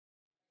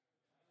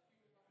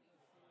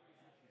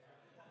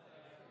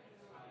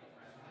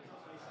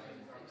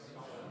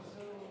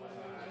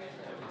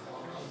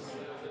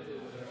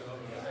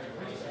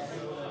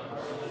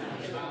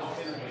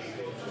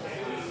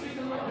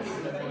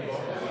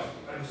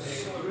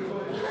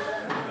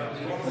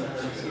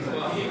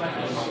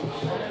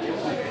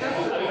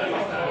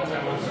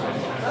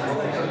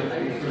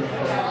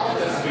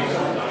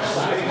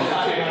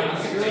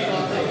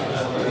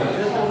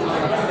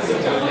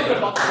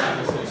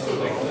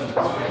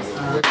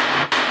Good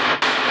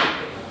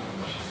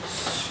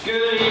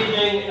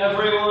evening,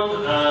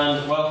 everyone,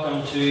 and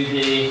welcome to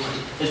the.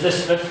 Is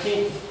this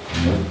 15th?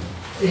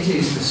 It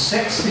is the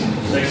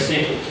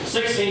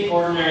 16th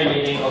ordinary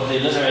meeting of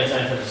the Literary and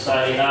Scientific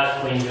Society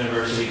at Queen's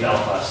University,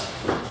 Belfast.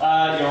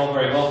 You're all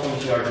very welcome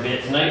to our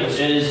debate tonight, which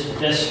is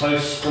This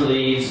House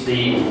Believes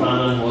the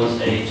Famine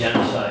Was a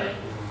Genocide.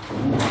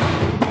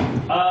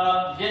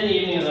 In the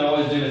evening, as I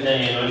always do with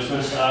any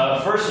announcements,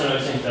 first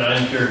announcing that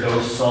I'm pure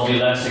ghost, so I'll be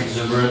less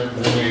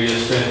exuberant than you're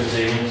used to this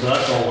evening, so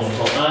that's all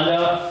wonderful. And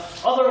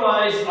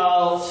otherwise,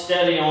 I'll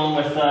steady on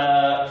with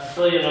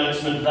the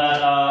announcement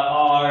that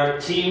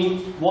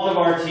one of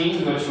our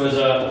teams, which was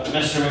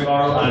Mr.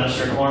 McGarrell and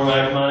Mr.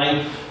 Cormac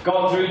Manning,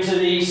 got through to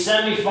the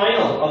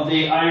semi-final of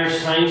the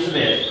Irish Times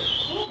debate.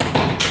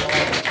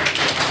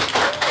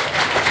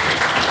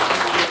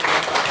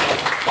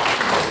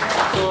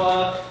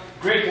 So,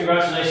 great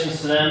congratulations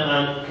to them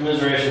and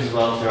commiserations as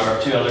well to our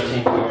two other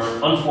teams who were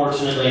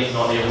unfortunately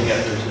not able to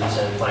get through to the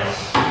semi-final.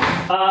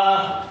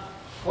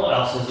 What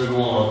else is there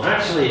going on?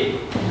 Actually,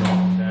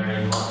 not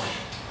very much.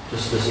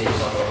 Just the same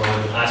stuff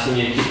I'm asking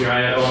you to keep your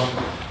eye out on.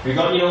 We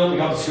got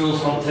the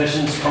schools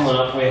competitions coming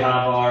up. We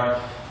have our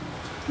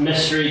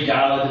mystery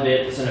gala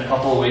debate that's in a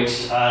couple of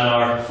weeks, and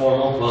our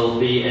formal will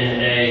be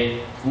in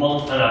a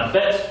month and a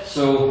bit.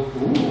 So,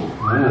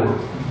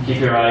 keep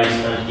your eyes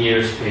and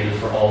ears peeled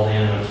for all the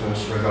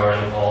announcements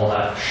regarding all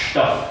that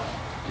stuff.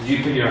 Did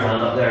you put your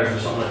hand up there for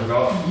something I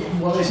forgot? Yeah,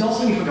 well, it's not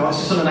something you forgot, it's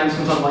just an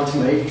announcement I'd like to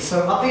make.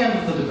 So at the end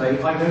of the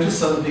debate, I noticed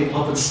certain people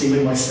have been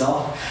stealing my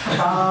stuff.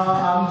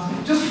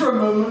 Just for a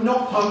moment,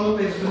 not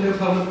permanently, there's been no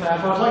permanent there,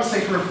 but I'd like to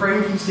say to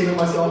refrain from stealing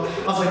my stuff,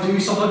 as I do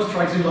sometimes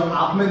try to do like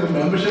admin and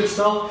membership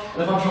stuff,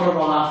 and if I'm trying to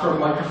run after a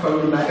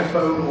microphone, a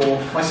megaphone,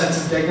 or my sense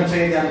of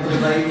dignity at the end of the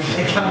debate,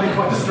 it can be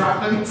quite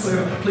distracting,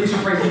 so please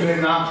refrain from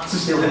doing that, so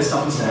steal his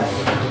stuff instead.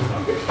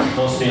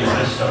 Don't steal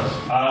my stuff.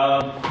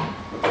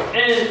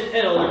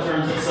 In other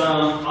terms,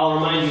 I'll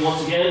remind you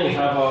once again, we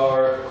have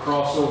our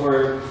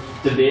crossover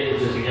debate,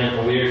 which is again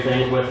a weird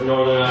thing, with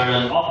Northern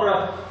Ireland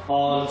Opera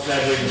on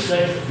February the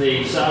 6th,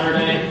 the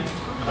Saturday.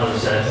 As I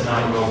said, I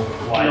don't know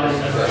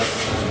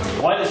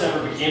why this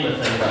ever became a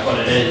thing, but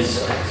it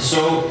is.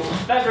 So,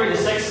 February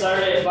the 6th,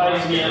 Saturday at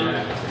 5 p.m.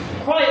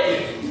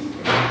 Quietly!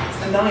 It's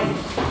the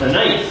 9th. The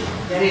 9th?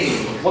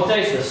 Yay. What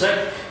day is the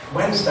 6th?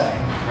 Wednesday.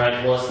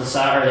 Right, well, it's the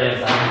Saturday of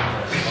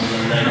that, on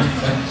the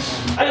 9th.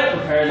 I don't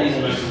prepare these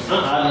announcements,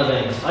 I'm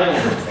ad-libbing. I don't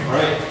know,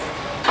 alright?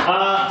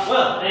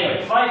 Well,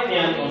 anyway, 5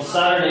 p.m. on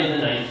Saturday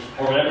the 9th,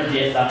 or whatever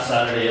date that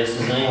Saturday is,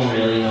 does anyone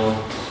really know?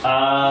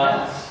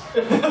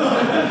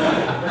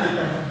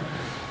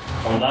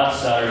 On that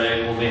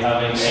Saturday, we'll be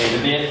having a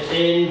debate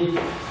in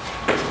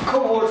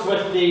cohorts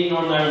with the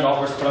Northern Ireland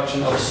Opera's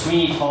production of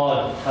Sweeney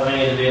Todd, having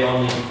a debate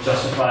on the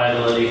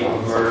justifiability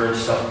of murder and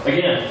stuff.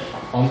 Again,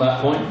 on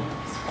that point,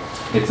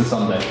 it's a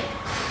Sunday.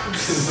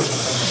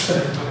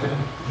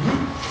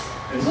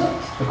 Is it?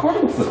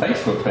 According to the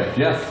Facebook page,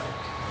 yes.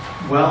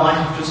 Well, I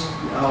have just...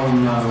 oh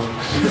no.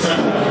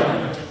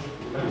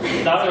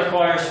 That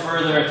requires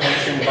further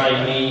attention by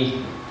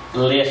me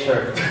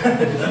later.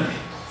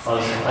 I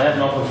have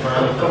not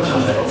confirmed.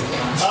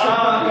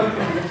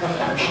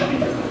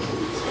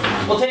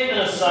 We'll take an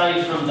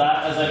aside from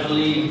that, as I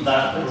believe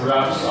that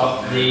wraps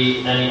up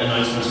any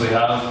announcements we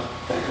have,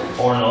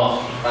 or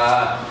not.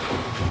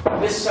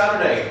 This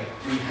Saturday,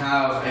 we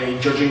have a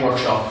judging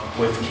workshop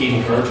with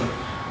Katie Hurd.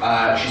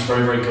 She's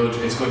very, very good.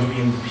 It's going to be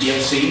in the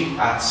PFC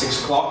at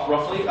 6 o'clock,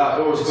 roughly.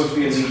 Or it's going to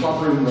be in the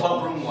Club Room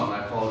 1,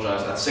 I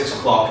apologise, at 6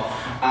 o'clock.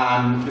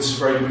 This is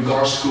very good. We've got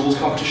our schools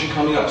competition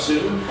coming up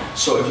soon.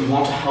 So if you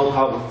want to help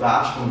out with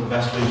that, one of the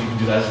best ways you can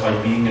do that is by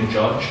being a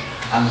judge.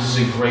 And this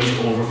is a great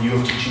overview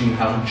of teaching you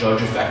how to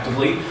judge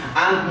effectively.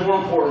 And more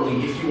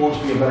importantly, if you want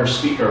to be a better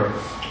speaker,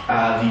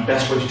 the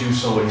best way to do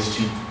so is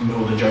to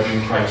know the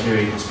judging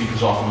criteria that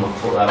speakers often look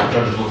for,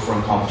 judges look for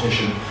in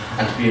competition,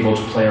 and to be able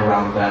to play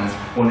around them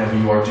whenever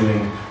you are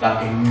doing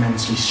that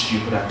immensely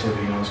stupid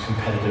activity known as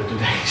competitive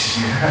debates.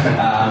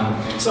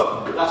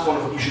 So that's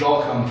wonderful. You should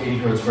all come. Katie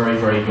Hurd's very,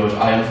 very good.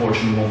 I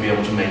unfortunately won't be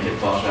able to make it,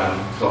 but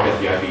I'll get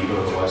the IB, but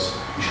otherwise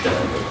you should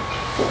definitely go.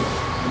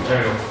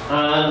 There we go.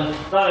 And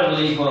that, I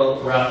believe,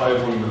 will wrap out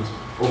one.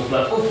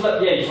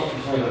 Flip, yeah, you talked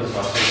about this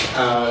last week.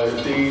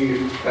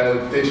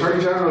 The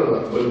Attorney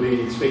General will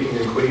be speaking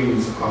in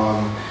Queen's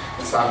on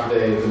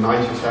Saturday, the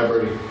 9th of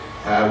February, 1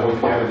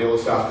 p.m. at the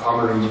Old Staff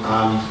Common Room,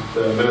 and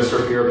the Minister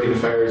for European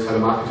Affairs,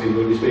 Helen McEntee,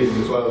 will be speaking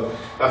as well.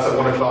 That's at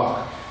 1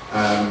 o'clock.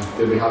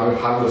 They'll be having a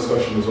panel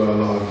discussion as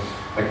well on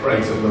like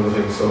Brexit and other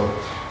things, so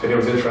if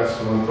anyone's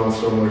interested and wants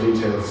to know more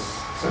details,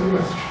 send me a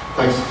message.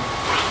 Thanks.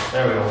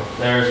 There we go.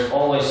 There's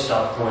always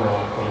stuff going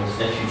on at Queen's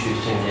if you choose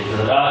to engage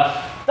with it.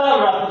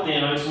 That'll wrap up the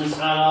announcements,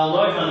 and I'll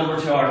now hand over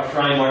to our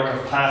Primarch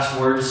of Past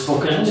Words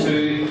Spoken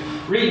to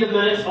read the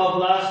minutes of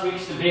last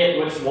week's debate,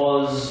 which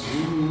was...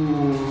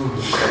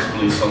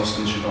 Possibly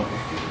substance you don't.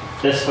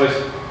 This House...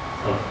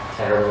 Oh,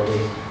 terrible.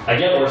 I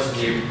get worse than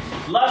you.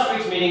 Last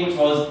week's meeting, which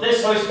was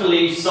This House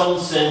believes some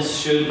sins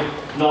should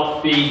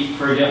not be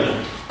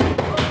forgiven.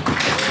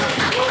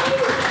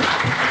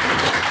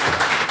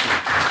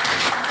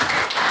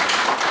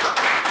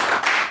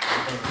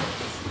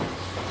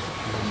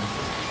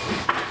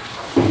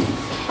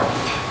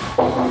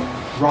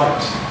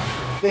 Right,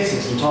 this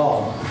isn't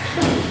on.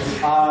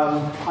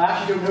 I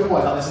actually don't know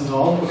why that isn't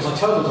on, because I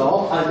turned it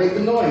on and it made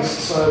the noise,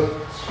 so...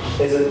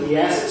 Is it?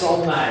 Yes, it's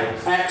on now.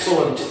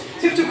 Excellent.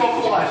 Seems to have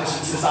got quieter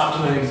since this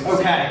afternoon.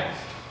 Okay.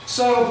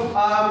 So,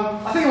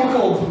 I think I'll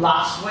call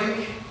last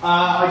week.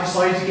 I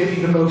decided to give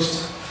you the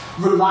most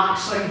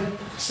relaxing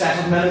set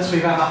of minutes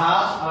we've ever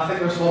had, and I think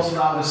the response to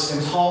that was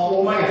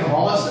heartwarming, if I'm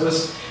honest.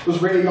 It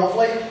was really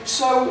lovely.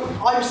 So,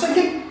 I was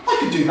thinking, I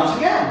could do that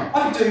again.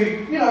 I could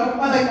do,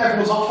 I think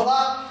everyone's up for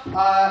that.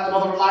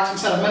 Another relaxing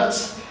set of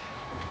minutes.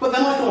 But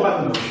then I thought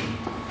about the motion.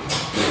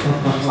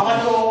 And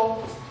I thought,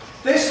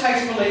 this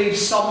house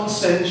believes some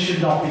sins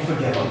should not be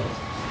forgiven.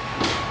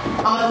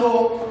 And I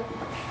thought,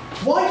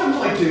 why don't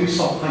I do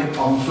something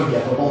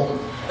unforgivable?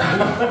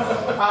 And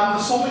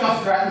there's something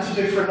I've threatened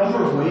to do for a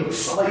number of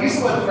weeks. And I use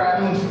the word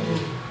threatened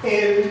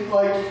in a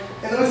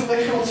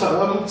literal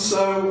term.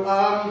 So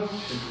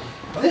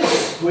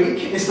this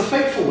week is the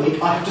fateful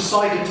week. I have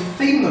decided to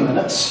theme the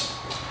minutes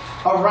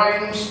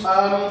around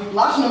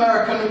Latin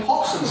American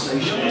pop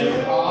sensation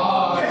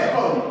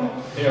Pitbull.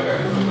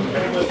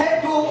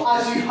 Pitbull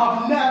as you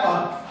have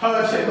never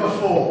heard it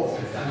before.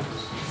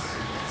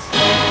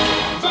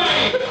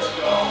 Bang!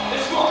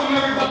 Let's welcome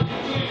everybody to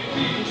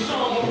the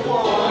song of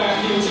world where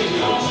music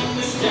goes in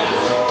the sky.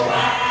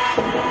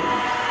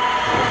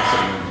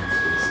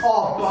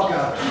 Oh,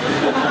 bugger.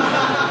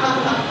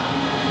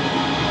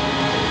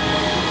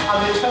 And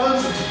it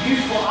turns into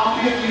beautiful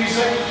ambient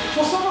music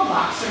for some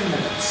relaxing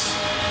minutes.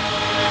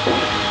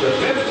 The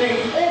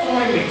 15th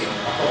ordinary meeting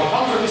of the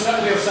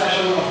 170th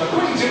session of the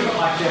Queen's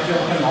University. I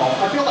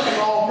feel like I'm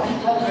wrong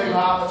doing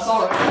that,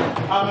 sorry.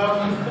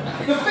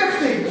 The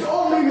 15th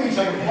ordinary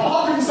meeting of the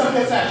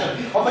 170th session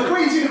of the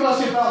Queen's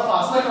University of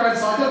Belfast Liquor and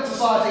Scientific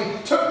Society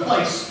took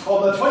place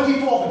on the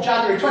 24th of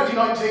January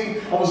 2019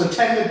 and was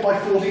attended by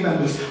 40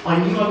 members. I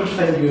knew I would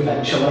fail you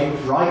eventually,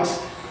 right?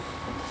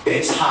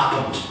 It's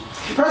happened.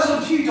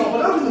 President Hugh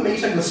Dobbin opened the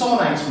meeting with some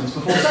announcements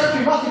before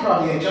Secretary Matthew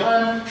Bradley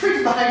HLM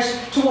treated the House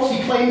to what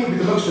he claimed would be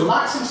the most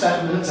relaxing set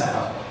of minutes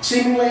ever.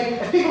 Seemingly,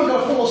 if people are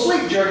going to fall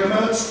asleep during the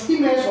minutes, he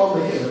may as well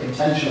make it look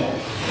intentional.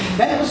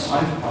 Then it was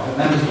time for private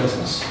members'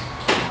 business.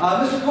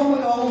 Mr. Colin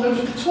McArdle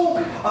noted the talk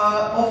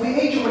of the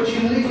age at which you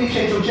can legally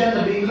change your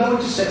gender being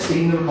lowered to 16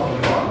 in the Republic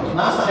of Ireland, and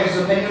asked the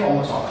House's opinion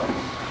on the topic.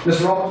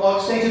 Mr. Robert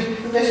Clark stated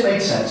that this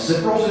made sense, as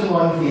it brought it in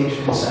line with the age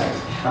of consent,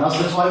 and that's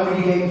the time when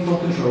you gain full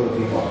control of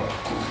your body.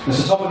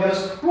 Mr. Tom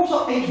McGuinness brought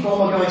up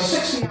H-Bomber Guy's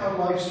 60-hour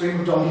live stream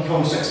of Donkey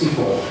Kong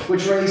 64,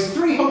 which raised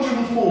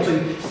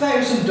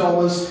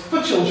 $340,000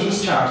 for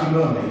children's charity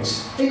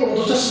mermaids, in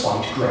order to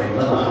spite Graham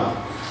Linehan.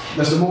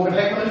 Mr. Morgan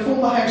Hickman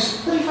informed the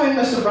House that he found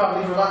Mr.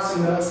 Bradley's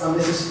relaxing minutes, and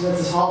this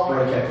is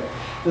heartbreaking,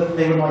 that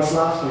they were nice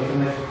last week,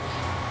 and they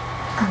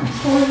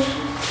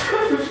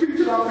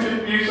treated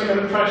ambient music and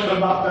impression of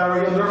Matt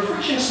Berry and the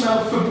refreshing smell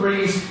of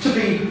Febreze to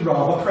be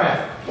rather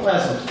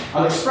pleasant.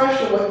 An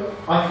expression that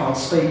I can't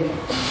speak.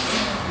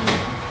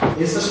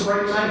 Is this a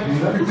breakdown? Who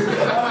knows?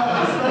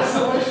 Let's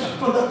wish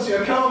for them to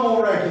occur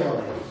more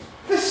regularly.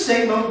 This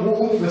statement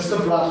warmed Mr.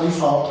 Bradley's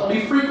heart, and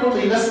he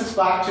frequently listens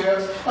back to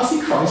it as he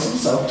cries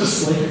himself to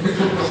sleep.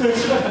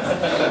 It's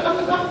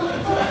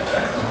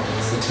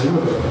the two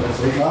of them, let's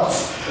see class.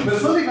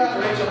 Ms. Lily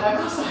Becker Rachel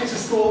asked the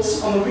House's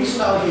thoughts on the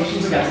recent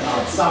allegations against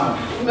Alex Salmon.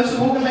 Mr.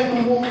 Morgan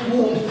Hickman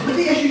warned that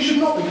the issue should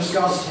not be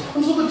discussed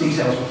until the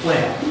details were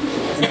clear.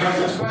 In the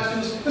President's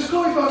questions, Ms.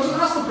 Chloe Ferguson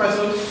asked the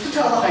President to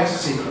tell the House a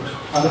secret,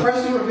 and the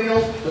President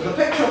revealed that the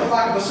picture at the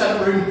back of the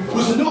Senate room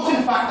was not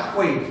in fact the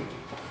Queen,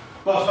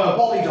 but her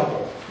body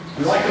double,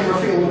 who I can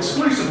reveal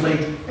exclusively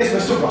is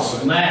Mr.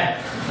 Russell Nairn.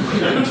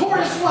 The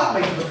notorious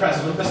flatmate of the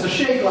President, Mr.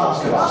 Shea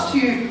Glasgow, asked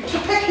you to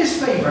pick his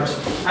favourite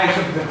out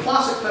of the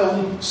classic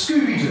film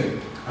Scooby-Doo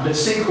and its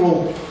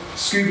sequel,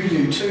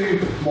 Scooby-Doo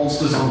 2: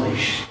 Monsters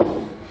Unleashed.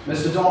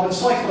 Mr. Dobbin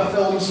cited the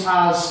films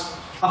as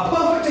a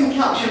perfect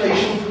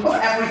encapsulation of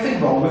everything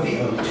wrong with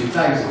the early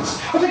 2000s,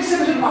 but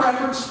exhibited a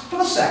preference for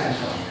the second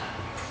film,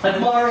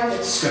 admiring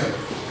its scope.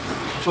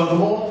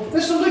 Furthermore,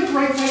 Mr. Luke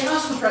Braithwaite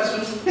asked the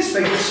President his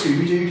favourite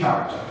Scooby-Doo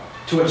character,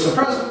 to which the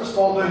President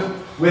responded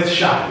with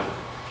Shaggy.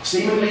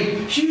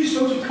 Seemingly, Hugh's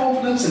vote of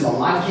confidence in the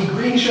lanky,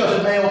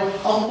 green-shirted male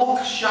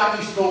unlocked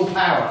Shaggy's full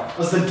power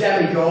as the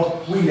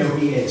demigod we know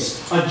he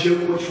is, a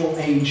joke which will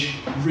age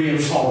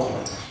really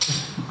horribly.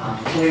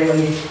 And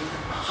clearly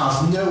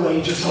has no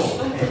age at all.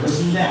 It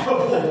was never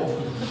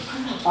born.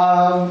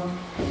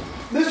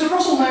 Mr.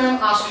 Russell Nairn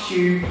asked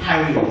Hugh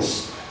how he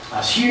is.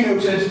 As Hugh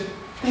noted,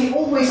 they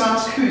always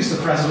ask who's the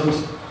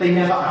President, they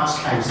never ask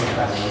how's the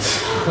President.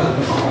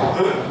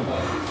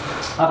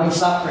 Having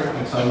sat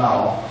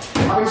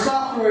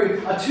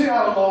through a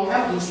 2-hour-long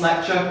evidence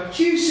lecture,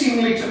 Hugh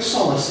seemingly took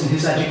solace in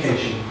his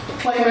education,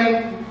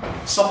 claiming,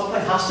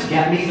 something has to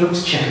get me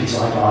those chickies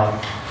I buy.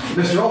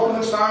 Mr. Alban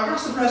McSparrow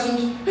asked the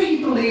President who he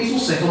believes will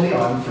sit on the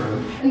Iron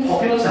Throne in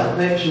popular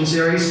television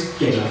series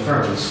Game of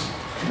Thrones.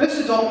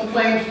 Mr. Dalton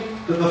claimed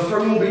that the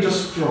throne will be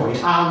destroyed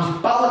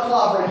and,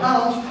 balaclava in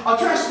hand,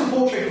 addressed the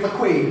portrait of the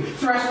Queen,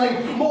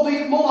 threatening,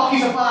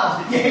 monarchies are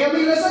bad. You hear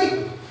me, Lizzie?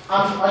 And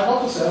I'd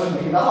love to say I was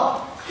making that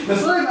up.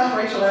 Mr. Lane and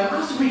Rachel M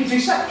asked if we could do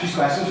secretary's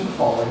questions for the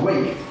following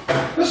week.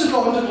 Mr.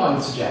 Drummond declined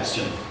the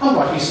suggestion, and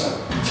rightly so.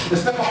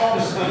 Mr.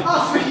 Hardison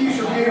asked for a huge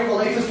review of the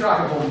latest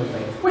Dragon Ball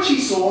movie, which he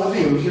saw at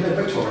the Odeon in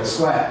Victoria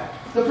Square.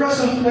 The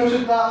President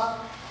noted that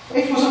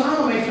it was an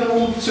anime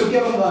film, so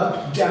given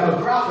the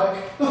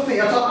demographic, the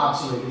theatre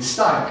absolutely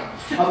stank.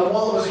 And that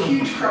while there was a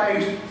huge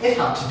crowd, it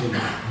had to be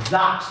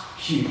that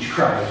huge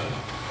crowd.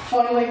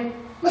 Finally,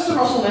 Mr.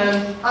 Russell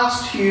Nairn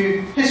asked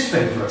Hugh his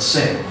favourite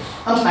sin,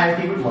 and how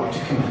he would like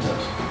to commit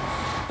it.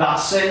 That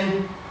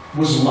sin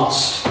was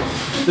lust.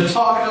 The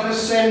target of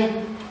his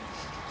sin,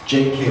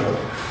 Jake Hero.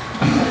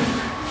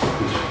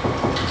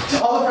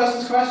 Other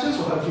President's questions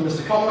were heard from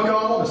Mr. Conor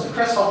McGardle, Mr.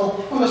 Chris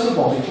Hubble, and Mr.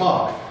 Bobby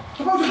Clark.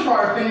 The vote of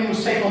prior opinion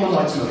was taken on the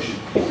Knight's motion.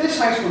 This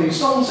House believes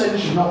some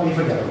sins should not be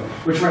forgiven,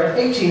 which read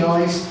 18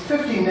 ayes,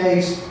 15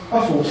 nays,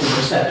 and 14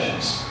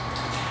 abstentions.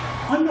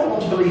 I'm not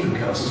one to believe in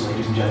curses,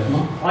 ladies and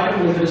gentlemen. I don't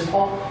believe it is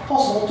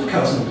possible to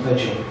curse an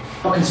individual.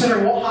 But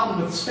considering what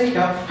happened with the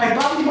Speaker, how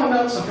badly my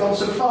notes have gone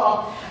so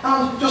far,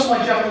 and just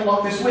my general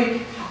luck this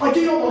week, I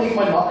do not believe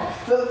my luck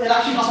that it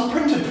actually hasn't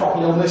printed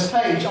properly on this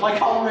page, and I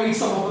can't read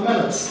some of the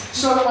minutes,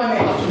 so I may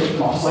have to make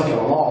them up as I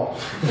go along.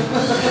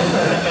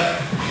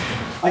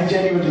 I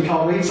genuinely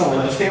can't read some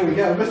of this. Here we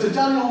go. Mr.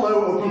 Daniel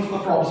Lowe opened for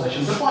the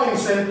proposition, defining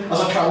sin as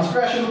a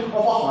transgression of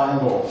a higher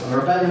law and a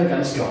rebellion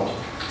against God.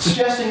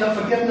 Suggesting that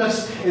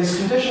forgiveness is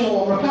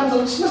conditional on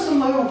repentance, Mr.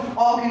 Lowe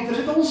argued that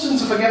if all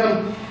sins are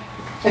forgiven,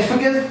 if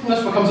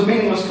forgiveness becomes a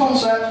meaningless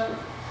concept,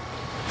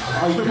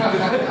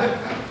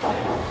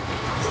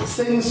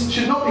 sins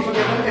should not be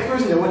forgiven if there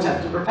is no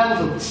attempt at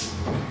repentance.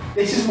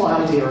 This is my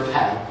idea of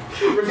hell.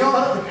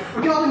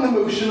 Regarding the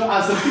motion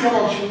as the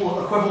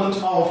theological equivalent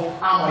of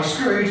 "Am I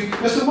screwed?",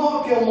 Mr.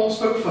 Mark Gilmore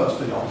spoke first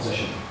for the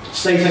opposition,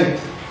 stating,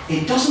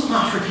 "It doesn't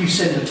matter if you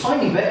sinned a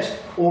tiny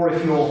bit or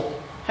if you're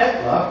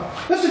Hitler."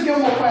 Mr.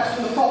 Gilmore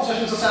questioned the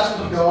proposition's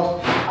assessment of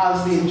God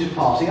as the injured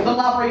party and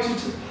elaborated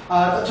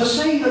that to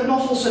say that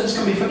not all sins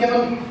can be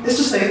forgiven is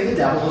to say that the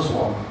devil has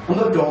won and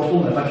that God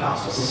will never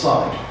cast us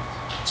aside.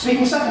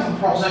 Speaking second for the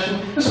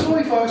proposition, Mr.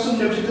 Lloyd Ferguson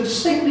noted the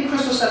distinctly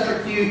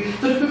Christocentric view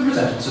that had been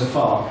presented so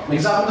far and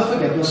examined the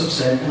forgiveness of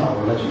sin in other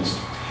religions.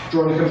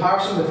 Drawing a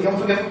comparison with the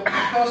unforgivable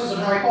curses in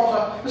Harry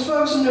Potter, Ms.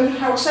 Ferguson noted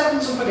how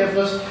acceptance and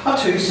forgiveness are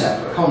two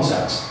separate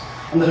concepts,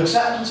 and that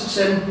acceptance of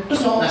sin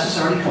does not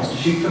necessarily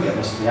constitute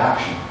forgiveness of the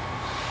action.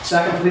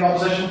 Second for the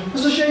opposition,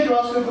 Mr. Shea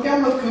Glasgow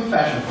began with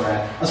confession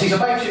prayer, as he's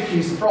about to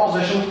accuse the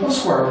proposition of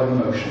squirreling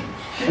the motion.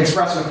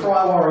 Expressing a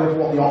prior worry of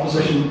what the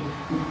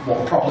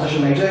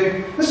proposition may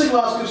do, Mr.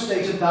 Glasgow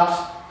stated that,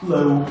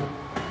 lo,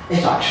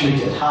 it actually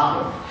did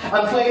happen,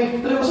 and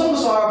claimed that it was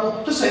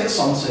undesirable to say that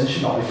some sins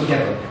should not be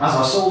forgiven, as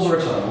our souls are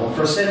eternal, and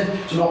for a sin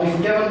to not be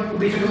forgiven would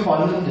be to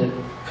confine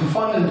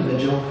an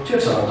individual to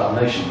eternal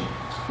damnation.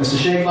 Mr.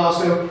 Shea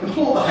Glasgow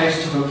implored the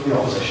House to vote for the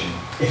opposition,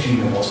 if you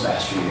know what's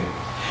best for you.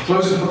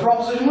 Closing to the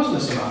proposition was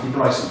Mr. Matthew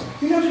Bryson,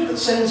 who noted that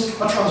sins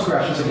are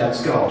transgressions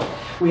against God.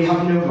 We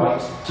have no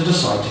right to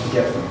decide to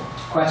forgive them.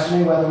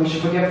 Questioning whether we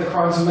should forgive the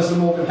crimes of Mr.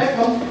 Morgan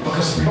Hickman,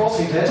 because of course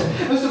he did,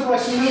 Mr.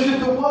 Bryson noted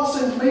that while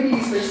sins may be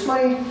easily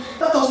explained,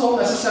 that does not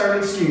necessarily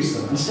excuse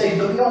them, and stated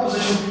that the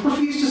opposition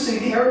refused to see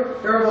the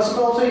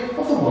irreversibility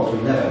of the world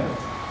we live in.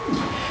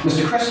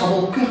 Mr. Chris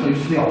Hubble concluded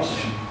for the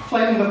opposition,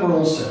 claiming that we're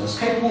all sinners,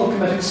 capable of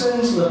committing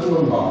sins little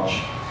and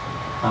large.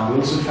 And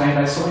we also found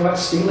out something about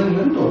stealing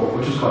Lindor,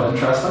 which was quite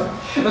interesting.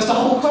 Mr.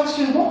 Hubble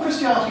questioned what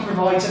Christianity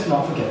provides if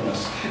not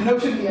forgiveness,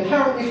 noting the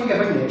inherently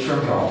forgiving nature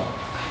of God.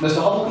 Mr.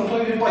 Hubble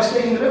concluded by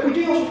stating that if we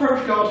do not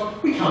approach God,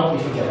 we cannot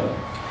be forgiven.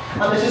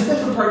 And it is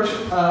this approach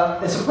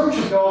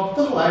of God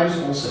that allows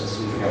all sins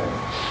to be forgiven.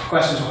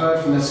 Questions were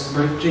heard from Ms.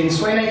 Jean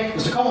Sweeney,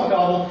 Mr. Conor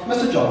McGardle,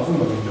 Mr. Jonathan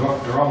William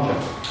Duranja.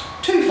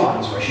 2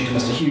 fines were issued to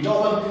Mr. Hugh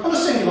Dolan, and a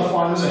singular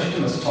fine was issued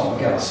to Mr. Tom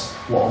McGillis.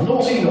 What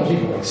naughty, naughty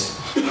boys.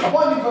 A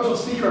binding vote on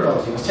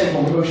speakerability was taken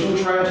on the motion,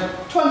 which read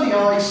 20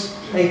 ayes,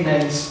 8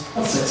 nays,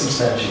 and 6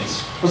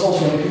 abstentions,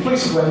 resulting in a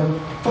conclusive win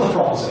for the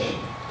proposition.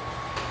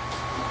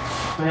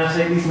 May I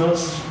take these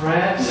notes as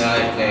read?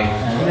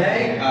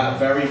 Nay.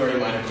 Very, very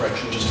minor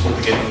correction just at the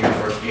beginning here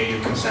first. The age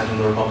of consent in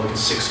the Republic is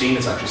 16,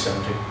 it's actually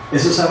 17.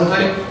 Is it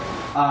 17?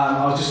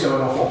 I was just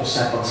going off what was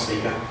said by the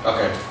speaker.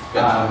 Okay.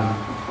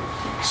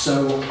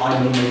 So I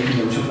may make a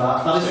note of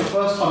that. That is the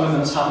first time the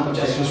minutes haven't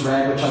been taken as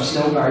read, which I'm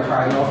still very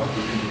proud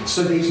of.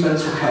 So these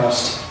minutes were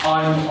cursed.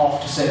 I'm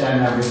off to sit down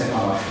and everything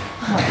my life.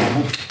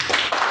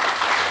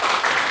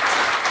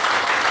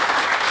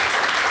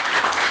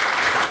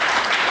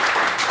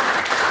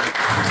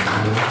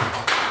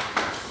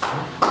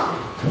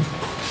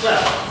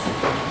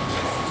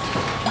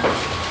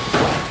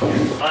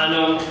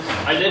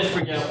 I did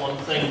forget one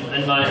thing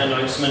in my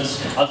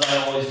announcements, as I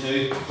always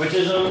do, which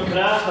is, could I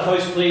ask the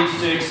House please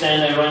to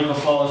extend a round of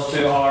applause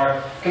to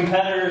our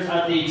competitors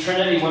at the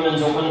Trinity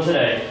Women's Open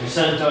today. We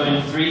sent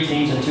down 3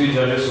 teams and 2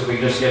 judges, so we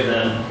just give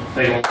them a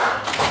big old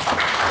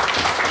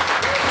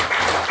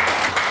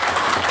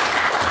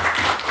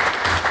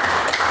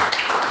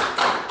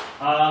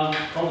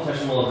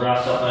competition will have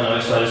wrapped up by now,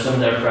 so I assume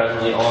they're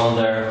presently on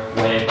their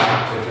way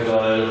back to good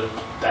old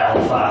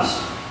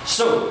Belfast.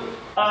 So,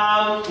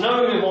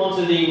 Now we move on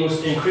to the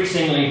most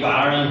increasingly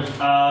barren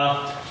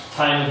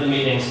time of the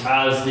meetings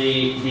as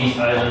these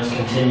islands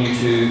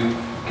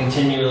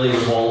continually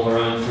revolve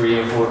around 3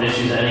 or 4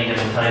 issues at any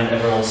given time that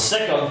everyone's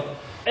sick of.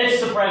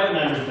 It's the private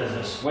member's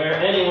business, where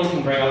anyone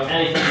can bring up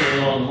anything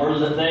going on in the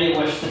world that they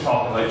wish to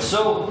talk about.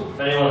 So, if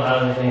anyone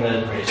has anything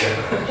that raise it,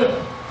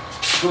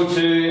 go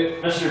to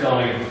Mr.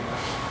 Donoghue.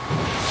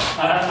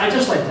 I'd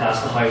just like to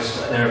ask the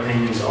House their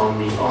opinions on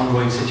the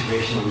ongoing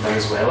situation in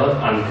Venezuela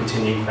and the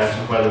continuing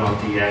question of whether or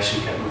not the US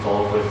should get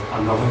involved with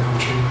another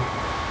country.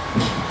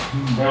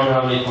 I don't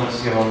have any points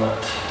to give on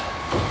that.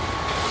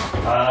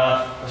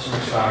 Mr.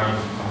 McFarren.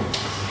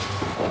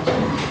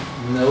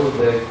 No,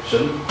 they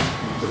shouldn't.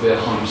 To be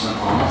 100%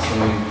 honest, I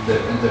mean,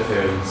 they've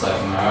interfered in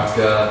South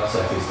America,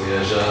 Southeast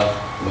Asia,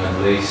 the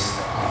Middle East,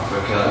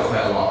 Africa,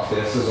 quite a lot of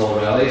places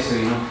already. So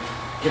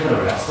give it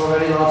a rest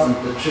already, lads. And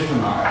the truth of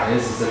the matter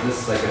is that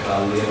this is like if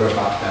a Labour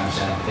backbench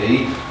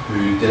MP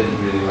who didn't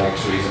really like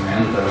Theresa May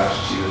in the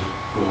direction she was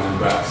going in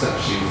Brexit,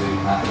 she was in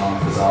an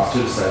economic disaster,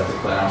 decided to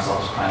declare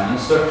herself as Prime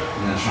Minister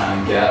and then try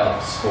and get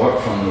up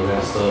support from the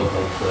rest of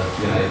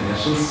the United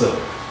Nations. So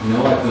no,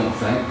 I don't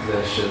think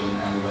they should in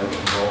any way get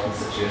involved in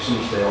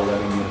situations which they already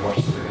made worse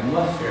to begin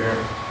with.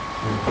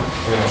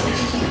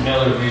 Any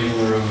other views in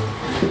the room?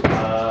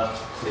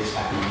 Please,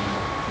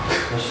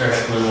 Mr.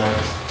 Hickman,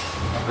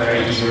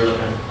 very eager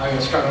looking. I'm going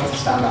to struggle to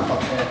stand up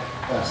here,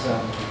 but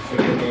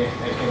forgive me,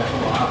 make me a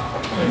little while.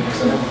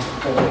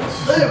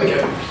 There we go.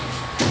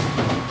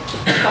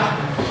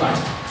 Right.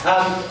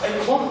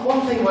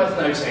 One thing worth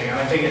noting, and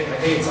I think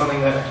it's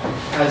something that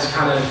has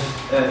kind of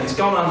it's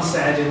gone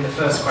unsaid in the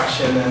first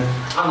question and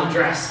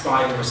unaddressed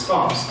by the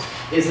response,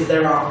 is that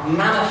there are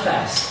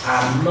manifest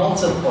and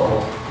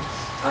multiple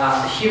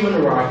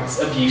human rights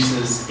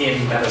abuses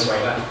in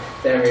Venezuela.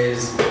 There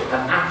is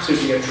an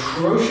absolutely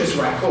atrocious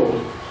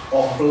record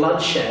of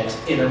bloodshed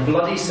in a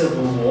bloody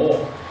civil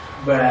war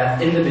where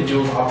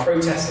individuals are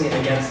protesting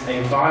against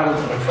a violent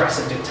and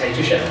oppressive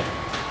dictatorship.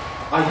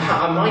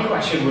 My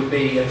question would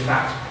be, in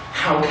fact,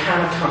 how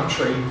can a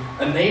country,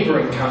 a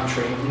neighbouring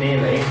country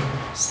nearly,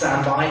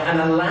 stand by and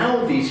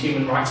allow these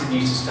human rights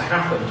abuses to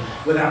happen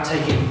without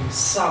taking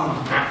some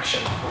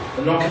action?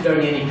 I'm not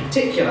condoning any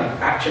particular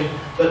action,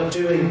 but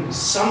doing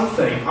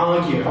something,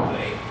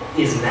 arguably,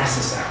 is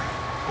necessary.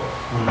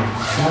 Can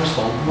I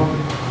respond?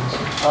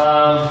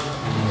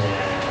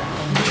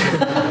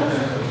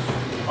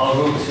 I'll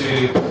go to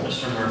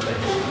Mr. Murphy.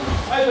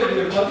 I think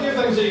there are plenty of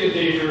things that you can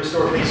do to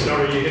restore peace in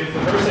order. The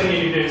first thing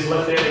you can do is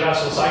lift the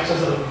international sanctions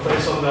that have been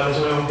placed on the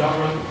Venezuelan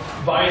government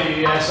by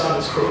the US and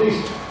its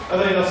cronies. I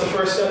think that's the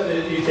first step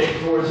that you take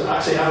towards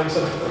actually having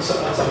some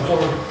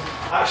form of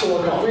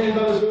actual economy in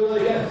Venezuela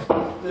again.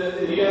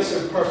 The US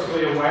are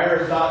perfectly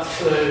aware that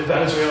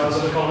Venezuela as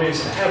an economy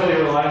is heavily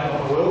reliant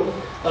on oil.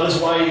 That is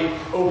why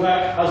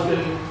OPEC has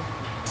been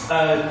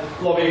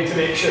lobbying to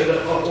make sure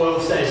that oil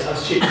stays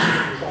as cheap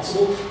as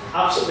possible,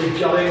 absolutely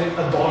gutting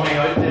and bottoming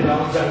out the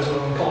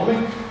Venezuelan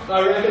economy. Now,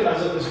 I recognise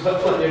that there's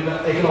plenty of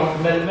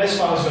economic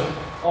mismanagement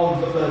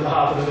on the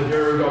behalf of the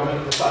Maduro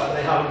government, the fact that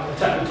they haven't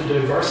attempted to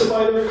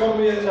diversify their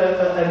economy in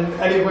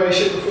any way,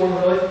 shape or form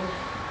really.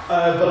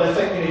 But I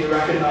think you need to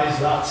recognise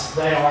that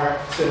they are,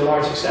 to a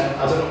large extent,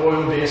 as an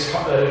oil-based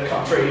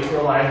country,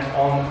 reliant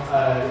on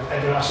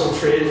international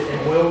trade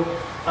in oil.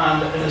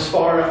 And as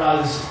far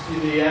as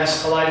the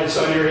US allied with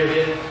Saudi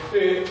Arabia,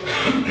 who,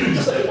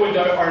 just like to point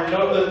out, are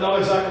not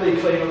exactly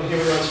clean on the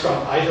human rights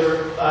front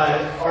either,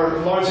 are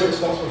largely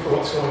responsible for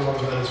what's going on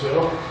in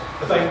Venezuela.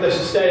 I think they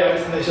should stay out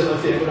and they should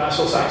lift the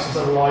international sanctions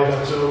and allow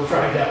Venezuela to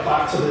try and get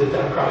back to the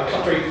democratic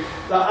country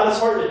that at its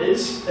heart it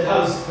is. It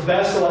has the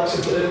best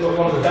elections,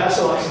 one of the best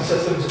election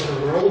systems in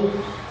the world.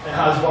 It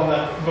has one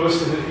that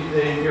most of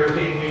the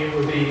European Union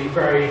would be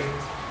very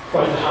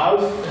proud to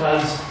have. It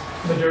has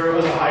Maduro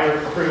has a higher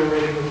approval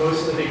rating than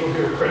most of the people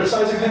who are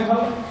criticising him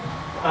have.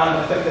 And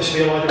I think they should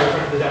be allowed to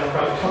return to the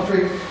democratic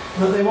country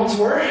that they once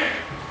were,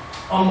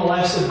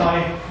 unmolested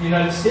by the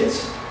United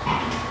States.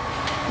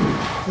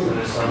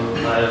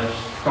 I've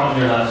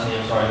forgotten your last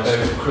name, sorry.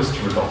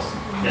 Christopher Dawson.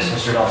 Yes,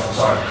 Mr. Dawson,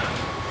 sorry.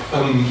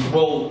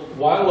 Well,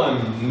 while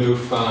I'm no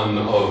fan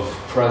of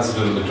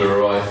President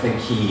Maduro, I think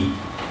he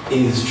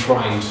is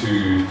trying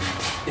to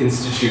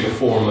institute a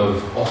form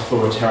of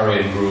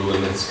authoritarian rule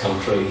in this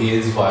country. He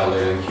is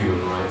violating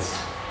human rights.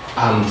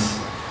 And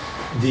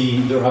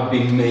there have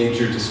been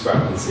major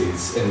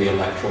discrepancies in the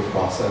electoral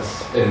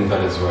process in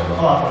Venezuela.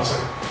 Hold on one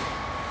second.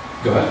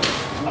 Go ahead.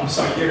 I'm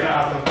sorry, you're going to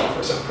have to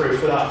offer some proof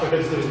for that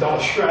because there's not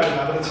a shred of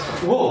evidence.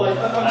 Well,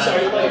 I'm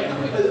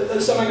sorry,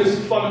 something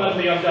as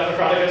fundamentally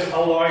undemocratic as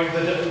allowing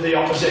the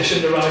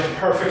opposition to run a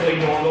perfectly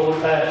normal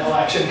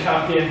election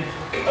campaign,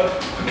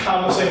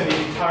 canvassing the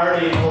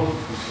entirety of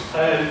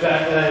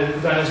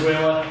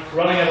Venezuela,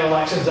 running an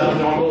elections as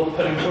normal,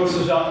 putting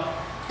posters up.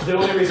 The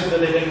only reason that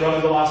they didn't run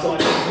in the last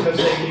election is because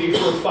they knew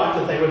for a fact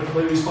that they would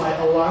lose by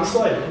a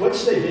landslide,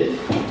 which they did.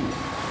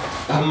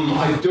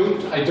 I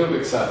don't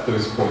accept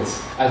those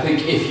points. I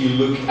think if you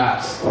look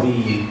at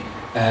the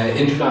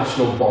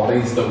international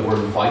bodies that were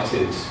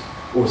invited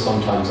or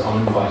sometimes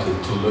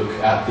uninvited to look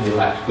at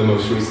the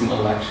most recent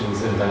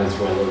elections in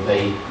Venezuela,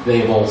 they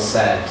have all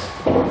said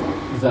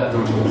that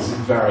there was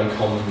very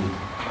common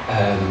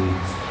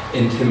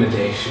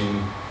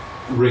intimidation,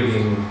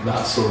 rigging,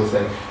 that sort of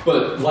thing.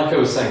 But like I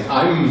was saying,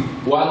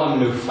 while I'm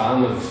no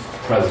fan of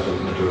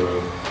President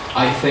Maduro,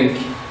 I think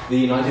the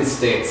United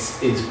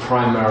States is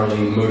primarily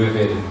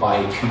motivated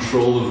by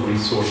control of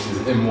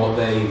resources in what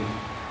they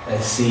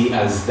see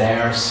as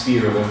their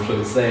sphere of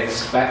influence. They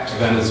expect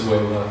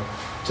Venezuela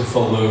to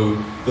follow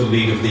the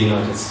lead of the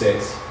United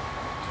States.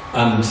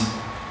 And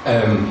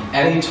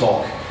any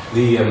talk,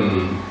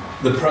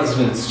 the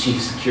President's Chief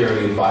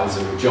Security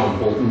Advisor, John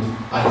Bolton,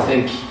 I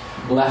think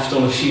left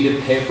on a sheet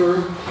of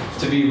paper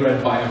to be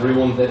read by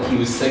everyone that he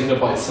was thinking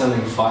about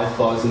sending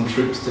 5,000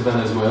 troops to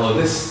Venezuela.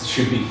 This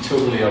should be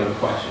totally out of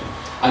question.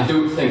 I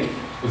don't think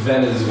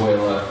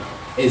Venezuela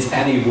is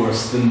any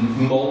worse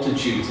than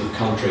multitudes of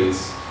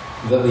countries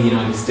that the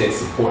United States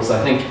supports.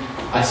 I think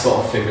I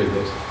saw a figure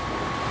that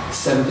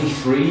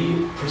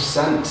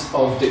 73%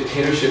 of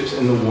dictatorships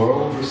in the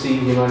world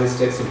receive United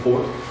States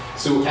support.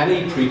 So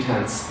any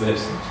pretense that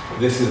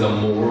this is a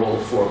moral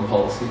foreign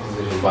policy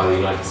position by the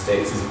United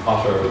States is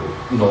utter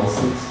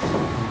nonsense.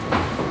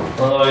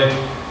 Well,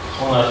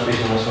 one last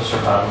piece on this, Mr.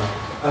 Patton.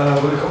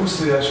 When it comes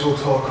to the actual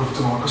talk of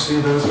democracy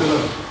in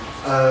Venezuela,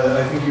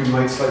 I think you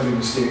might slightly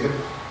mistake it.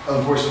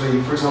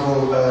 Unfortunately, for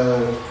example,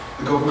 the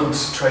government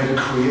tried to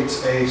create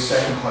a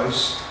second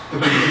house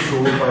that would be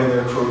controlled by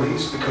their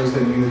cronies because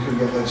they knew they couldn't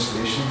get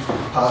legislation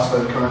passed by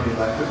the currently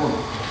elected one.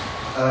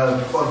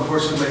 But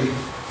unfortunately,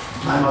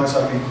 I'm not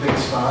exactly the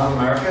biggest fan of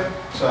America,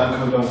 so I'm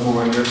coming down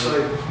more on your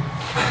side.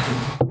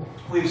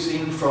 We've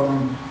seen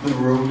from the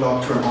Monroe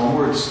Doctrine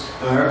onwards,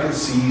 America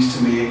sees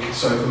to make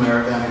South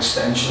America an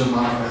extension of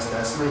Manifest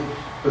Destiny,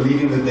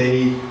 believing that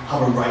they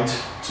have a right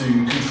to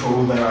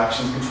control their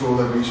actions, control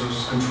their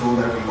resources, control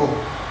their people.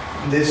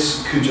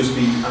 This could just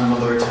be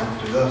another attempt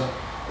to do that.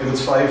 If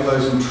it's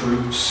 5,000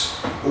 troops,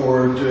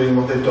 or doing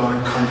what they've done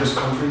in countless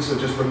countries, of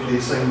just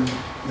replacing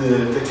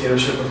the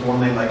dictatorship with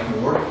one they like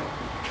more,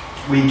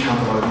 we can't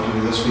allow them to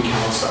do this, we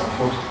cannot stand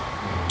for it.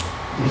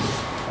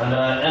 And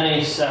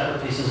any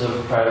separate pieces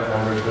of private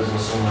members'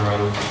 business in the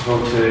room, go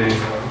to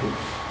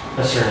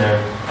Mr. Nair.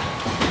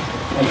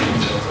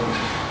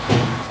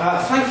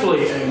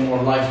 Thankfully, a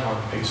more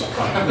light-hearted piece of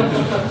private.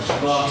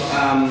 But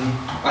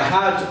I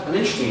had an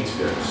interesting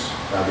experience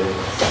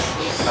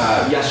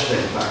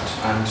yesterday, in fact,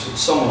 and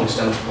somewhat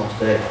extended upon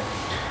today,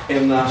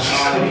 in that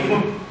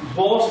I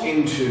bought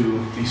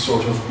into the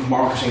sort of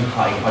marketing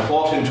hype. I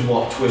bought into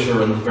what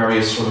Twitter and the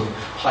various sort of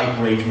hype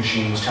rage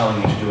machine was telling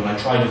me to do, and I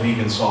tried a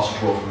vegan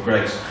sausage roll from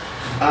Greg's.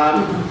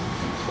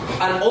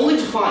 And only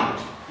to find,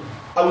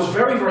 I was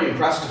very, very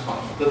impressed to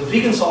find that the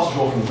vegan sausage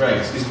roll from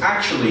Greg's is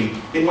actually,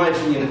 in my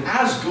opinion,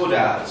 as good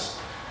as,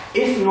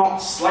 if not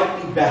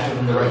slightly better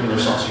than the regular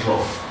sausage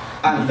roll.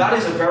 And that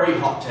is a very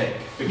hot take,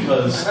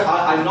 because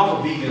I'm not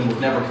a vegan and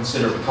would never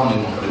consider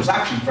becoming one, but it was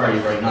actually very,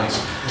 very nice.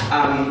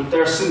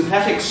 Their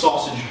synthetic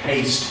sausage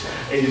paste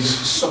is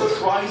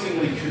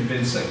surprisingly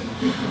convincing.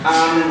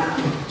 And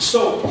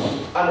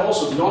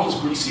also not as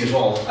greasy at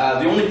all.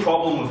 The only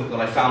problem with it that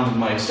I found in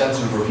my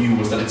extensive review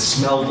was that it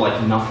smelled like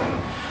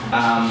nothing,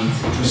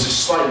 which was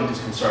just slightly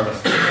disconcerting.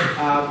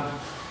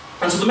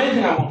 And so the main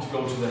thing I want to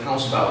go to the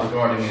House about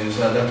regarding is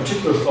their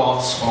particular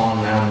thoughts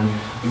on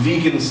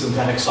vegan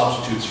synthetic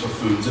substitutes for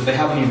foods, if they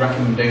have any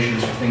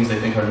recommendations for things they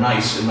think are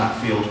nice in that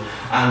field,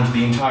 and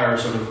the entire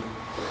sort of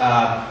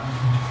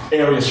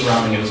area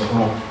surrounding it as a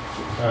whole.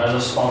 There's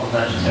a spot of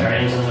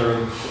vegetarians in the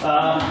room.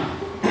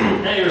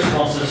 Any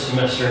responses to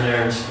Mr.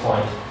 Nairn's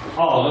point?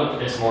 Oh, look,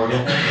 it's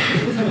Morgan.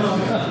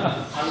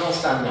 I'm not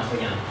standing up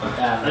again.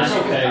 It's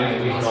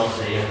okay, we can all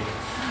see you.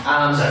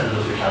 Settle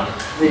as we can.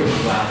 Really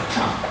glad I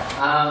can.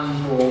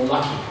 Or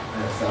lucky,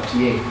 it's up to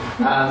you.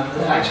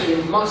 Actually,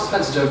 Marks &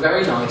 Spencer do a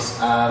very nice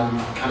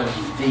kind of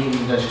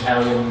vegan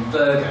vegetarian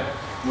burger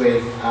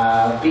with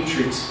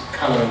beetroot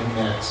colouring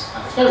in it.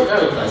 It's very,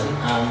 very pleasant.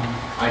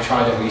 I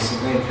tried it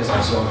recently because I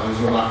was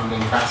remarkably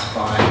impressed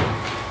by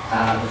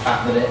the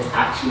fact that it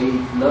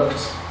actually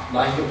looked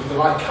like it was the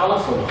right colour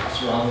for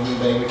it, rather than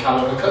being the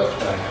colour of a cooked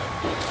burger.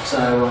 So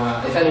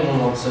if anyone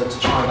wants to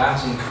try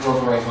that and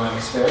corroborate my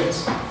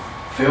experience,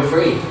 feel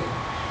free.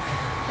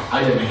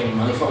 I don't make any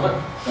money from it,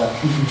 but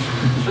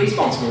please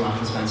sponsor me,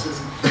 Marks & Spencer's.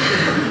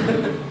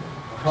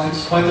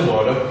 Point of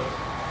order.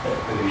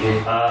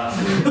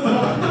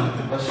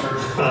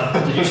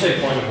 Did you say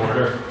point of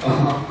order?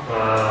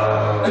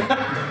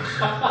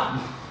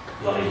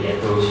 Bloody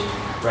hate those.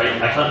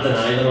 Right, I can't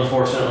deny them,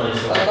 unfortunately.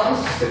 So. That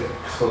was just a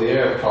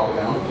clear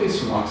propaganda piece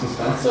from Marks &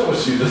 Spencer,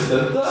 what you just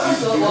did. You could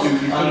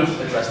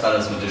have addressed that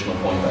as an additional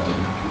point, that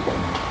didn't.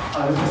 I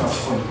don't think that's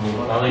the point of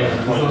order.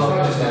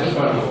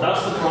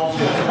 That's the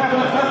problem.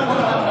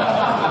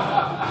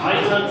 I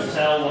can't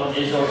tell what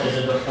is or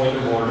isn't a point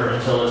of order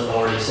until it's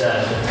already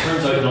said. If it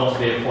turns out not to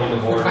be a point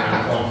of order in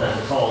content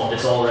at all,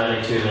 it's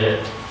already too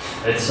late.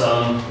 It's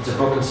a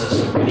broken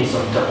system. We need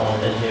something to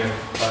on in here.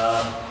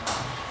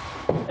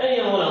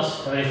 Anyone else?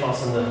 Have any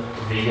thoughts on the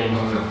vegan?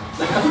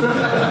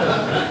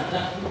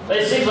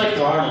 It seems like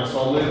there aren't, so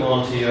I'll move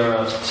on to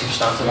your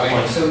substantive Right,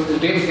 points. so the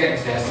Dave's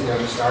getting tested there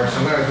to start, so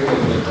I'm going to give you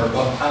a bit of a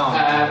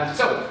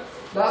so,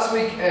 last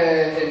week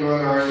in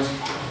Northern Ireland, a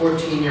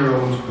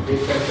 14-year-old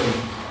rape victim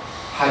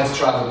had to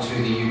travel to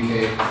the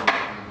UK for an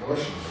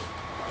abortion.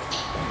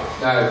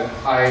 Now,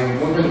 I'm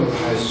wondering what the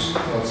House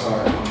thoughts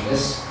are on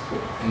this,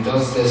 and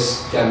does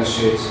this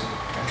demonstrate a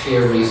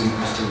clear reason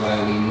as to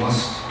why we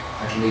must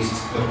at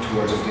least look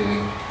towards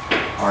updating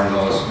our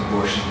laws on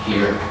abortion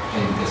here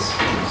in this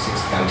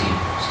 6th county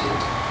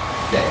state?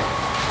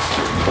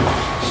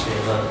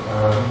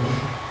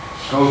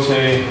 Go to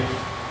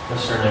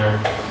Mr. Nairn.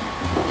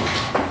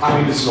 I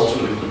mean, this is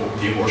ultimately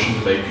the abortion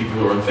debate. People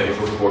who are in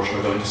favour of abortion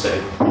are going to say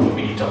that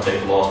we need to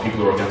update the laws. People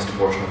who are against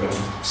abortion are going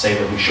to say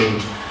that we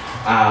shouldn't.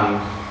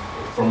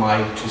 For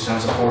my 2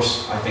 cents, of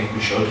course, I think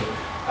we should.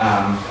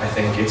 I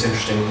think it's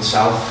interesting in the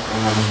South.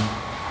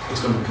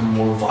 It's going to become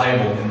more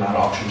viable in that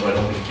option, but I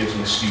don't think it gives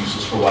an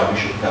excuses for why we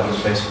shouldn't have it as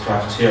a basic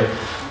practice here.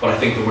 But I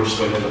think that we're just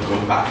going to end up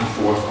going back and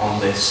forth on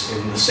this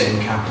in the same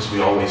camp as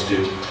we always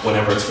do,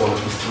 whenever it's one of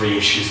the 3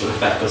 issues that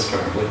affect us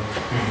currently.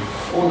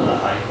 On to the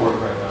High Court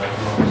right now, I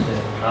can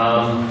understand.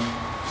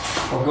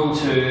 I'll go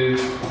to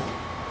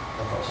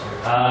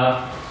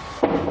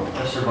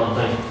Mr.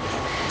 Bunting.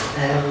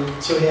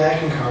 So yeah, I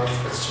concur with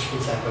what's just been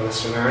said by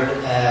Mr. Nairn.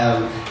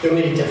 The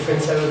only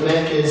difference I would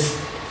make is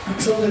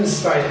sometimes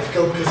it's very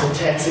difficult because it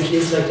takes a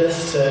case like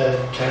this to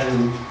kind of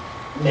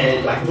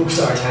focus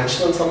our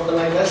attention on something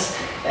like this.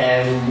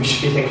 We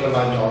should be thinking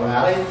about it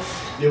already.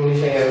 The only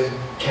thing I would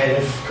kind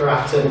of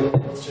correct in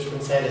what's just been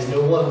said is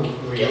no one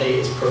really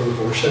is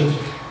pro-abortion,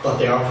 but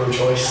they are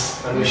pro-choice,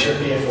 and we should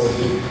be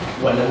affording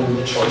women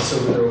the choice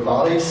over their own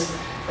bodies.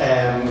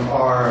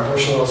 Our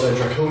abortion laws are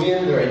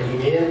draconian, they're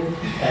inhumane,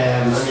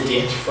 and they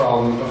date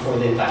from before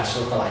the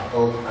invention of the light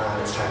bulb,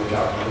 and it's time to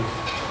go again.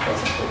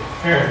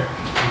 Here.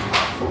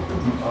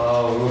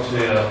 We'll go to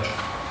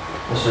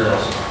Mr.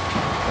 Nelson.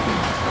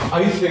 I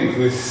think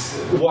this,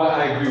 well,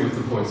 I agree with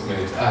the points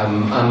made,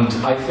 and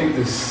I think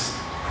this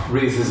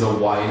raises a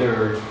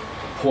wider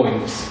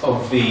point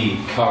of the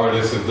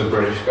cowardice of the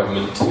British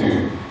government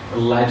to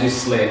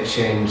legislate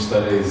change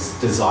that is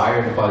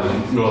desired by the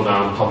Northern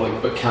Ireland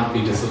public but can't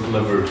be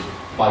delivered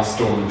by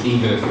storm,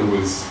 even if it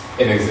was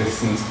in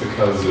existence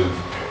because of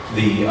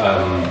the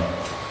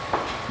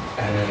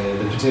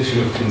petition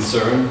of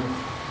concern.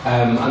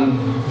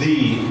 And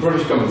the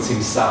British government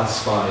seems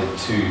satisfied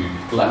to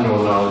let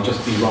Northern Ireland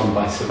just be run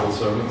by civil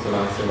servants, and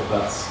I think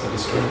that's a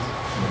disgrace.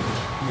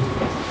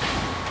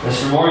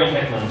 Mr. Maureen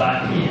Hickman,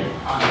 back again.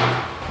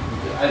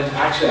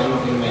 Actually, I'm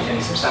not going to make any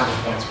substantive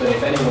points, but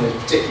if anyone is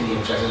particularly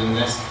interested in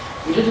this,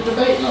 we did a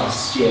debate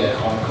last year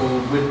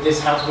called "Would This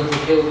House Would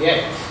Repeal the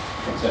Eighth?"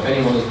 So if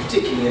anyone is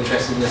particularly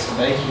interested in this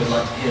debate and would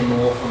like to hear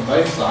more from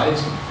both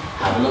sides,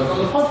 have a look on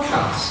the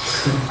podcast.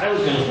 I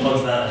was going to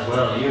plug that as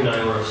well. You and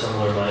I were of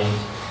similar minds.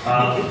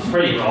 It's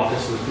pretty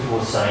raucous with people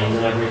with signs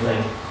and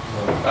everything.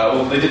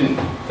 Well, they didn't.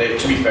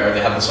 To be fair, they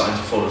had the signs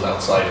and photos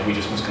outside. We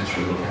just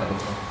misconstrued what they had them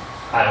for.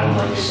 I don't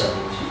like your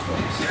signs.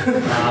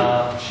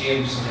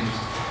 Shame signs.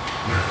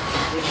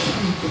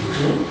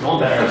 No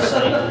better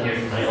signs in here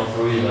tonight. I'll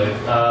throw you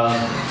out.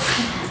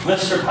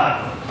 Mr.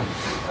 Patton.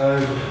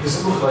 The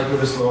simple fact of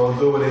this law,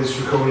 though it is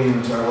draconian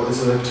and terrible, is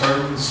that it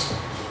turns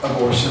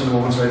abortion and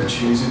women's right to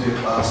choose into a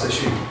class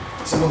issue.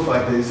 The simple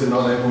fact is that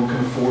not everyone can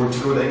afford to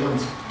go to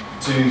England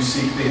to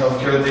seek the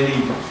healthcare that they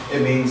need.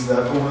 It means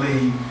that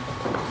only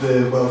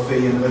the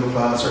wealthy and the middle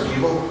class are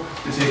able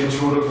to take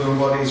control of their own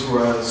bodies,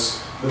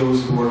 whereas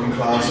those in the working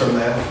class are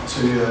left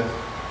to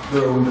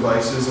their own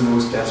devices in the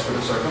most desperate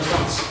of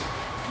circumstances.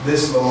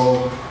 This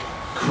law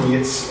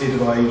creates a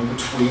divide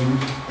between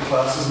the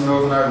classes in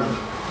Northern Ireland.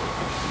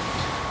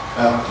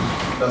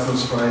 That's no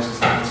surprise because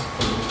that's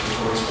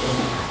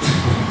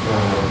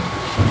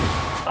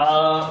I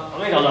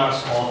think I'll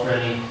ask Paul for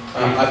any.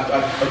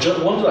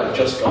 One that I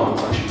just got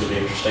was actually really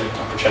interesting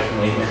after checking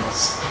my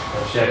emails.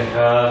 Check.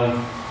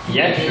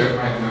 Yeah, sure.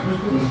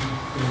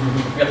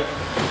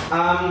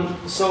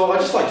 So I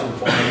just like to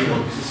inform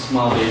everyone because this is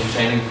mildly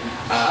entertaining.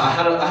 I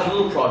had a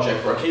little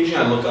project where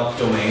occasionally I look up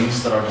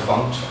domains that are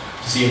defunct to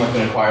see if I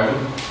can acquire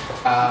them.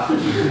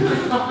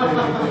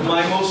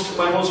 My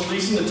most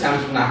recent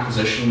attempt at an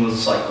acquisition was a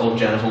site called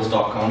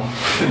genitals.com.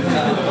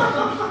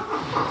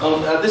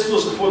 This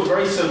was for the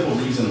very simple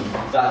reason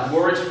that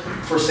were it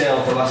for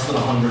sale for less than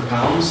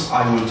 £100,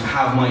 I would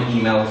have my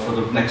email for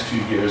the next 2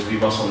 years be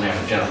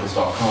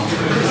russellnairn@genitals.com.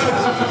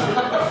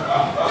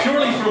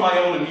 Purely for my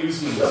own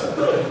amusement.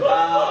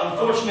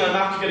 Unfortunately, I'm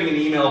after getting an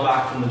email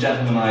back from the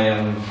gentleman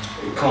I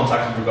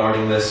contacted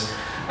regarding this,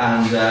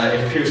 and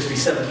it appears to be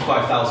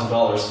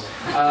 $75,000.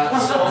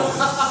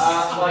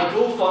 My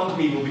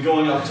GoFundMe will be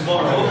going up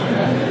tomorrow.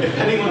 If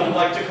anyone would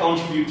like to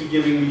contribute to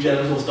giving me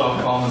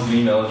genitals.com as an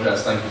email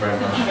address, thank you very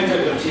much. I think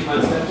I've got £2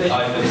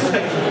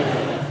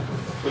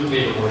 wouldn't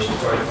be the worst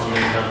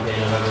crowdfunding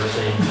campaign I've ever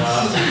seen.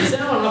 Does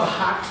anyone have a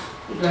hat?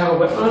 You can have a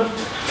whip on it.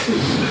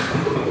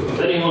 If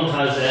anyone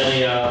has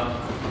any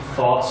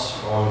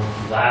thoughts on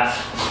that,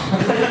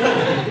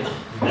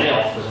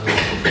 off, isn't it?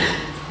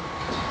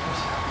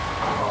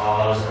 Oh,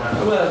 doesn't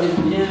matter. Well,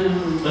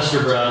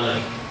 Mr.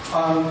 Bradley.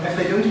 If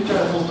they go to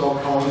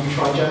genitals.com, you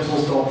try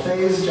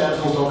genitals.biz,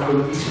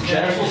 genitals.co.uk,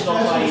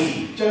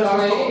 Genitals.ie.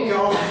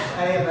 genitals.gov,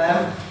 AMM.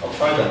 I'll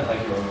try that, thank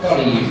you very much.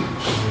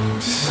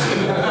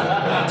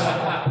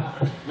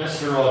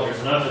 Mr. Rogers,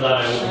 and after that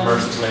I will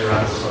mercifully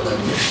wrap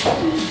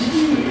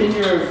in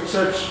your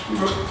search,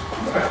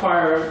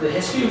 acquire the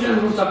history of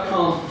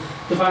genitals.com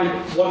to find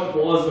what it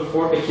was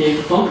before it became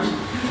defunct.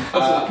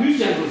 Whose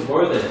genitals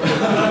were they?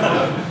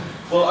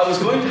 Well, I was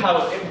going to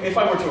have, if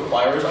I were to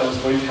acquire it, I was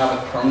going to have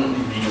it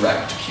permanently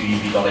redirect to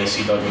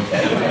qub.ac.uk.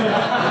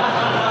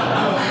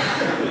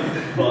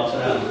 But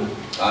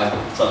I'm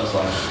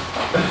satisfied.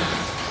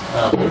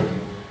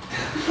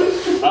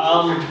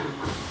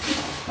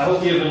 I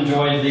hope you've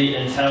enjoyed the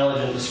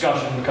intelligent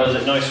discussion because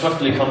it now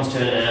swiftly comes to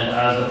an end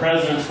as the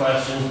President's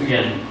questions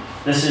begin.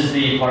 This is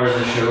the part of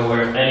the show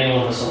where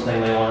anyone has something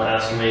they want to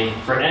ask me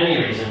for any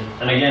reason.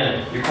 And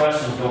again, your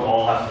questions don't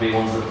all have to be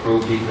ones that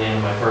probe deeply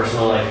into my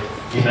personal life.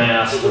 You may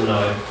ask them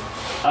now.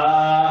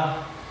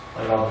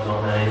 My God, there's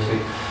not many this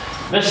week.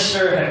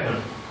 Mr.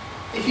 Hickman.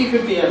 If you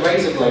could be a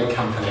razor blade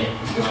company,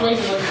 which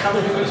razor blade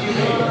company would you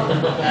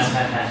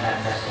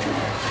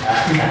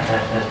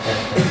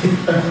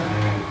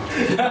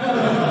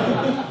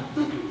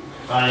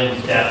I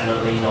am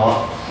definitely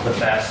not the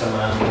best a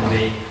man can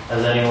be,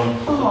 as anyone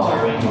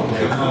observing.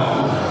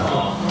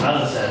 As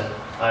I said,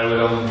 I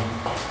would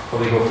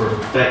probably go for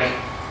Bic.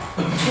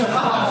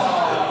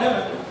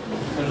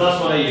 Because that's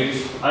what I use.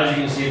 As you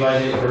can see by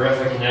the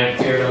horrific neck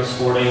beard, I'm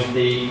sporting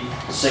the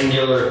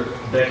singular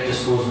Bic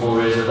disposable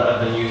razor that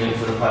I've been using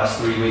for the past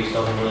 3 weeks.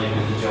 Doesn't really do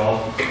the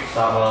job that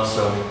well,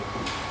 so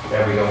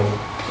there we go.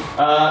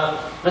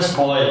 Miss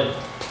Boyd.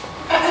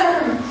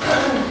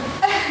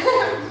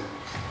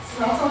 It's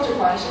not so much a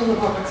question, it's a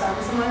public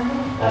service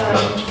announcement.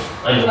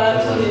 I know.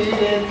 Glad you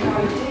did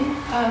comedy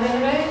the other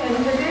day in the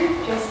interview,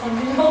 just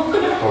wanted to know.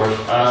 Of course.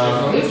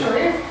 It's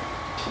career.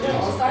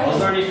 Was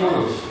there any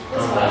photos?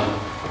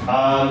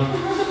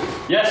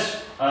 Yes,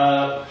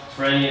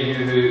 for any of you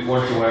who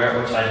weren't aware,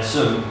 which I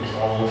assume is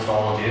almost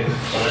all of you,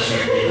 unless you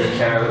really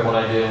care about what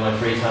I do in my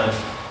free time.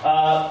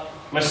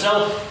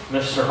 Myself,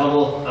 Mr.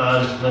 Hubble,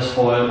 and Miss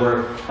Boyle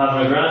were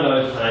having a grand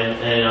old time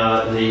in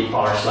the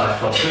bar/club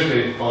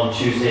Cuckoo on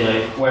Tuesday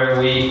night, where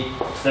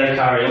their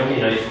karaoke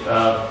night,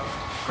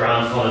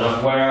 grand fun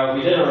enough, where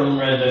we did our own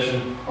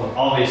rendition of,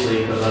 obviously,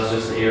 because that's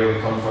just the era we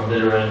come from,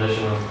 did a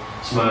rendition of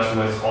Smash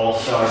Mouth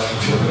All-Star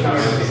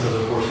karaoke, because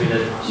of course we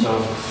did.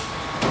 So,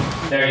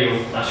 there you go,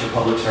 that's your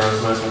public service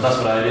announcement, that's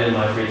what I do in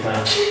my free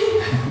time.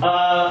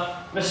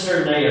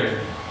 Mr.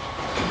 Nair.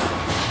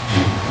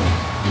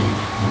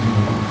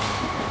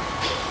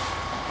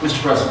 Mr.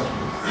 President,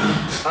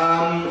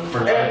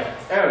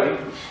 early,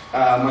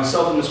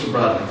 myself and Mr.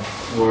 Bradley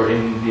were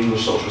in the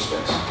English social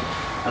space,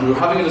 and we were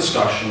having a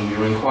discussion. We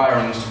were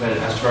inquiring as to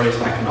various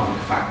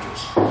economic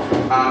factors.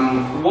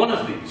 One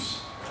of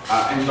these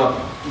ended up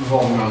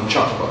revolving around the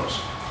Chocolate Brothers,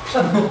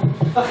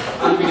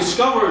 and we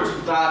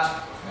discovered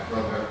that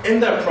in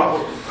their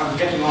proper. I'm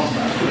getting on to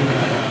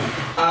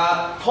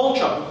that. Paul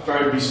Chuckle,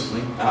 very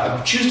recently,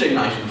 Tuesday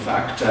night, in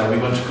fact, we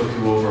went to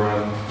Cuckoo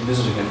over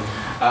visiting him.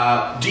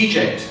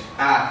 DJ'd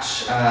at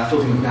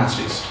Filthy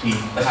McNasties. He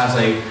has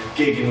a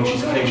gig in which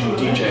he's occasionally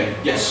DJing.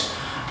 Yes.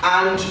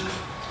 And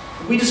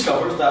we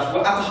discovered that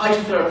at the height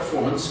of their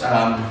performance,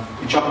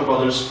 the Chocolate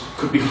Brothers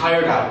could be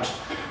hired out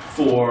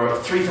for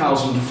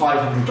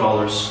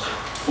 $3,500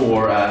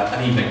 for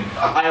an evening.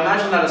 I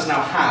imagine that is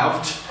now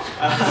halved.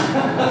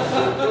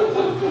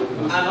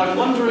 And I'm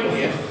wondering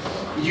if,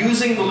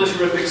 using the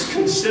Litterific's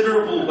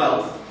considerable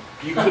wealth,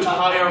 you could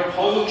hire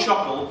Paul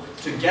Chuckle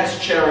to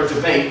guest chair a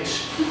debate.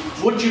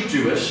 Would you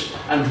do it?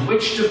 And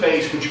which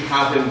debate would you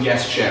have him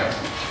guest chair?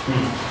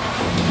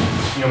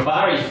 You know,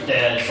 Barry's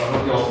dead, so I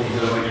don't know what you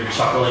do about your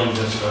chuckling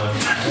just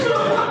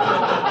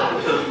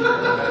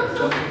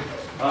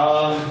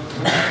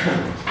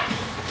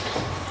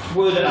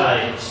would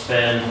I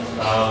spend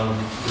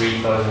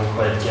 3,000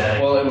 quid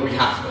getting? Well, it would be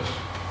half of it.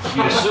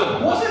 You'd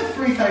assume. Was it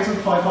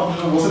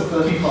 3,500 or was it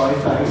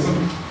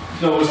 35,000?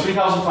 No, it was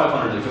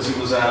 3,500 because it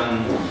was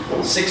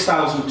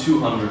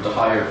 6,200 to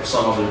hire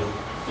some other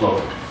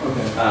bloke.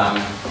 Okay.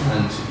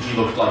 And he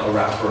looked like a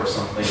rapper or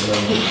something. And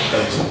then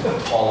there was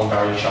Paul and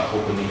Barry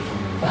Chuckle beneath him.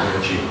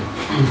 Very cheap.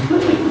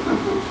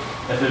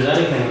 If there's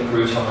anything that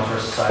proves how much our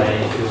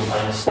society feels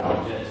by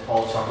nostalgia, it's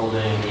Paul Chuckle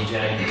doing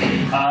DJing.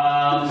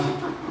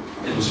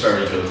 It was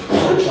very good.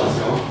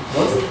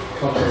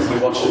 We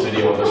watched a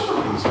video of it.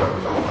 It was very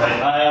good.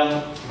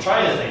 I'm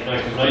trying to think now,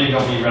 because now you've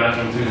got me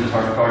ranking through the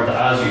target card that,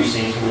 as you've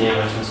seen from the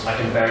announcements, I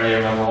can barely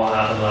remember what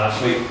happened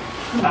last week.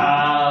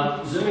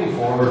 Zooming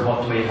forward,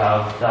 what do we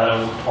have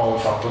that Paul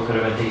Chuckle could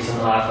have a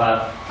decent laugh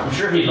at? I'm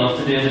sure he'd love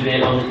to do a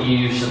debate on the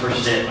EU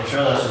superstate. I'm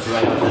sure that's just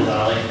right up his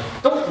alley.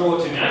 Don't throw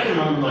it to me, I can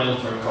remember my own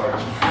turn card.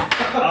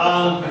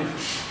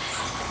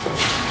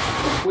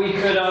 we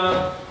could,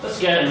 let's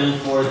get him in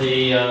for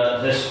the,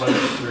 this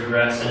house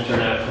regrets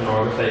internet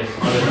pornography.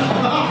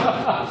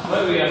 Why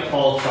do we get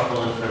Paul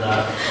Truckle in for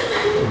that?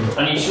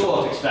 And he'd show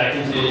up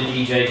expecting to do the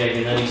DJ gig,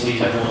 and then he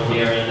sees everyone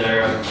here in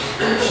their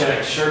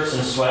check shirts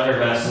and sweater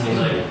vests, and he's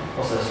like,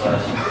 what's this,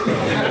 lads?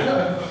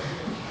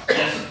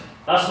 Yes,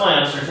 that's my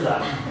answer to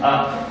that.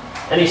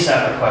 Any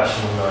separate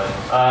question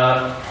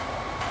now?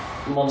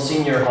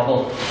 Monsignor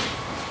Hubble.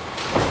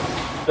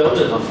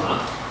 Building on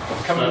that,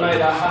 can we make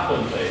that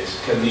happen,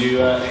 please? Can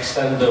you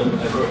extend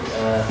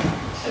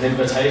an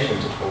invitation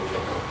to Paul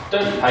Truckle?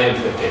 Don't pay him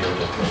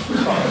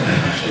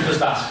 $1,500.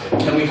 Just ask him.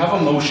 Can we have a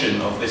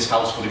motion of this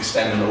house would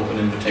extend an open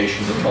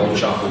invitation to Paul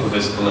Truckle to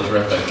visit the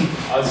Litterific?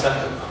 I'd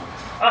second that.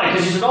 Aye,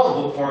 because you should all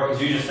vote for it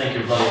because you just think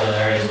you're bloody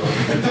hilarious.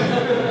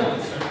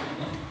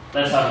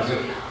 Let's have a go.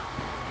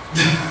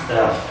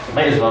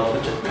 Might as well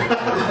put it.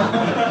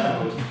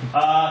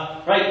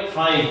 Right,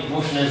 fine.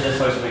 Motion is this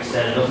house will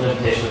extend an open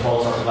invitation to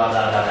Paul Truckle.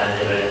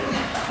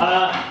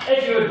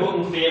 If you would vote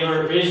in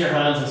favour, raise your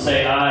hands and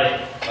say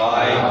aye.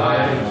 Aye.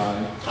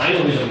 I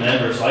know who's a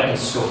member, so I can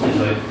scope this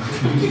out.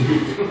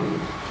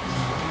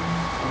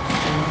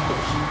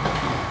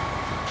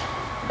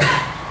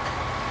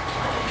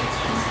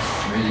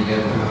 Really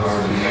good in the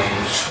hard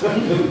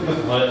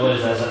What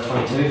is that? Is that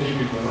 22?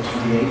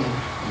 28.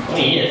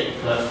 28.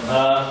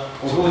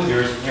 We'll go with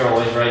yours. You're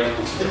always right.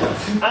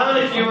 And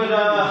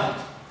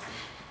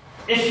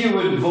if you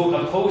would vote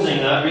opposing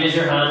that, raise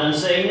your hand and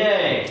say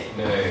nay.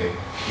 Nay.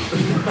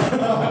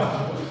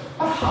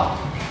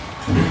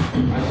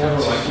 I never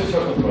liked the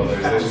Chuckle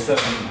Brothers.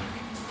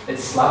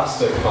 It's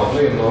slapstick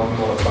comedy and not a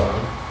fan.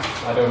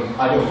 I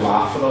don't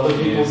laugh at other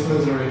people's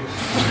misery.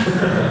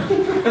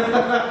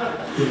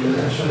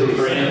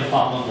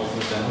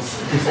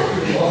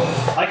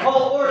 I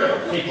call order,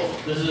 people.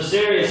 This is a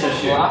serious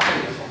issue.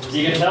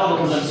 You can tell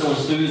because I'm so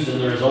enthused in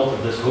the result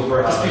of this vote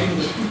we're having.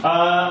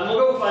 We'll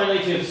go finally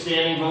to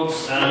abstaining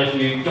votes, and if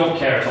you don't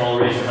care at all,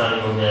 raise your hand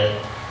and go nay.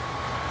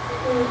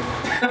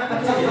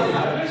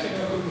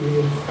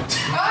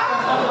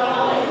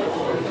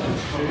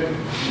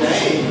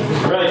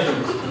 Right.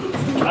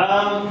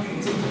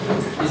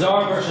 Is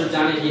our version of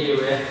Danny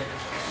Healy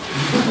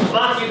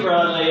Matthew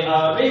Bradley,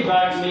 read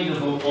back to me the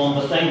vote on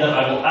the thing that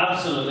I will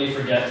absolutely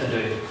forget to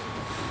do.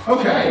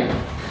 Okay.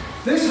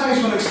 This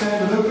house will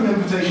extend an open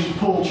invitation to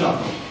Paul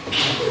Truckle.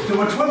 There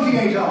were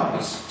 28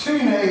 ayes, 2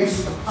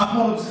 nays, and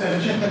 1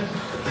 abstention.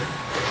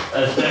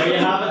 There you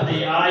have it.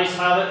 The ayes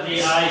have it.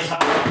 The ayes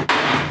have it.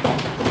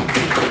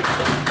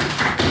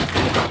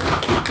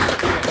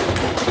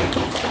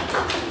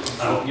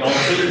 I hope you all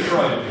feel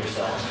proud of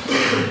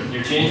yourself.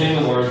 You're changing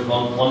the word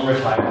one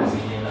retired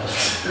media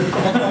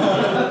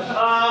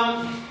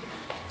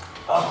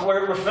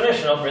we're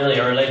finishing up really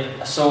early,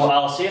 so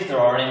I'll see if there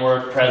are any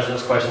more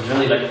President's questions.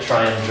 Really like to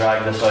try and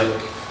drag this out.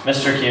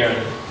 Mr. Kieran.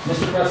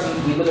 Mr.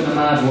 President, we live in a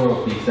mad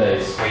world these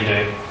days. We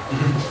do.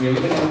 We are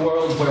living in a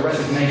world where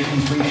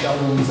resignations,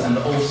 reshuffles, and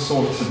all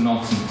sorts of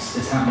nonsense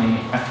is happening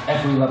at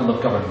every level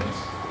of government.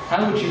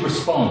 How would you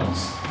respond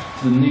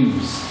to the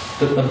news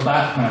that the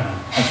Batman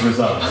has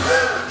resigned?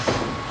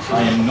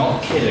 I am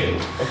not kidding.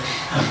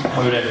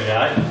 How would every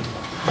guy?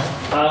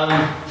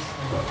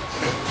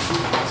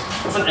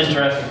 That's an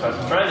interesting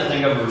question. I'm trying to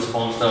think of a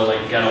response though,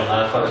 like get on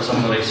that or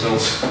somebody, so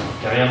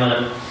give me a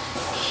minute.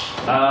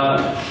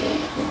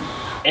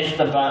 If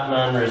the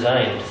Batman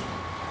resigned.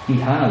 He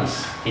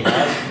has. He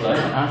has?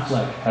 Ben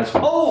Affleck has.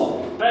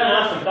 Oh! Ben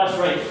Affleck, that's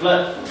right,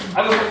 Flip.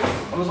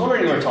 I was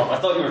wondering you were talking. I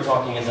thought you were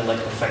talking as in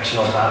like the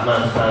fictional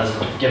Batman has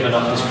given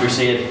up his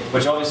crusade,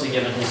 which obviously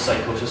given his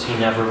psychosis he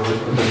never would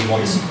because he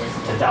wants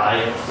to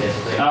die,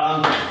 basically.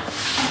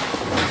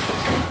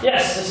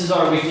 Yes, this is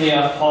our weekly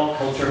pop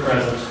culture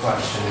presence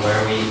question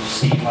where we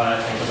see how I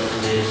think about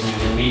the latest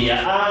news in media,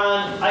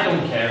 and I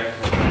don't care.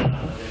 I'm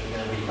not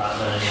going to be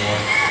Batman anymore.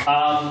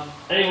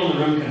 Anyone in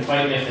the room can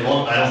fight me if they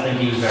want. I don't think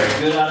he was very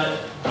good at it,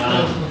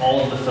 and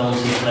all of the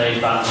films he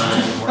played Batman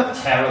in were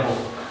terrible.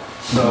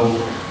 So,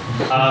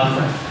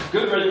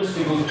 good riddance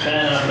to both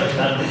Ben Affleck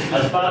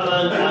as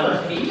Batman and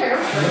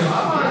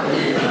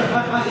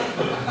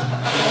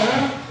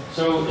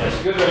so,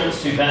 yes, good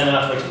riddance to Ben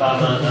Affleck's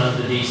Batman and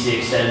the DC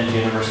Extended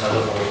Universe as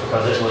a whole,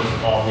 because it was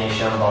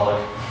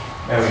omni-shambolic.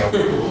 There we go.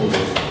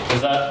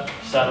 Does that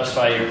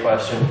satisfy your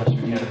question, Mr.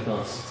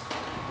 Kenneth?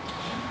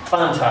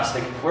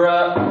 Fantastic. We're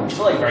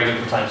still like very good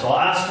for time, so I'll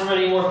ask for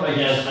many more, but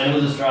again, I know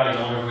this is dragging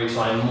on every week,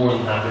 so I'm more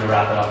than happy to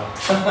wrap it up.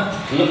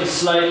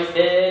 Looks like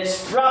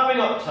it's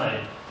wrapping up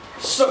time.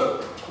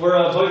 So, we're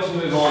about to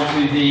move on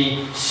to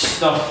the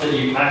stuff that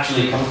you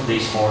actually come to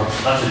these for.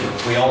 That's a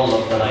joke. We all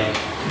love the like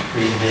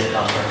pre-bit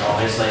number,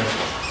 obviously.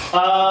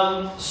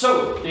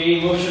 So,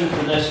 the motion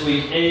for this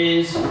week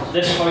is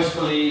this House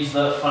believes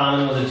that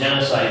famine was a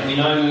genocide. We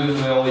now move,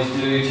 as we always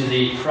do, to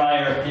the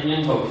prior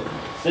opinion vote.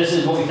 This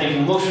is what we think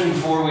in motion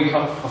before we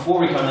come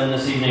in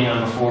this evening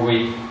and before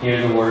we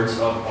hear the words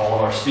of all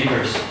of our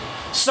speakers.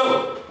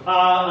 So,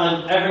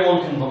 and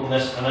everyone can vote in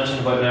this. I mentioned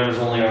about members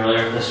only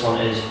earlier. This one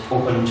is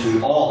open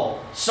to all.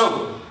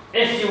 So,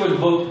 if you would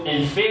vote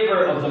in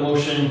favour of the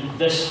motion,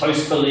 this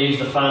House believes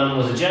the famine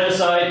was a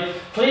genocide,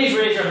 please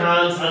raise your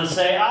hands and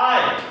say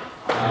aye.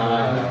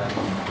 Aye.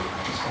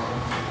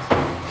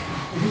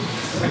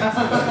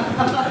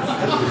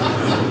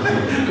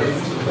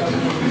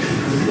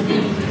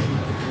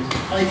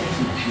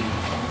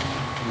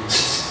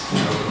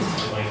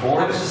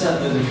 24.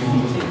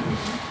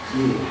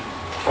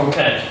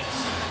 Okay.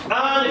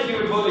 And if you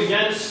would vote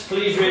against,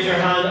 please raise your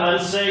hand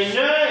and say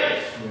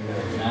nay.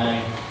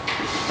 Nay.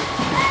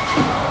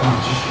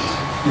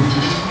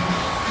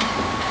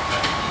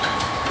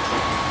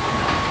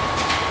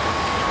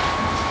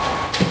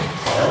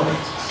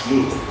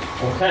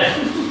 Okay.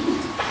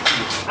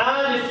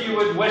 And if you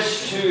would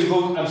wish to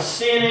vote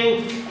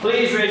abstaining,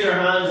 please raise your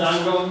hands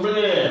and go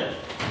bleh.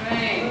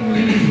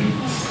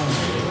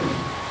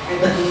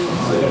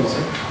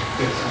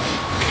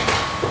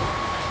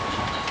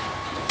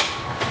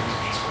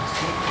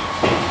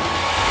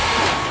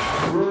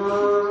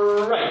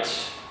 Right.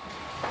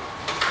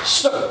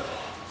 So,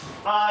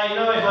 I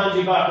now hand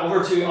you back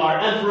over to our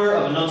Emperor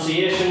of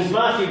Enunciations,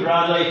 Matthew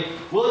Bradley.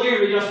 Will you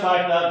read us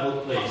back that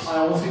vote, please? I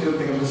honestly don't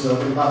think I'm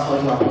deserving that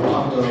title after what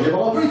happened earlier,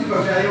 but I'll read the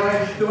vote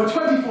anyway. There were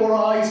 24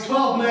 ayes,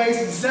 12 nays,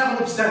 and 7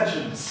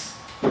 abstentions.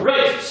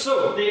 Right,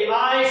 so the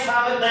ayes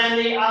have it then,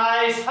 the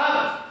ayes have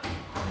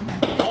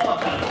it. All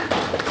of them.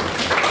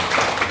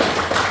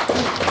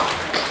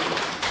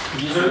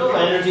 These are low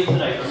energy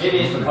tonight, or maybe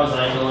it's because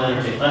I'm low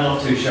energy, I'm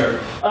not too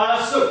sure.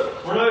 So,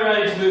 we're now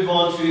ready to move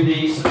on to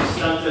the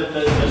substantive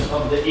business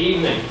of the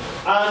evening.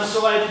 And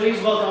so I please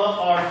welcome up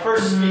our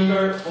first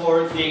speaker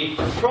for the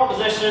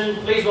proposition.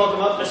 Please welcome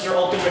up Mr.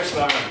 Ulkenrick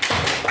Sparrow.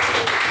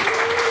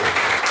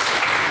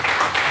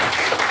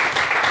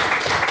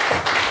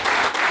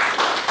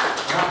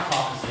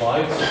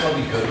 Live, so it's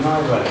probably good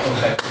now, right?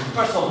 Okay.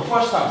 First of all, before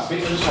I start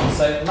speaking, I just want to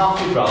say,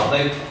 Matthew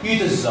Bradley, you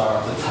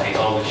deserve the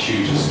title which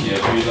you just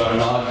gave me there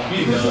now.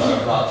 You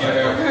deserve that title.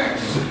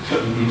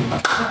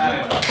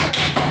 Anyway.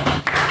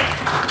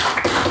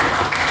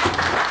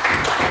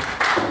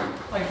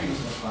 Thank you,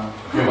 Mr. McMahon.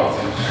 You're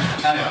welcome.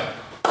 Anyway,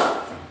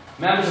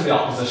 members of the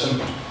opposition,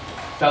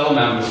 fellow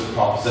members of the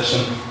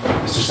proposition,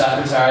 Mr.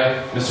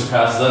 Secretary, Mr.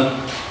 President,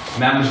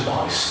 members of the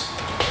House.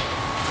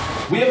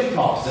 We of the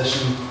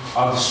proposition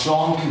are of the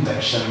strong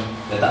conviction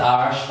that the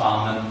Irish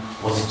famine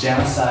was a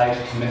genocide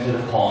committed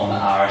upon the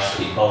Irish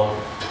people,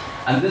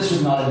 and this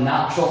was not a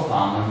natural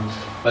famine,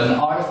 but an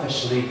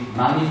artificially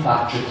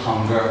manufactured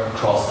hunger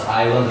across the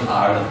island of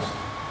Ireland.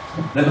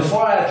 Now,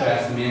 before I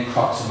address the main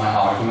crux of my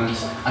argument,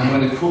 I'm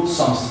going to quote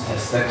some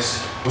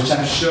statistics, which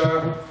I'm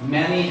sure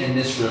many in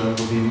this room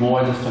will be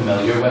more than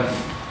familiar with.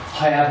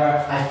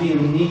 However, I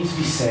feel need to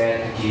be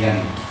said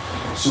again.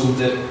 So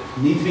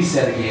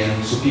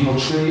people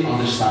truly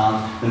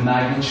understand the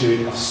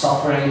magnitude of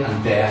suffering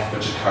and death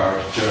which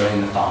occurred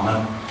during the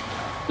famine.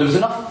 There was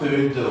enough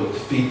food, though, to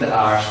feed the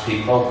Irish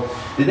people.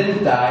 They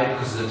didn't die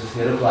because of the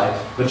potato blight,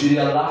 but due to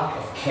a lack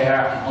of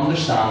care and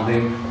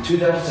understanding to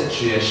their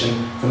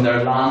situation from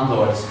their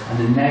landlords and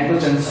the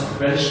negligence of the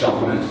British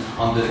government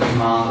under the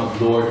command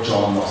of Lord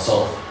John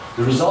Russell.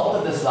 The result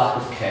of this lack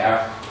of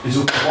care is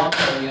over 1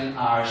 million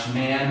Irish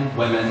men,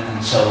 women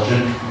and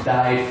children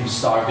died from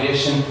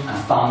starvation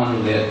and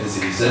famine-related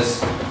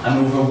diseases, and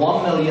over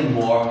 1 million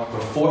more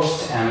were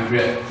forced to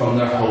emigrate from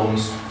their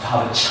homes to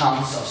have a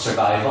chance of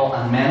survival,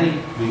 and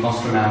many, we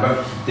must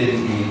remember,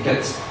 didn't make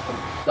it.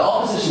 The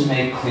opposition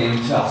made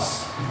claim to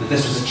us that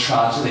this was a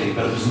tragedy,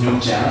 but it was no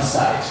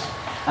genocide.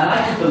 And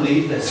I could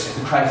believe this if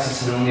the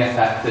crisis had only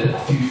affected a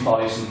few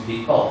thousand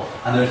people,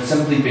 and there had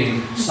simply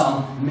been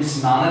some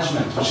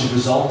mismanagement which had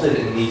resulted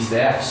in these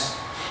deaths.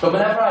 But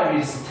whenever I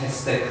read a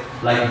statistic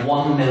like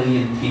 1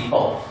 million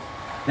people,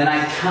 then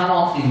I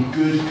cannot in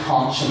good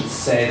conscience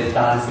say that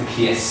that is the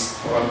case.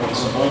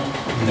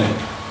 No.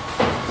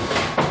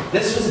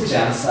 This was a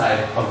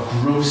genocide of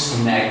gross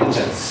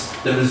negligence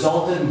that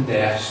resulted in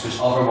deaths which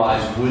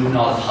otherwise would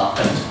not have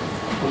happened.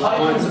 How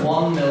can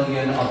 1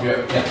 million of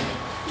your...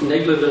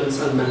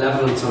 Negligence and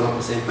malevolence are not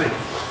the same thing.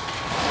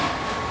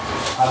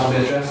 I will be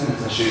addressing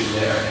this issue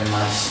later in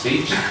my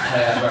speech.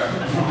 However,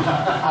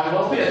 I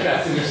will be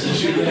addressing this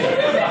issue later.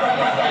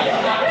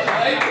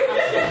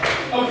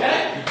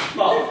 Okay?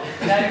 Well,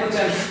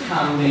 negligence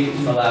can lead to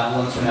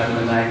malevolence whenever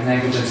the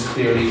negligence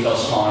clearly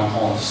does harm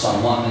onto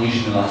someone, and you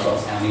should know that's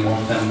what anyone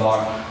within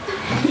bar.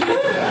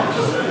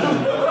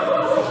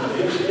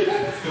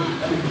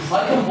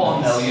 How can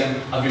 1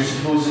 million of your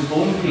supposed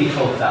own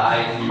people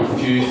die and you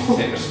refuse to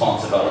take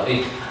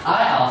responsibility?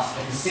 I ask,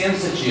 if the same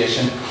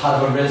situation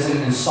had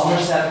arisen in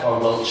Somerset or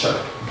Wiltshire,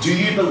 do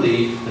you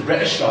believe the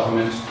British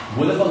government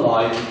would have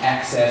allowed in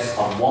excess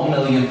of 1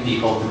 million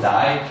people to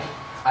die?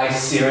 I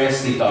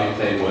seriously doubt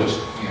they would.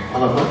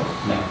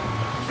 No.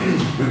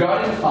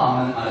 Regarding the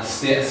famine and its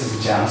status as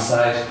a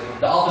genocide,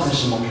 the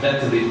opposition will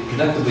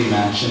predictably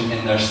mention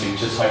in their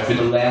speeches how through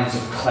the lens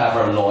of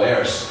clever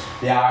lawyers,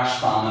 the Irish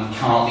famine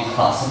cannot be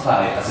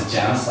classified as a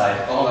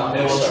genocide.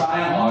 They will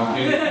try and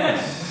argue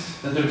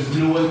that there was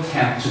no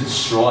intent to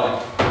destroy.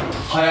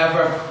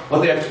 However, what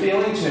they are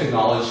failing to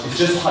acknowledge is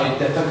just how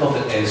difficult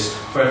it is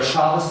for a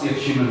travesty of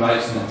human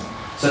rights in it,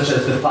 such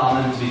as the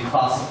famine, to be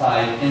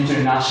classified,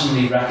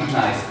 internationally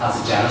recognised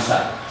as a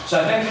genocide. So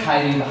I think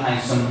hiding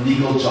behind some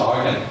legal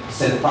jargon to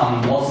say the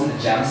famine wasn't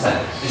a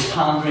genocide is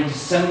pandering to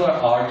similar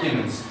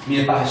arguments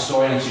made by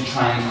historians who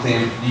try and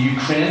claim the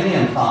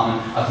Ukrainian famine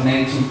of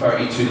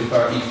 1932 to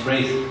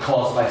 33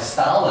 caused by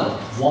Stalin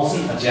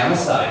wasn't a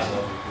genocide.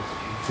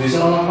 Who's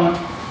it on that point?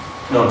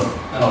 No.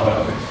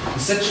 Okay. The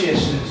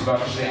situation is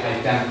virtually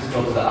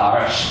identical to the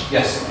Irish.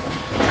 Yes?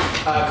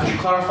 Could you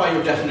clarify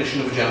your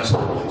definition of a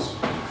genocide, please?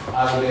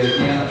 I will be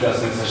again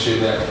addressing this issue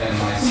there in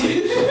my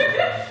speech.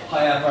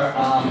 However,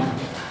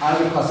 I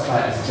would classify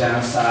it as a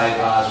genocide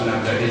as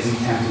whenever there is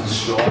intent to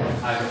destroy,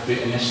 either through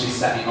initially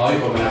setting out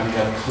or whenever you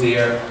have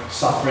clear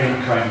suffering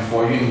occurring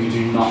before you and you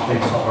do nothing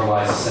to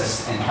otherwise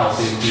assist in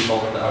helping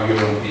people that are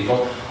your own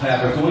people.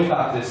 However, going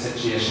back to the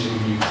situation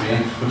in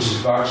Ukraine, which is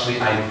virtually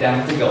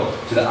identical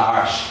to the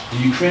Irish, the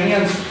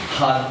Ukrainians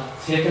had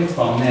taken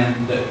from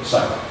them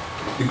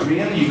the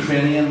grain the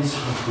Ukrainians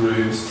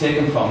grew was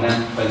taken from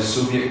them by the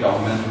Soviet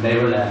government and they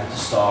were left to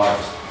starve.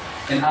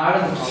 In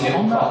Ireland, the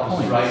potato crop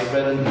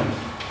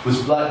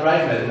was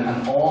blight-ridden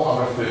and all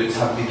other foods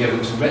had to be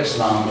given to rich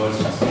landlords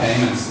as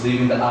payments,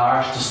 leaving the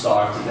Irish to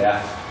starve to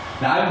death.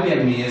 Now, I would be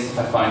amazed if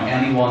I found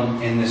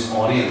anyone in this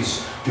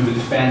audience who would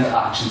defend the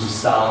actions of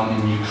Stalin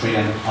in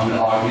Ukraine and would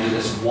argue that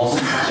this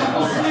wasn't a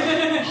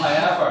genocide.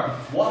 However,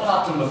 what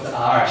happened with the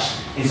Irish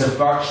is a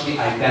virtually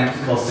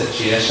identical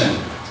situation.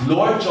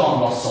 Lord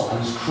John Russell and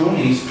his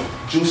cronies,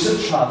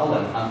 Joseph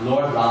Travelin and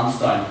Lord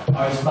Lansdowne,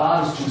 are as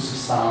bad as Joseph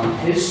Stalin.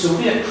 His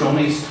Soviet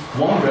cronies,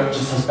 one group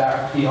just has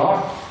better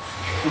PR.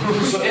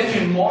 So if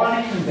you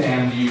morally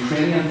condemn the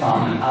Ukrainian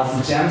famine as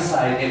the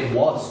genocide it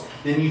was,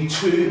 then you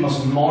too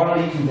must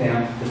morally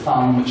condemn the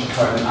famine which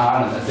occurred in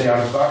Ireland, as they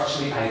are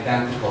virtually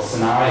identical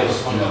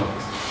scenarios.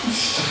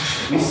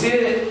 We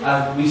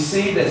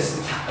see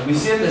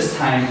this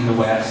time in the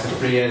West, the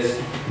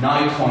phrase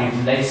now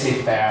coined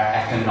laissez-faire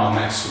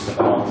economics was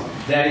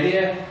developed. The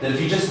idea that if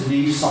you just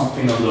leave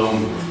something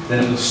alone,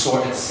 then it will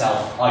sort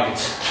itself out.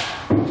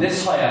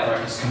 This,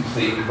 however, is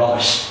complete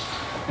rubbish.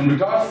 In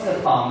regards to the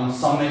famine,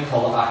 some may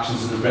call the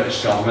actions of the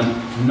British government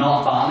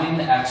not banning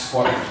the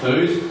export of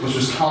food, which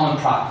was common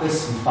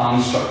practice in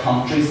famine-struck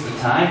countries at the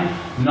time,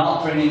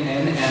 not bringing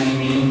in any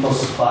meaningful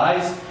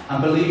supplies,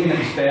 and believing it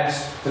was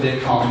best for the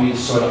economy to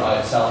sort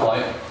itself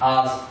out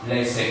as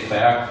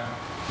laissez-faire.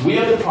 We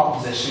of the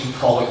proposition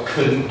call it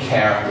couldn't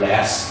care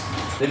less.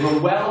 They were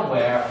well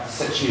aware of the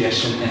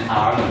situation in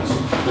Ireland,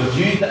 but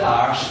viewed the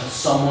Irish as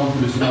someone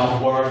who was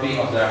not worthy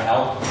of their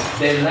help.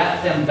 They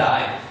let them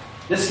die.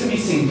 This can be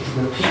seen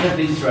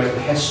repeatedly throughout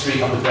the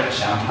history of the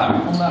British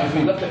Empire. If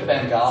we look at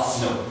Bengal,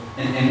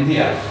 in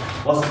India,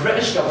 whilst the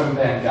British governed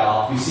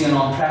Bengal, we see an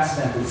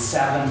unprecedented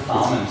 7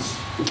 famines.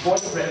 Before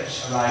the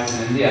British arrived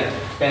in India,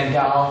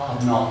 Bengal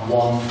had not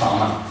one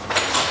famine,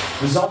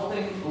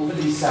 resulting over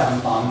these 7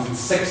 famines in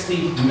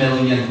 60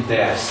 million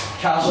deaths,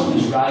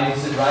 casualties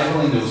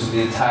rivaling those of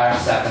the entire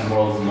Second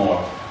World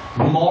War.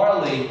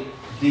 Morally,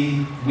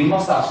 we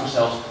must ask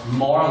ourselves,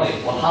 morally,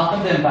 what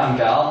happened in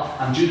Bengal,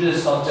 and due to the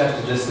subject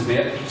of this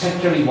debate,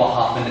 particularly what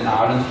happened in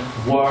Ireland,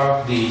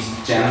 were these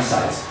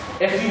genocides.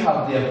 If you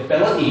have the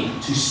ability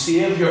to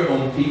save your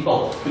own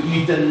people, but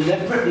you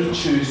deliberately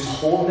choose to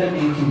hold them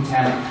in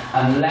contempt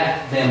and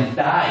let them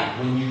die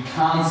when you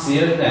can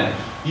save them,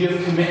 you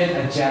have committed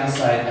a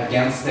genocide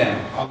against them.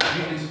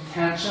 You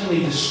intentionally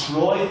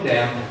destroyed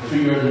them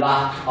through your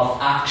lack of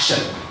action.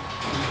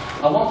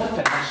 I want to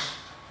finish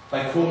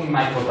by quoting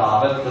Michael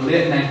Davitt, the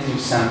late 19th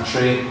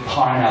century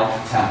Parnell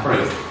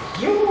contemporary.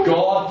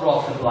 God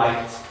brought the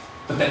blight,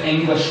 but the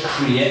English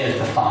created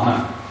the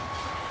famine.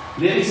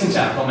 Ladies and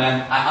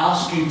gentlemen, I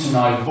ask you to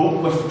now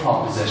vote with the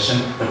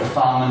proposition that the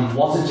famine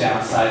was a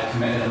genocide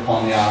committed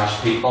upon the Irish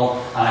people,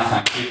 and I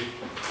thank you.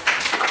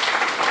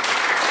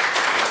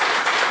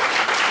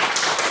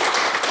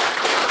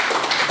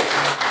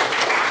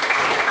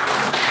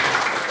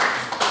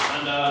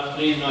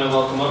 Please now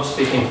welcome up,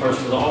 speaking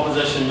first for the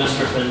opposition,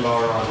 Mr.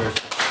 Finbar Rogers.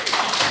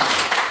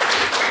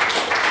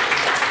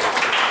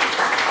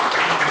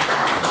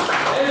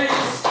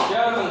 Ladies,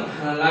 gentlemen,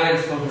 and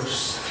alliance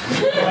voters.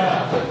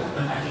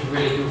 I can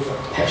really go for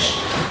a pish.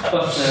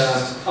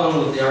 But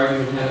on with the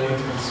argument anyway.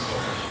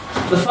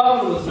 The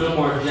famine was no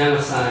more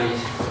genocide,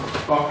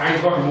 or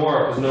Angkor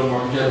War was no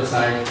more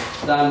genocide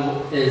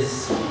than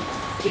is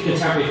the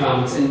contemporary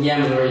famines in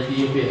Yemen or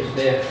Ethiopia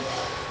today.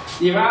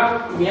 The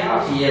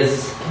reality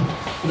is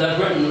that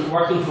Britain,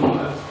 working from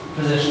a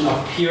position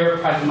of pure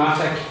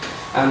pragmatic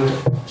and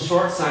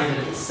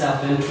short-sighted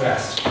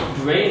self-interest,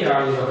 drained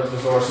Ireland of its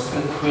resources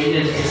and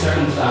created a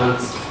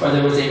circumstance where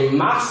there was a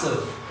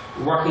massive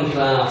working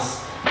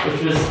class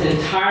which was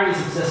entirely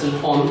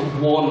subsistent on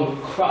one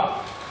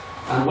crop.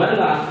 And when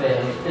that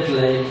failed, it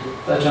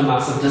led to a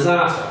massive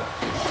disaster.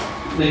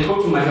 The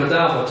quote from Michael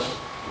Davitt,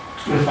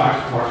 in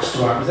fact, works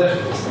to our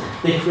positions.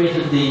 They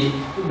created the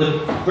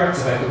Brits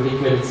effectively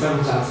created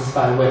circumstances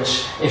by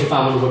which a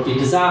famine would be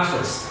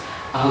disastrous,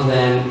 and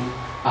then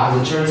as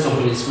insurance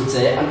companies would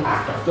say, an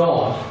act of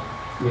God,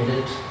 made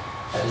it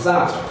a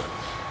disaster.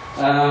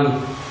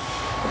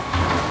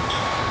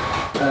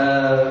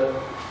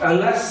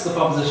 Unless the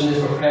proposition is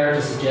prepared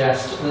to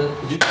suggest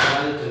that the Duke of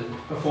Wellington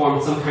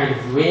performed some kind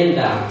of rain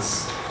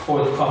dance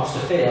for the crops to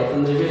fail,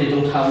 then they really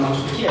don't have much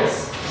of a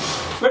case.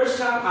 British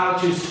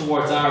attitudes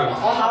towards Ireland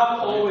have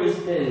always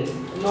been,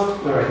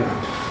 not right now,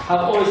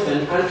 have always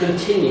been and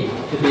continue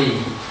to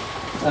be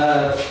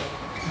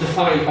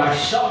defined by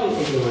shocking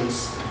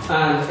ignorance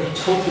and a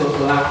total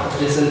lack of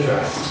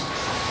disinterest.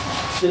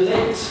 The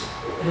late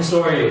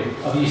historian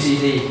of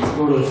UCD,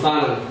 Roland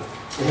Fannin,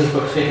 in his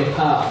book Fatal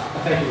Path,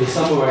 effectively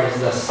summarised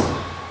this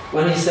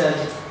when he said,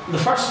 the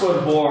First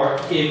World War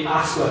gave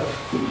Asquith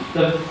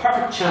the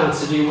perfect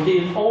chance to do what he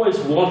had always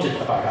wanted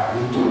about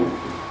Ireland.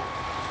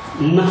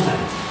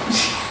 Nothing.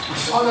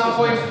 On that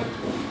point,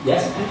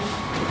 Yes?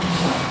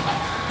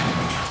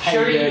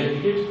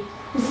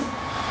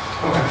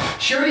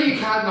 surely you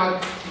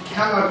cannot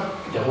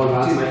Don't want to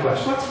answer my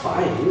question. That's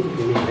fine. You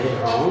can meet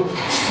later on.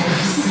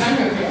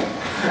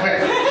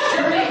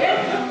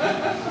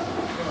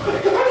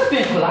 I'm just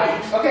being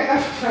polite. Okay,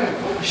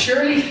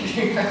 surely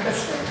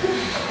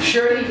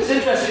It's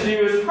interesting to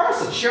you as a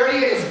person. Surely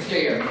it is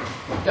clear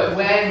that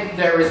when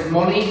there is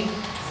money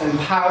and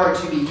power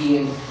to be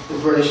gained, the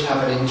British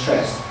have an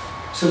interest.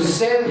 So to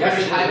say that the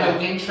British have no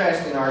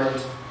interest in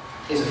Ireland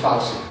is a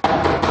fallacy.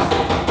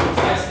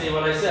 Precisely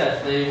what I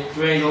said. They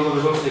drained all the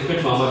resources they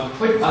could from it.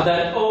 And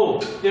then, oh,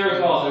 dear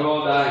God, they're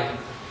all dying.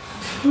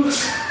 Who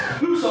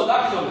saw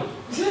that coming?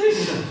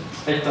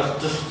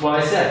 That's just what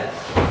I said.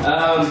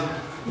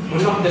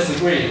 We're not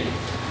disagreeing.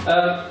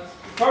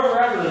 Further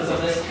evidence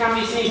of this can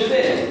be seen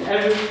today.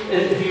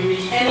 If you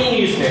read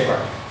any newspaper,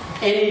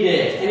 any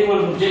day,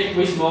 anyone from Jake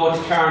Rees-Mogg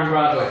to Karen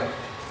Bradley,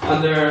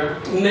 and their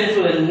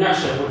mental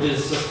inertia, which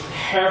is just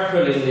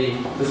hair-pullingly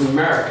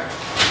mesmeric.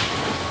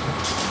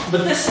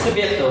 But this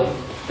debate, though,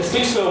 it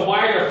speaks to a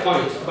wider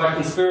point about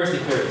conspiracy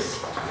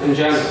theories in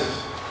general.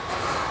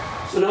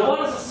 So now what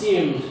is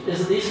assumed is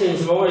that these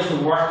things are always the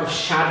work of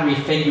shadowy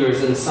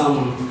figures in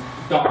some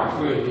dark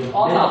room.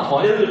 On that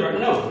point.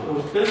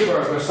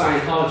 Bilderberg or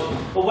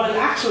Scientology. But what it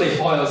actually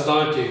boils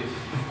down to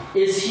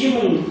is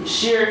human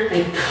sheer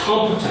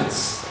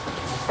incompetence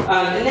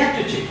and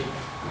ineptitude.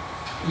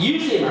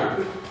 Usually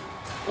American,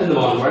 in the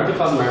modern world,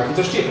 because Americans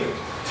are stupid.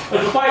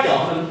 But quite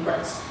often,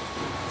 Brits.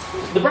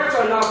 The Brits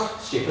are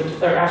not stupid,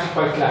 they're actually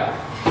quite clever.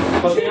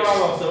 But they are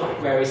also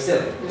very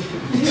silly.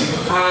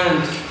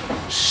 And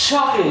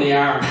shockingly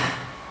arrogant.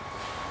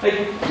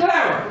 Like,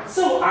 clever,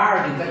 so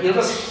arrogant that you'll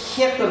just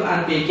hit them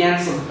and be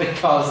against them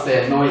because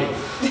they annoy you.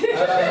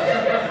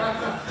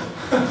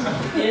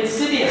 The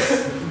insidious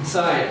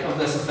side of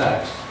this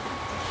effect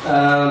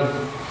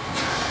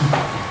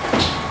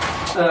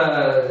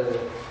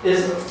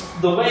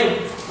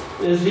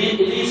it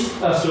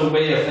leads us to a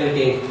way of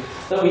thinking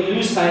that we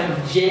lose sight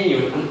of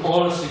genuine and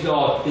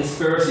honest-to-God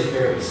conspiracy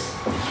theories.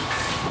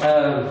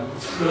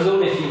 There was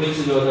only a few weeks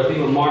ago there were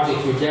people marching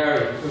through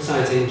Derry for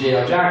saying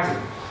J.R.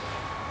 Jackson,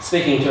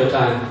 speaking to a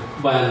time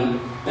when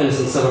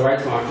innocent civil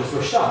rights marchers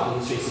were shot in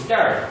the streets of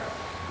Derry.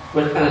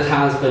 And it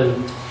has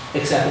been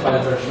accepted by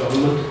the British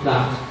government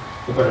that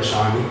the British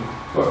Army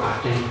were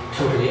acting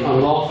totally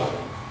unlawfully,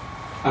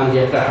 and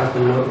yet there have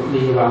been no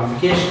legal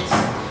ramifications.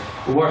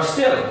 Worse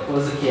still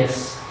was the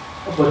case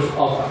of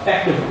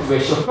effective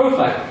racial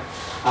profiling.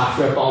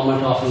 After a bomb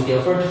went off in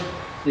Guildford,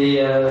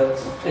 the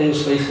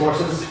English police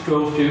forces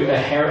drove to a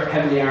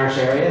heavily Irish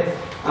area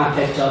and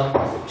picked up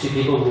two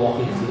people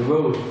walking down the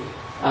road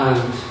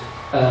and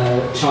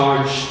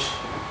charged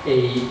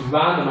a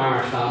random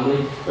Irish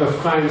family of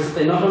crimes that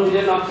they not only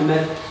did not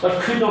commit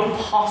but could not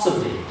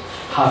possibly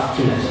have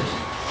committed,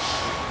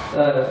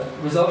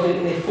 resulting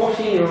in a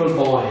 14-year-old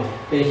boy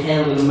being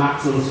held in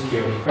maximum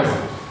security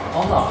prison.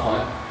 On that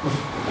point,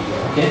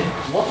 okay,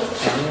 what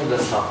does any of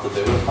this have to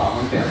do with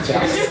famine being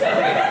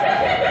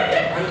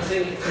I'm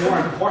saying it's more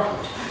important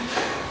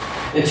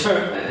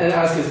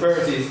as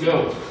conspiracies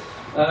go.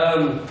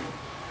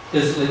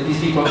 Because these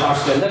people are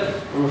still living.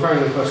 I'm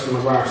referring of course to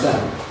McGuire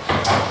 7.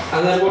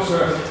 And then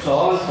what's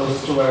all and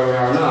close to where we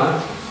are now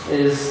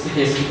is the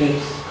case of the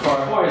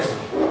Car Poison,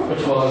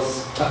 which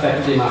was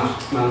effectively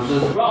managed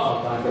as a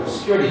brothel by the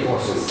security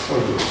forces for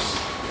years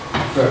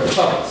for the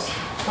troubles.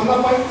 On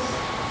that point,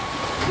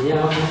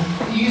 yeah.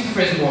 you use the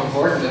phrase more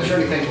important. I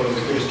surely think one of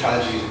the greatest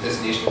tragedies that this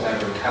nation has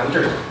ever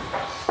encountered,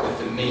 with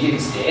the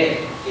millions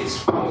dead,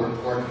 is more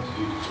important.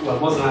 Well,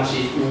 it wasn't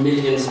actually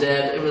millions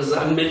dead, it was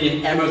a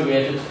million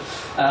emigrated,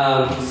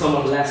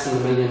 somewhat less than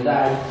a million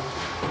died.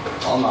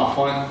 On that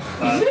point.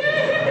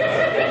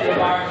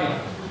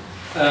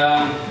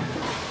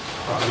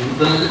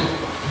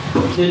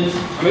 The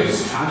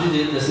greatest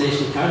tragedy that this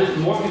nation encountered,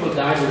 more people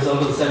died as a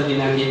result of the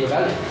 1798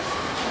 rebellion.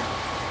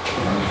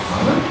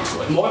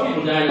 More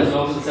people died as a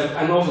result of the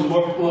and also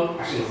more people,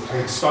 actually,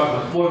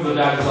 more people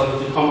died as a result of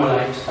the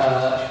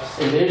Commonwealth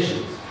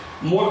invasion.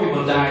 More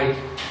people died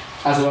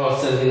as a result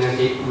of the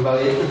 1798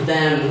 rebellion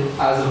than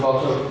as a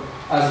result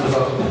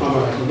of the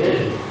Commonwealth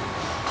invasion.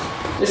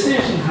 This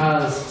nation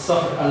has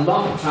suffered a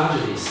lot of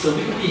tragedies, so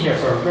we could be here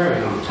for a very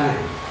long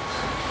time.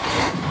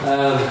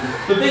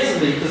 But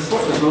basically, the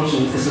support of this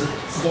motion is to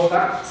support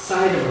that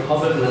side of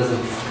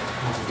republicanism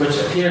which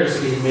appears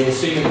to be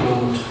mainstream at the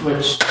moment,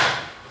 which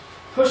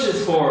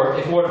pushes for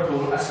a border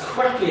poll as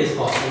quickly as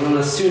possible and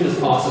as soon as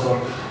possible,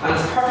 and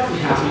is perfectly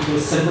happy to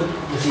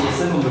see a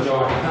simple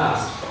majority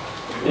passed.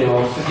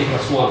 50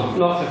 plus 1,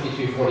 not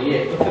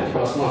 52-48, but 50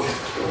 plus 1.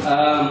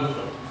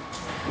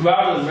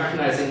 Rather than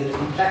recognising the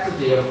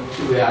complexity of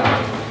the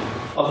reality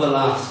of the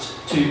last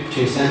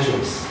two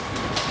centuries.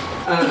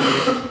 And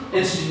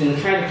it's in a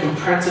kind of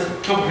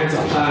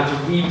comprehensive plan to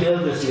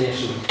rebuild this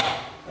nation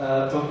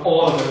from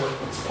all of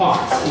its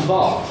parts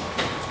involved.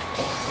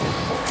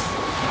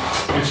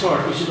 In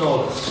short, we should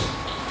all just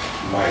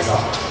rise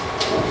up.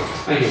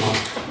 Thank you, Mom.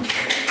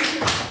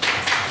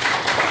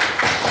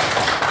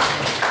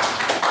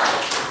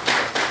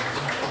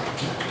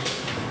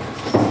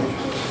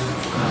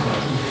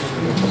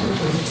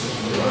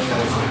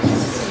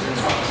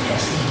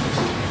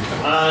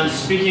 And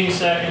speaking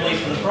secondly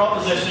for the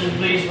proposition,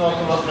 please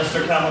welcome up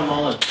Mr. Cameron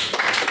Mullen.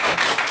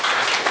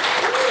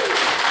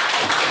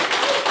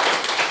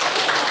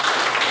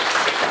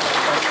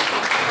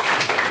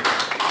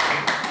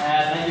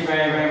 Thank you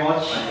very, very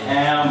much.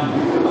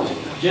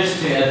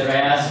 Just to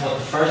address what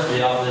the first of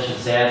the opposition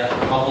said,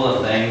 a couple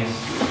of things.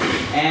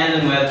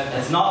 Ending with,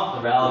 it's not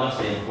the relevance,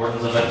 the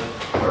importance of it.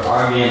 We're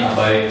arguing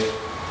about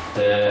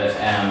the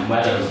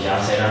whether it was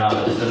genocide or not.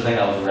 I just didn't think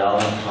that was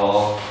relevant at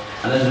all.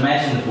 And as I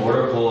mentioned, the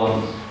border poll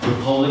and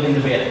Republican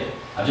debate,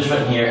 I've just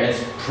written here,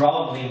 it's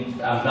probably,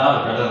 I'm glad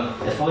I've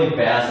written, it's probably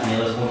best to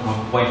nail this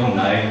point home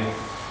now.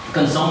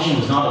 Consumption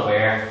was not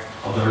aware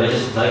of the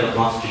religious and political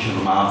constitution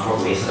of man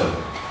 4 weeks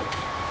ago.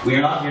 We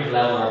are not here to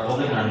level our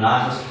Republican or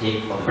nationalist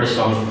critique of the British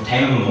government from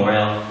time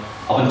immemorial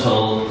up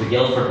until the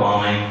Guildford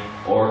bombing,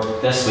 or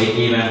this week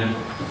even,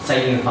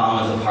 citing the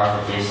famine as a part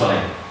of the case study.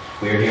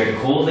 We are here to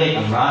coldly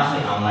and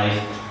rationally analyse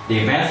the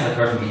events that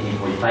occurred from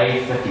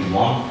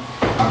 1845-51,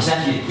 and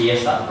essentially the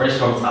case that the British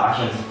government's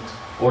actions,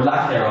 or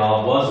lack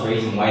thereof, was the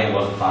reason why there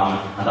was a famine,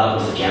 and that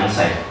was a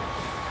genocide.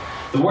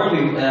 The world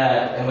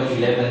in which we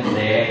live in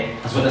today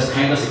has witnessed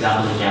countless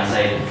examples of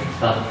genocide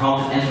that have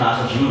prompted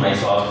international human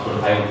rights laws to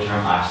clarify what the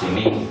term actually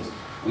means.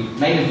 We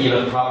might have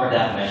given a proper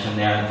definition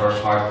there in the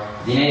first part.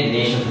 The United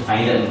Nations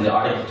defined it in the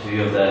Article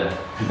 2 of the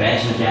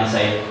Convention of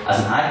Genocide as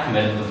an act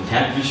committed with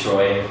intent to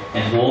destroy,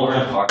 in whole or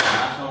in part, a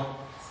national,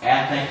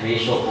 ethnic,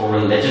 racial, or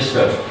religious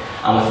group.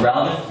 And with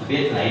relevance to the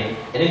debate tonight,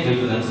 it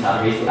includes within its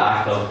categories the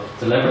act of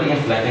deliberately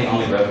inflicting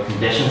on the group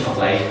conditions of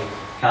life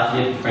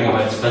calculated to bring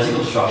about its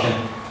physical destruction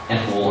in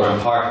whole or in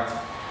part.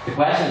 The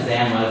question is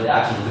then whether the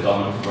actions of the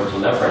government were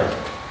deliberate.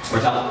 For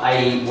example,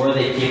 i.e., were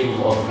they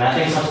capable of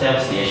preventing such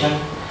devastation?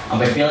 And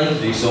by failing to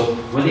do so,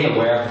 were they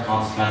aware of the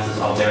consequences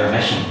of their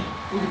omission?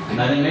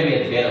 Now, there may be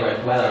a debate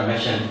about whether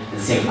omission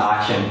is the same as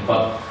action,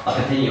 but I'll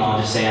continue on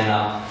just saying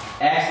that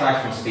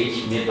extract from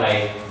speech made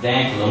by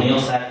then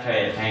Colonial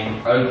Secretary at the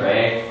time, Earl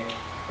Grey,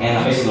 in the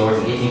House of Lords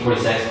in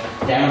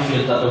 1846,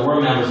 demonstrated that there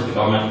were members of the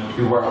government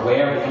who were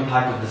aware of the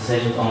impact of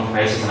decisions on the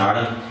crisis in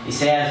Ireland. He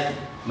says,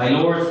 "My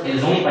Lords, it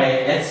is only by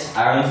its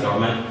Ireland's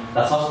government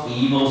that such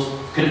evils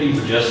could have been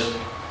produced.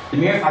 The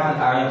mere fact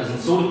that Ireland is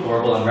in so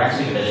deplorable and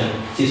wretched condition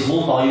says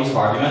whole volumes of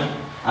argument,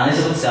 and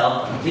is of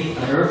itself a complete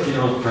and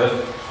irrefutable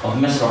proof of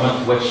the misgovernment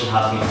to which it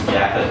has been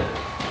subjected."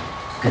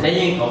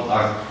 Continuing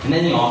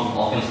on from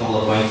Hawkins' couple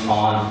of points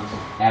on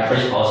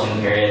British policy in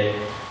the period,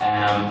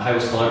 how it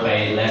was coloured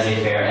by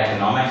laissez-faire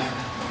economics,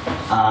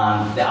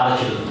 and the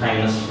attitude of the Prime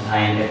Minister at the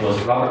time. It was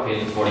Robert Peel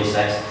in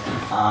 1946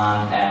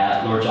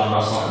 and Lord John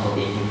Russell until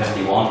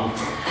 1851,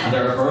 and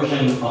their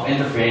aversion of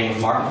interfering with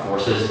market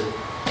forces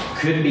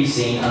could be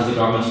seen as the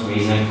government's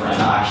reasoning for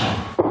inaction.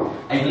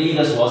 I believe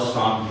this was a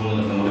strong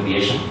component of the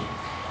motivation.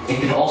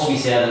 It could also be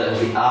said that it was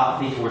the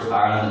apathy towards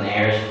Ireland and the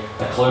Irish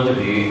that coloured the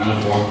view and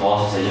informed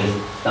policy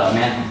decisions that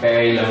meant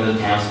very limited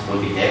attempts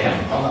would be taken.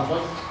 On that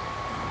point?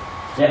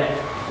 Yeah,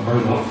 where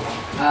we going?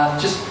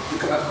 Just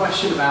a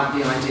question about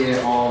the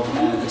idea of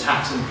the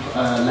tax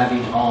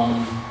levied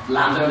on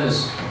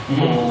landowners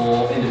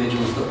for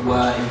individuals that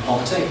were in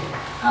poverty.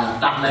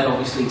 That led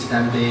obviously to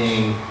them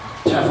being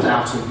turfed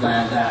out of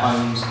their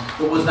homes.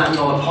 But was that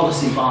not a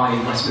policy by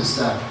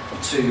Westminster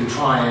to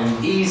try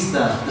and ease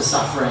the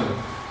suffering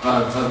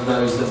of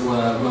those that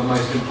were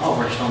most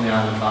impoverished on the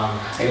island of Ireland?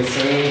 I would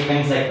say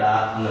things like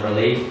that and the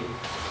relief,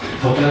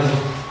 tokenism,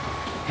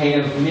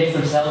 kind of makes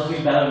themselves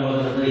feel better more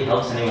than it really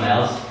helps anyone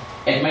else.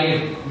 It might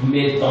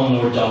have done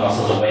more John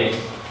Russell's away,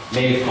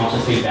 made his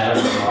conscience feel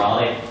better than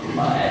morality,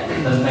 but I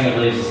don't think it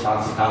really was a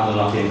fancy candle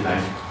enough to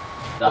count.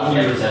 That's what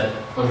I said.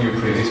 On your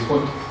previous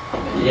point?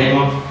 Yeah,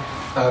 go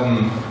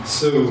on.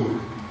 So,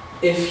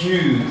 if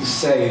you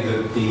say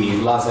that the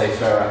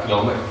laissez-faire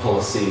economic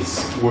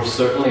policies were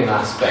certainly an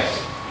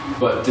aspect,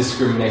 but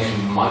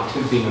discrimination might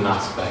have been an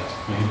aspect,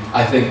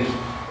 I think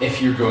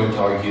if you're going to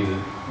argue that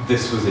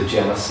this was a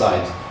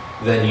genocide,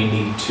 then you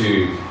need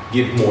to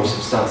give more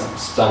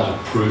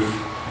substantive proof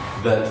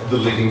that the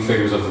leading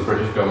figures of the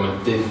British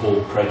government did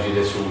hold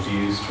prejudicial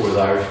views towards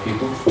Irish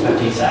people?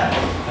 15 seconds,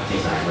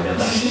 we did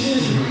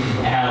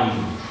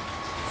that.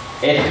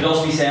 It could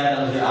also be said that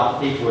there was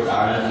apathy towards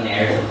Ireland and the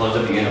Irish that caused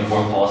them to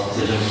foreign policy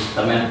decisions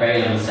that meant very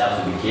limited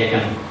steps would be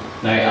taken.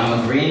 Now,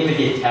 I'm agreeing with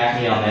you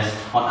technically on this.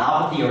 On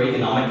apathy or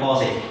economic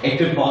policy, it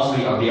could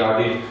possibly be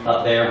argued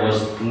that there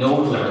was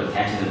no deliberate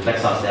intention to inflict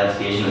such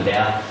devastation and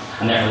death,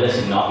 and therefore this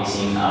should not be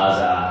seen as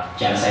a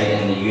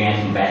genocide in the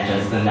UN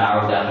Conventions, the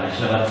narrow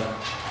definition of it.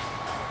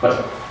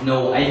 But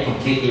no, I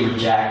completely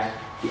reject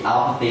the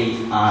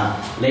apathy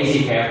and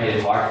laissez-faire play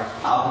the part.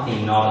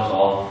 Apathy, not at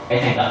all. I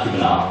think that should be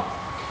not.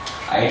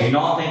 I do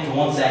not think for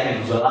 1 second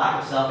there was a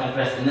lack of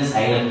self-interest in this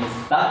island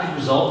that could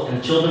result in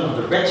the children of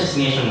the richest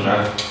nation on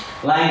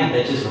earth lying in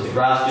ditches with the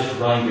grass just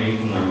running green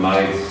from their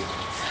mouths.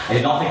 I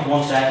do not think for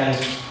 1 second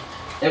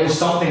it was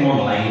something more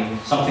malign,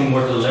 something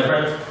more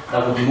deliberate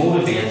that would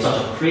motivate such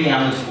a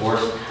preeminent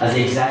force as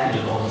the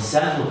executive of the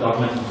central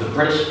government of the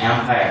British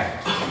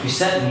Empire, who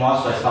sit and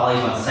watch while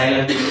families went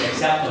silent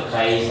except for the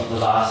cries of the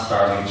last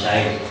starving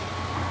child.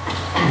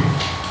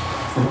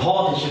 From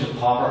politician to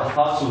pauper, a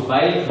thought so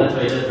vitally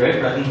proliferated throughout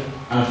Britain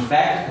and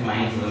infected the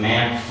minds of the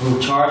men who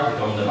were charged with the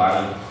government of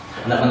Ireland,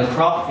 and that when the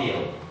crop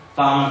failed,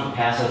 famine and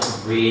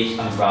pestilence raged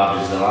and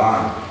ravaged the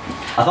land.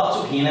 A thought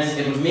so heinous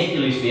it would make you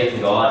lose faith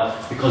in God,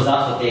 because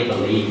that's what they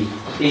believed.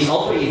 These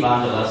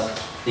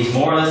ultra-evangelists, these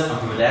moralists and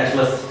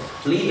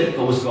providentialists, believe that it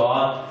was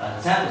God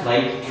that sent his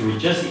light to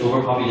reduce the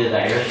overpopulated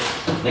Irish,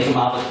 like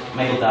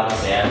Michael Davitt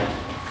said,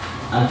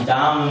 and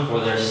damn them for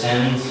their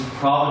sins,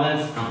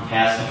 providence and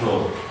pest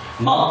control.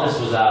 Malthus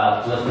was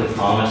a political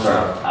economist or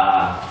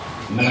a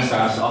minister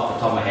off the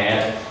top of my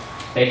head,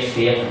 big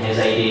faith in his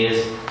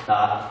ideas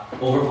that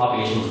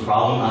overpopulation was a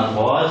problem, and it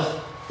was.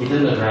 He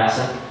didn't address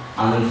it,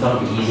 and then he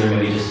thought it would be easier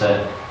maybe just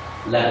to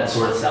let it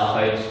sort itself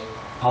out.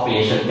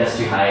 Population gets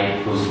too high,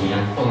 it goes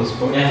again. On this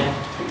point, yeah.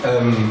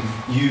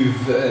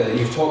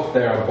 You've talked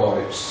there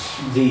about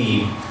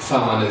the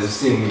famine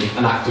as being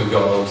an act of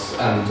God,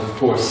 and of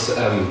course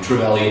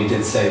Trevelyan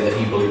did say that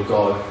he believed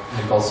God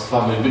had caused the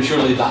famine, but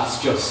surely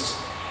that's just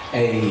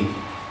a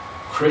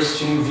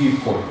Christian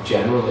viewpoint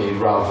generally,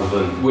 rather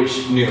than,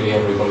 which nearly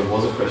everybody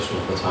was a Christian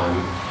at the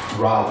time,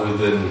 rather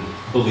than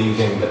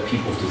believing that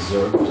people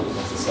deserved it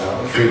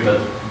necessarily. True, but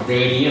the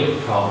idea of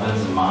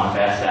providence and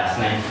manifest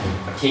destiny,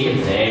 taken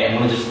today, I'm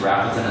going to just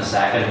reference in a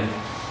second,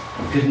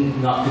 could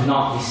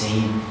not be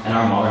seen in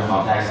our modern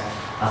context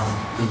as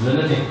the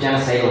lunatic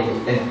genocidal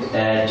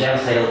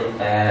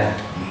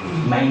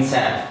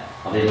mindset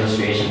of the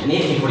administration. In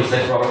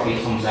 1846, Robert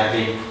Peace, Home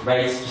Secretary,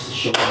 writes just to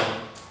show that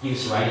he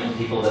was surrounded with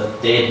people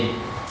that did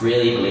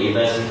really believe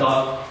this. He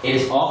thought, it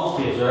is awful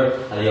to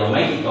observe that the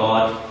Almighty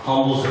God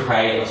humbles the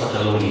pride of such a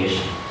low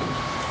nation.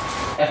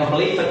 If a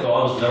belief that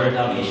God was delivering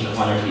damnation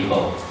upon their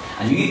people,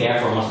 and you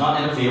therefore must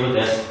not interfere with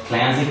this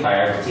cleansing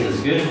fire, but see it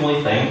as a good and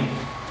holy thing,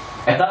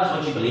 if that is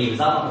what you believe, is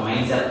that not the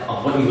mindset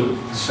of what you would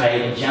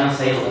describe a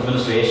genocidal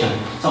administration,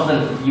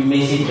 something you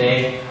may see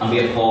today and be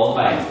appalled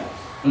by?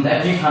 And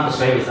if you can't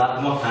describe it as that,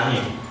 then what can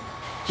you?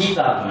 Keep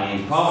that in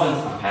mind,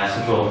 providence and pest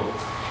control.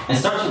 In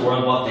such a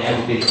world, what then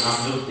would be the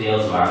absolute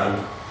tales of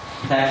Ireland?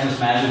 Protectionist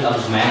measures, as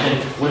was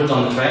mentioned, would have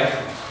done the trick,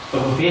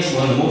 but when faced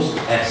with one of the most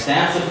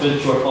extensive food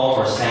shortfall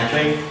for a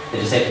century, they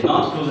decided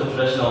not to close the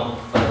traditional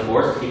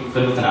port to keep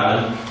food within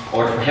Ireland,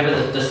 or to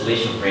prohibit the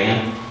distillation of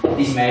grain.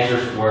 These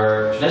measures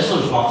were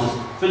traditional responses,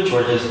 food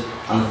shortages,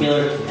 and the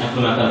failure to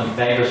implement them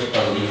beggars for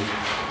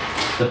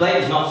relief. The blight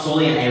is not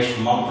solely an Irish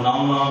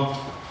phenomenon,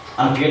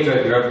 and appeared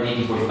throughout Europe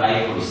in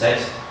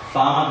 1845-46.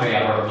 Famine,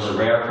 however, was a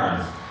rare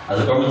occurrence, as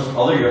the governments of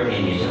other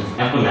European nations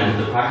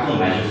implemented the practical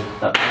measures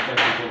that meant their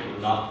people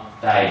would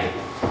not die.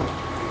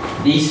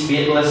 These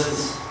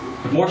fatalists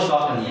put more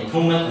stock in the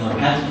atonement and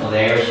repentance of the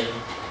Irish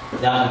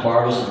than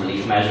embargoes and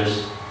relief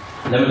measures.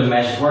 Limited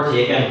measures were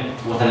taken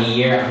within a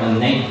year, and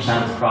when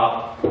 90% of the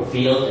crop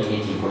failed in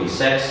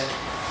 1846,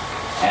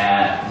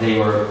 they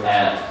were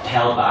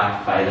held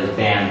back by the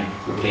then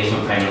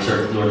replacement Prime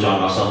Minister, Lord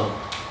John Russell.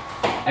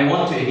 I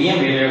want to again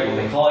reiterate what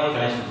my colleague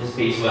finished his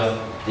piece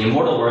with, the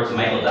immortal words of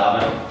Michael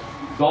Davitt.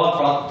 God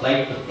brought the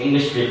blight with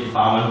English great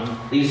famine.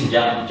 Ladies and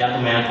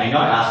gentlemen, I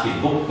now ask you to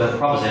vote with the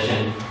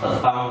proposition that the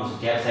famine was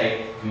a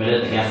genocide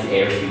committed against the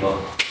Irish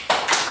people.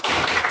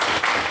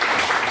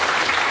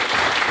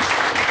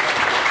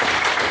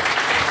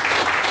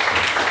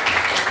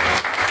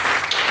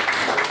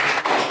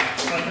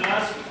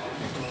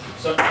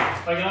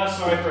 I can ask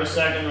sorry for a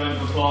second round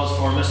of applause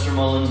for Mr.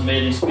 Mullen's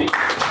maiden speech.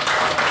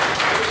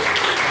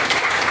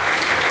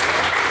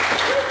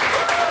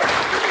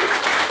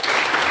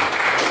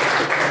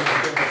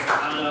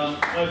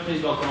 Now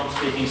please welcome up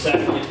speaking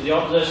secondly to the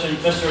opposition,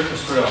 Mr.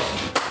 Christopher Dawson.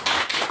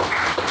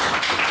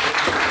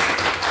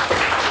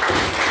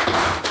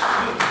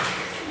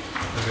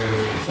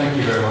 Thank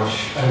you very much.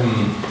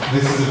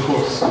 This is of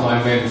course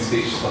my maiden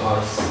speech to the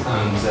House,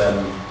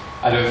 and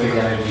I don't think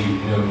any of you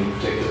know me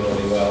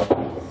particularly well.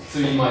 So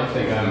you might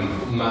think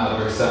I'm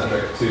mad or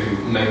eccentric to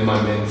make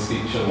my main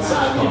speech on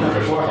such a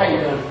controversial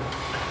topic.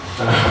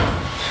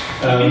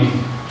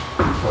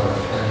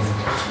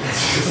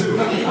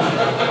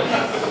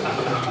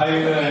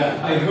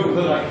 I hope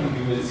that I can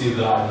convince you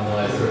that I'm the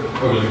nicer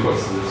over the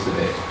course of this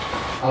debate.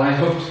 And I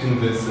hope to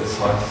convince this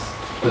House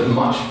that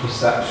much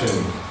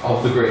perception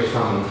of the Great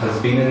Famine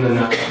has been in the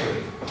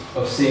narrative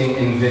of seeing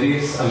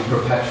invidious and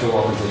perpetual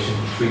opposition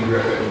between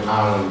Great Britain and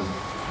Ireland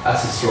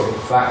as historical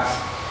facts.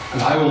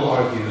 And I will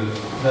argue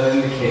that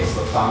in the case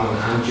of the famine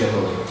and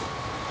generally,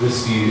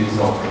 this view is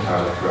not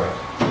entirely correct.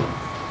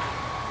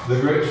 The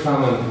Great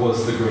Famine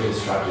was the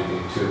greatest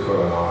tragedy to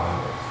occur in our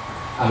island,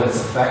 and its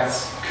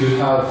effects could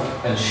have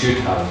and should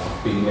have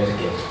been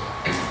mitigated.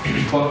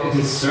 But it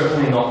is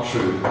certainly not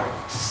true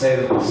to say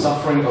that the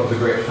suffering of the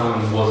Great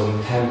Famine was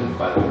intended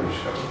by the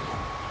British government.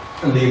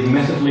 And the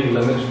admittedly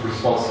limited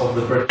response of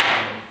the British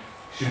government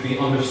should be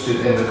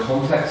understood in the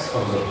context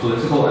of the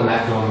political and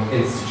economic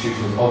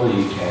institutions of the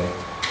UK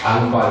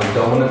and by the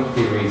dominant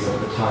theories of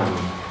the time,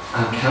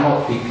 and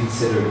cannot be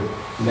considered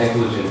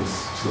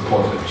negligence to the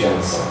point of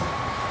genocide.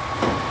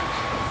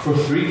 For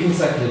 3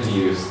 consecutive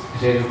years, the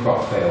potato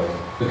crop failed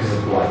because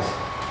of blight.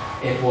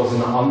 It was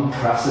an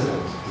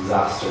unprecedented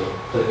disaster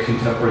that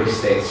contemporary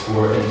states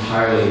were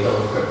entirely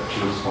ill-equipped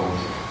to respond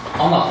to.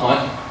 On that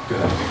point, go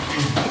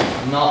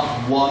ahead. Not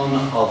one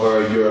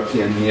other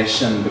European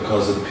nation,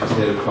 because of the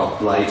potato crop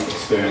blight,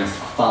 experienced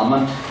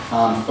famine.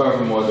 And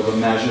furthermore, there were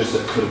measures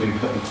that could have been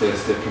put in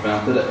place to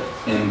prevent it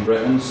in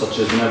Britain, such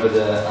as whenever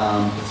the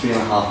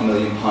 £3.5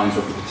 million worth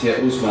of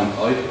potatoes went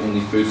out in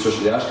the food source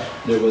of the ash,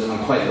 there was, and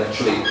quite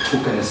literally,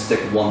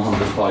 tokenistic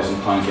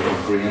 £100,000 worth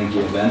of grain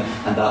gave in,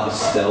 and that was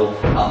still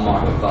at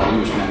market value,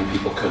 which many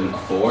people couldn't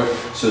afford.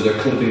 So there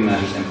could have been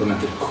measures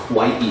implemented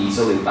quite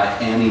easily by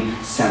any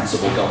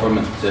sensible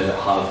government to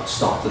have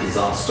stopped the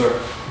disaster.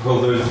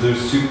 Well,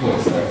 there's 2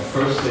 points there.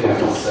 Firstly, I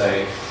would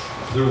say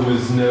there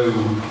was no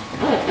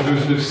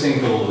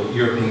single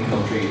European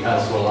country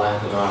as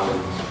reliant on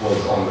Ireland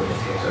was on the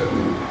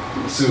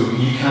potato. So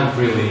you can't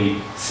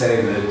really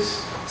say that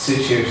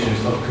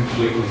situations of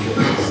completely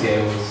different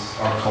scales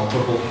are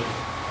comparable.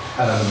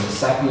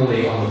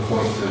 Secondly, on the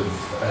point of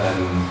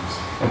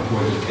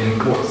imported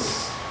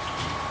imports,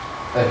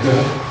 go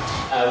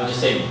ahead. I would just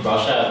say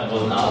Russia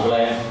wasn't that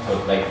reliant,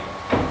 but like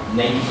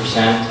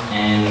 90%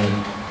 in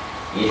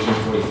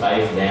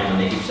 1845 for them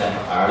and 80%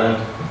 for Ireland.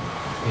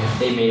 Yeah.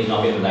 They may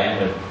not be reliant,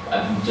 but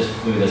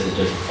maybe this is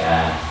just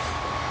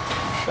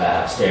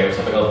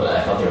stereotypical, but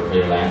I thought they were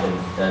pretty reliant on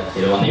that,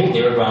 and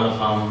they were grounded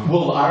on.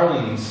 Well,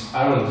 Ireland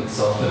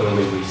itself had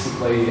only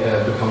recently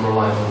become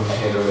reliant on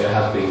potato. It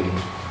had been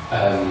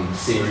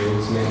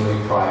cereals mainly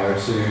prior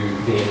to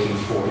the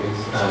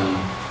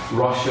 1840s.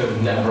 Russia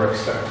never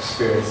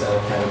experienced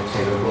any kind of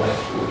potato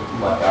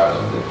like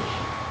Ireland did.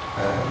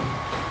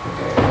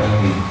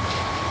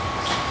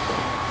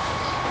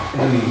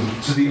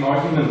 So the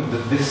argument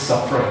that this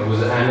suffering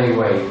was in any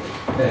way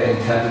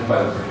intended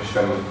by the British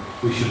government,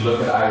 we should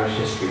look at Irish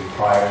history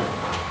prior to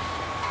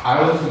that.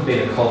 Ireland had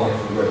been a colony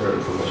from Great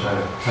Britain from the time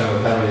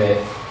of Henry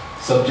VIII,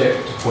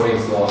 subject to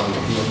Queen's law and the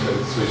penal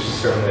codes which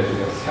discriminated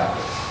against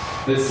Catholics.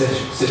 This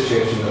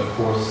situation, of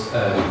course,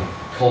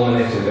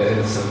 culminated in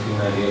the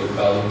 1798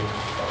 rebellion,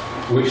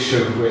 which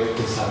showed great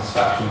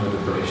dissatisfaction with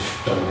the British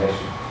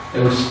domination.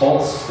 In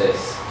response to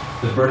this,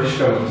 the British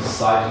government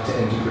decided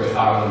to integrate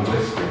Ireland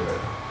with Great Britain.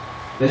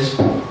 This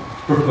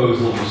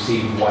proposal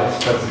received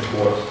widespread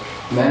support.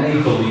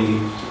 Many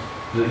believed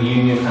that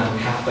union and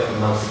Catholic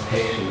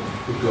emancipation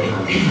would go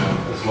hand in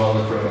hand, as well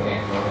as bringing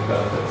economic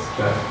benefits.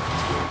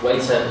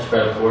 Widespread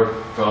support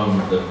from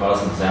the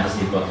Protestant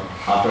ascendancy, but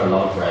after a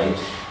lot of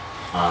riots,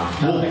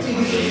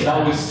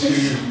 that was to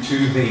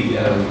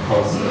the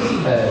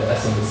Protestant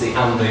ascendancy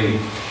and the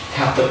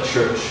Catholic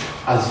Church,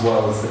 as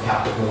well as the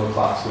Catholic middle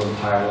class, were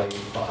entirely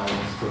behind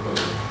this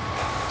proposal.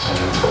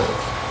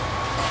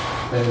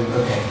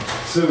 Okay.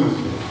 So,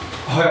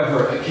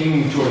 however,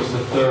 King George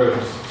III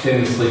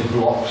famously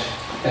blocked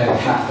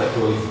Catholic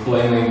relief,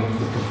 blaming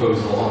the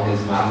proposal on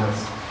his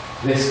madness.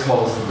 This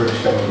caused the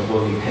British government of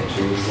William Pitt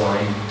to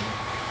resign,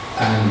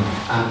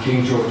 and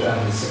King George and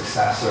his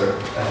successor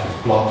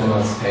blocked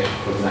emancipation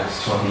for the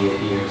next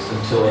 28 years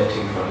until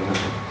 1829,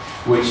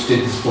 which did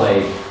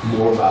display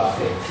more bad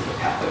faith to the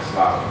Catholics of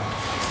Ireland.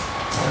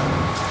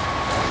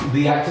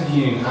 The active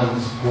union and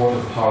the support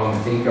of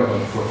Parliament in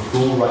government for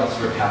full rights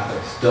for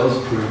Catholics does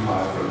prove,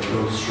 however, that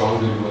there was strong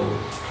goodwill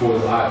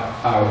towards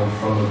Ireland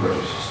from the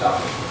British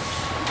establishment.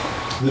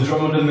 The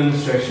Drummond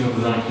administration of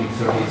the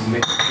 1930s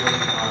made sure in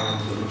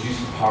Ireland to reduce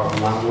the power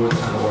of landlords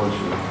and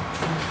orangemen.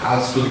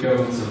 As for the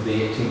governments of the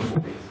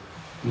 1840s,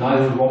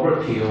 neither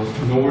Robert Peel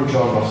nor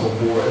John Russell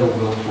bore ill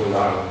will toward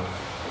Ireland.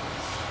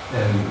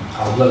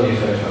 Let me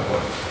finish my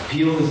point.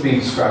 Peel has been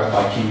described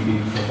by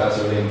QUB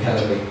Professor Liam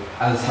Kennedy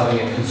as having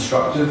a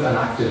constructive and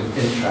active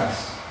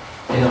interest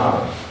in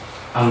Ireland,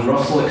 and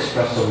Russell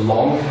expressed a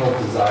long-held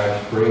desire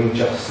to bring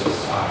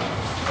justice to Ireland.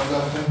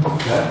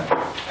 Okay?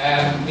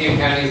 Liam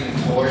Kennedy is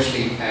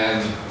notoriously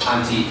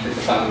anti the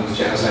famine was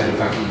genocide. In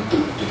fact, he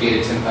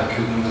debated Tim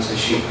Coogan on this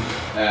issue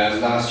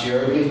last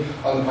year, I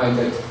believe, on the point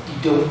that you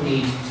don't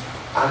need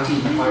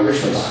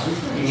anti-Irishness,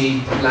 you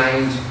need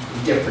blind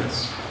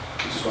indifference,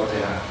 which is what they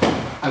have.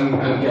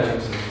 I'm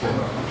getting to the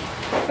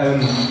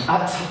point.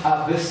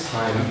 At this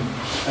time,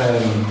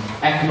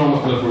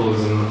 economic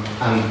liberalism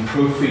and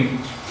pro-free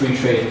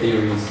trade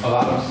theories of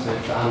Adam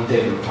Smith and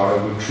David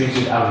Ricardo were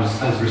treated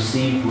as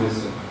received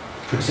wisdom,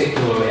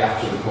 particularly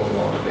after the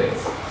Cornwall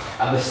debates.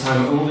 At this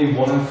time, only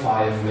 1 in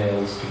 5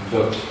 males could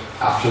vote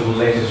after the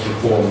latest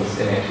reforms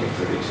in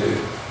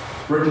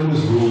 1832. Britain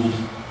was ruled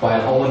by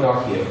an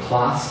oligarchy of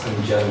class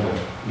and gender,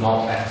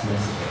 not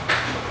ethnicity.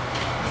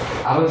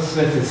 Adam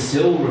Smith is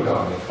still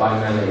regarded by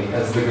many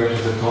as the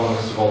greatest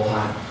economist of all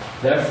time.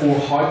 Therefore,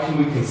 how can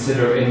we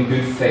consider in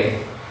good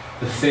faith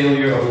the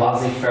failure of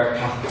laissez-faire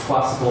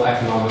classical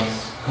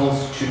economics to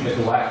constitute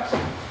neglect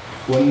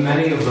when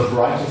many of the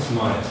brightest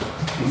minds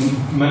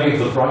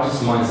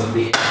of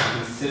the age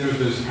consider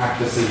those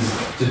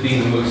practices to be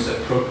the most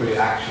appropriate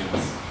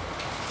actions?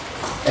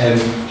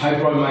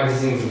 Highbrow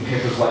magazines and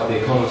papers like The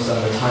Economist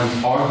and The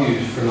Times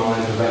argued for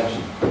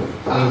non-intervention,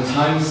 and The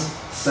Times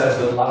said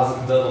that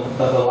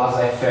the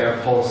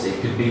laissez-faire policy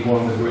could be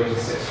one of the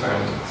greatest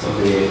experiments of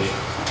the age.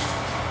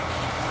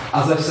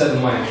 As I've said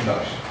in my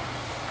introduction,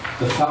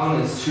 the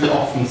famine is too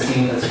often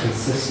seen as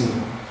consistent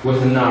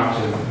with a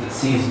narrative that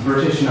sees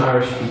British and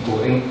Irish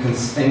people in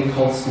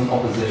constant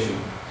opposition.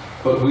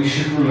 But we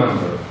should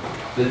remember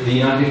that the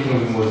United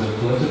Kingdom was a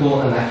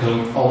political and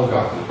economic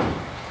oligarchy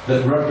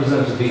that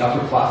represented the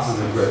upper classes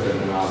of Great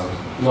Britain and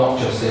Ireland, not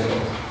just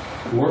England.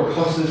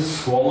 Workhouses,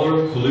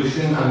 squalor,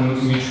 pollution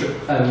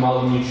and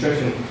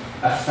malnutrition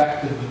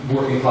affected the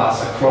working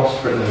class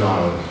across Britain and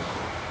Ireland.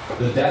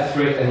 The death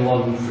rate in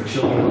London for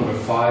children under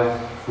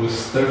 5 was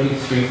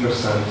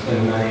 33%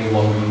 in many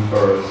London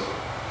boroughs.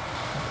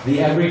 The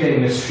everyday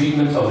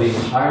mistreatment of the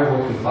entire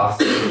working class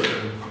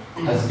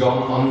has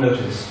gone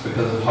unnoticed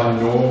because of how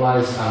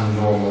normalised and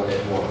normal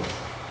it was.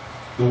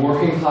 The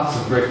working class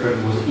of Great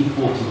Britain was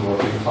equal to the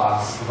working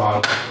class of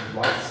Ireland in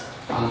rights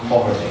and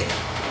poverty.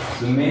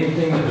 The main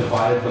thing that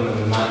divided them in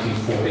the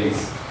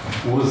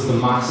 1940s was the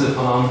massive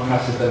and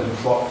unprecedented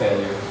crop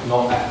failure,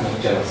 not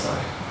ethnic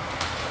genocide.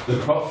 The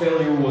crop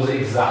failure was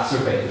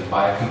exacerbated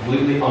by a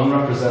completely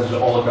unrepresented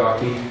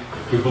oligarchy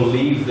who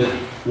believed that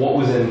what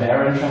was in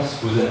their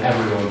interest was in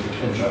everyone's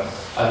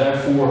interest. I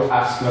therefore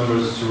ask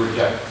members to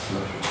reject this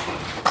motion.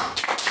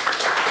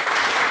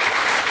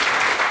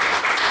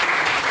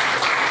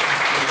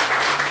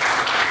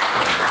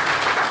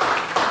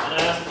 And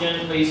I ask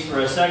again, please, for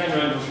a second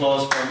round of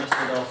applause for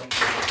Mr. Dawson.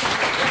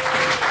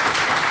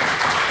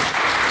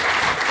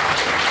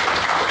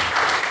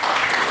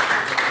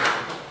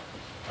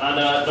 And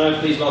now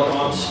please welcome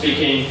on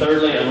speaking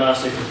thirdly and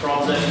lastly for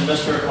proposition,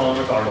 Mr. Colin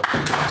Ricardo.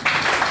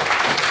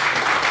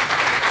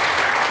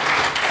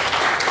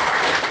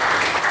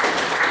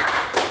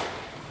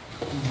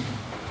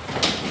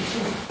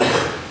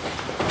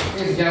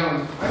 Ladies and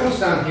gentlemen, I don't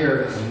stand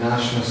here as a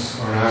nationalist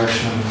or an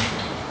Irishman.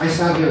 I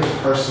stand here as a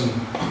person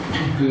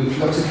who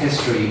looks at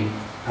history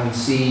and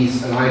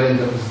sees an island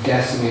that was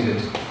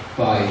decimated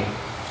by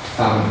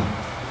famine.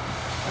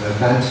 An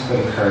event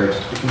that occurred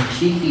that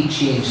completely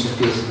changed the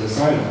face of this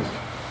island.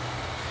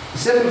 The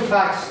simple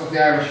facts of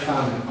the Irish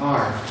famine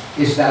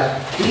is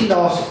that we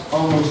lost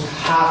almost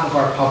half of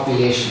our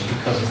population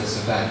because of this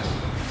event,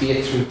 be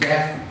it through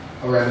death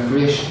or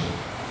emigration.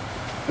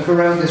 Look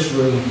around this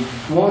room,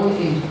 1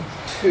 in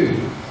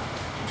 2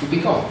 would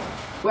be gone.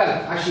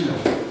 Well, actually no,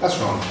 that's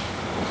wrong.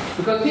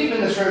 Because people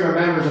in this room are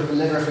members of the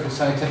Literary and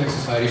Scientific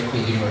Society of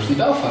Queen's University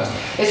Belfast,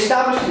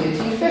 established in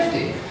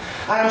 1850.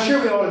 And I'm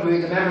sure we all agree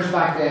that members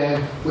back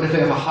then would have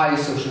been of a high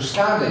social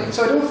standing.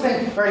 So I don't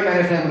think very many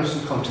of them would have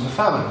succumbed to the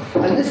famine.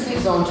 And this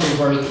leads on to a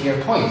very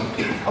clear point.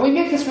 And we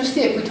make this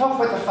mistake. We talk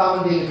about the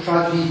famine being a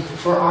tragedy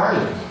for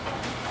Ireland.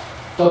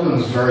 Dublin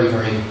was very,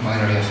 very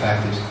minorly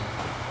affected.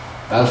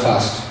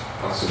 Belfast,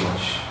 not so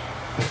much.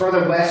 The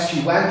further west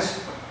you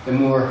went, the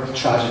more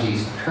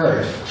tragedies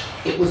occurred.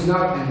 It was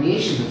not a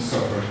nation that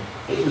suffered.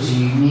 It was a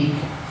unique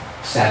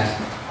set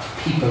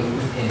of people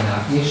within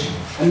that nation.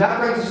 And that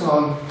brings us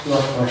on to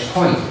our first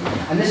point.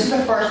 And this is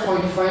the first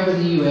point defined by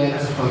the UN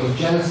as a point of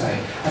genocide,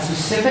 a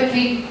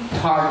specifically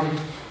targeted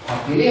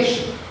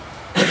population.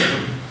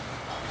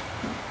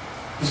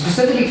 The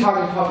specifically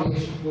targeted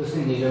population was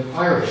the native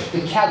Irish,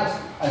 the Celt,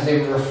 as they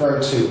were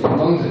referred to in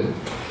London.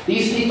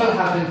 These people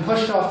have been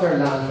pushed off their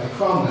land by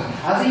Cromwell,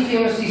 as he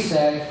famously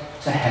said,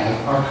 to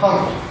hell or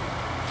conquer.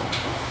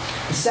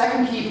 The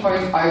second key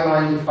point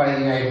outlined by the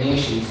United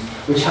Nations,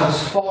 which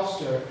helps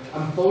foster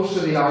and bolster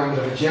the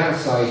argument of a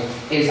genocide,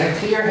 is a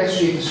clear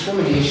history of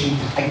discrimination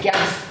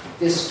against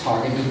this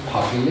targeted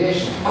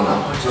population.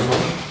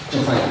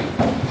 Thank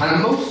you. And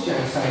in most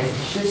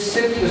genocides, this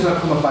simply does not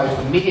come about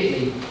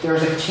immediately. There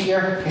is a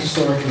clear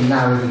historical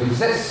narrative that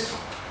exists.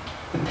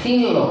 The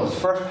penal laws,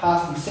 first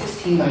passed in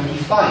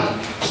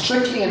 1695,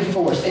 strictly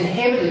enforced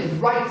inherited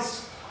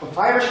rights of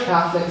Irish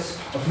Catholics,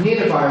 of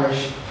native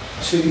Irish,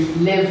 to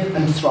live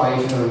and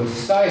thrive in their own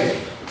society.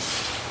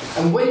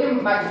 And William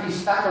McAfee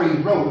Thackeray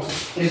wrote,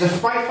 "It is a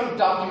frightful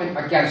document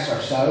against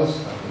ourselves,"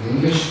 in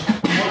English,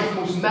 one of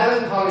the most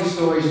melancholy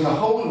stories in the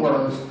whole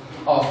world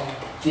of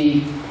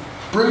the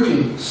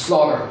brutal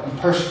slaughter and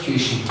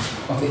persecution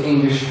of the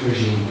English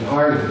regime in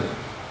Ireland.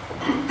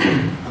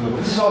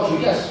 This is all true,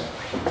 yes.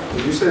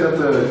 Would you say that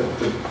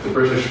the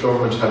British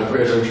government had a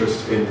greater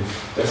interest in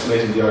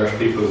decimating the Irish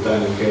people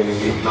than in gaining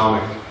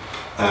economic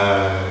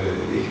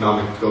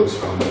goods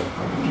from them?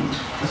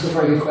 That's a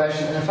very good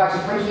question, and in fact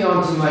it brings me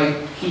on to my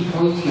key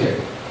point here,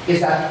 is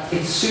that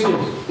it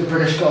suited the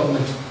British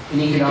government in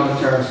economic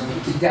terms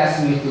to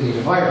decimate the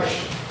native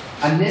Irish.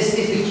 And this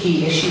is the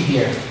key issue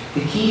here.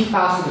 The key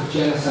facet of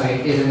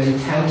genocide is an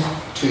intent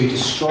to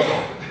destroy.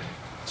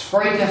 It's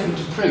very difficult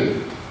to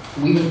prove.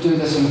 We will do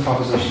this in the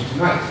proposition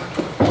tonight.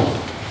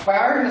 By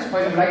arguing this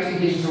point, I would like to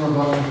engage in some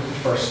rebuttal with the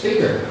first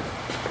speaker.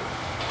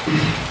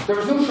 There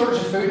was no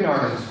shortage of food in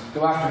Ireland,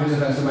 though after his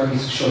events there might be a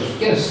shortage of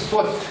Guinness.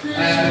 But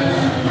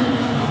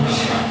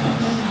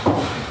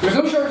there was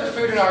no shortage of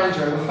food in Ireland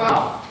during the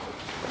famine.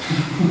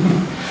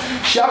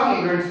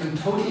 Shocking ignorance and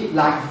total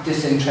lack of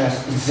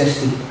disinterest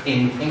existed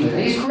in England.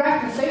 And he's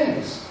correct in saying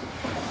this.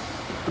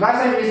 But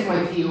as I raised in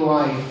my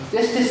POI,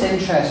 this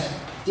disinterest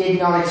did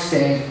not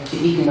extend to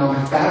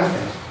economic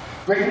benefit.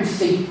 Britain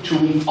seeked to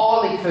reap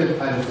all they could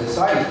out of this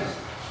island.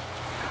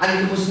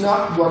 And it was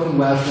not working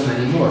well for them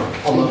anymore.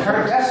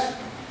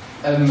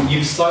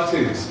 You've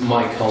cited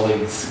my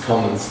colleague's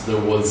comments. There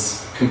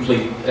was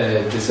complete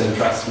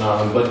disinterest in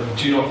Ireland, but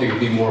do you not think it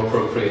would be more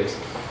appropriate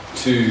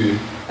to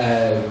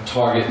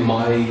target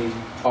my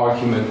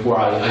argument where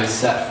I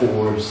set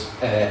forward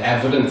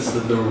evidence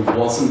that there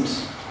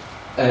wasn't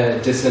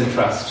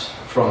disinterest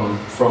from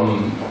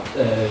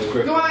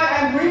Great? No,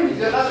 I agree with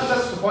you.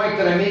 That's the point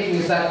that I'm making,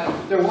 is that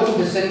there wasn't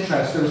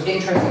disinterest. There was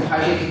interest in how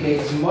they could make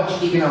as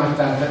much economic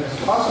benefit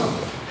as possible.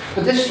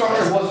 But this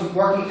structure wasn't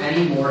working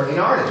anymore in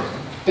Ireland,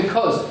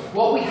 because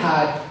what we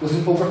had was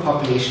an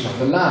overpopulation of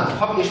the land. The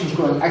population was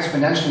growing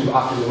exponentially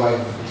after the rise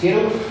of the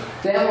potato.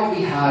 Then what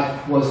we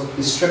had was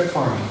the strip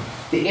farming,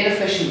 the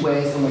inefficient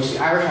ways in which the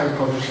Irish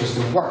agricultural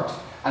system worked,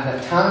 and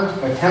that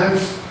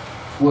tenants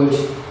would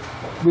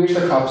raise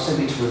their crops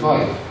simply to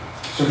survive.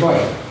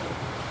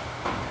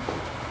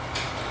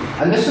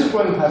 And this was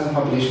growing peasant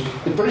population.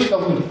 The British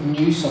government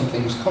knew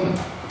something was coming.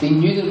 They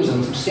knew that it was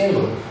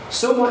unsustainable.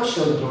 So much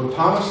so that Lord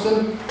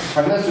Palmerston,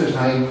 Prime Minister at the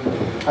time,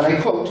 and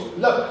I quote,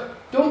 "Look,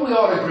 don't we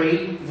all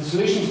agree that the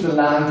solution to the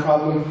land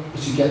problem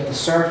is to get the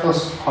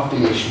surplus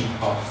population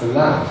off the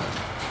land?"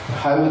 And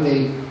how would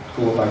they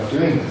go about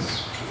doing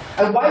this?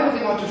 And why would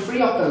they want to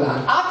free up the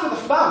land? After the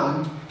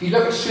famine, if you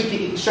look at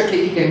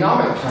strictly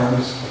economic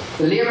terms,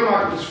 the labour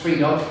market was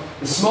freed up,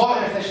 the small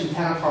inefficient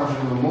tenant farms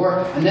were no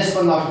more, and this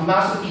unlocked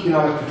massive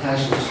economic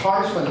potential that was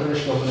harnessed by the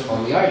British government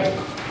on the island.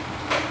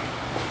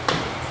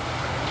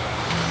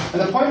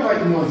 And the point about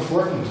the more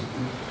important,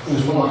 it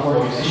was one of the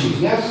important issues,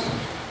 yes?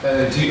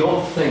 Do you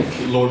not think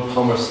Lord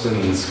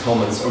Palmerston's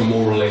comments are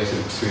more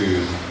related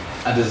to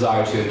a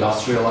desire to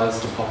industrialise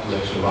the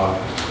population of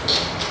Ireland?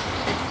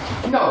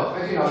 No,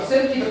 I do not.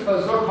 Simply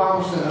because Lord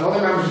Palmerston and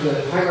other members of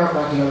the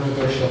higher-ranking members of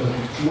the British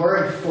government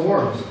were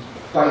informed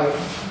by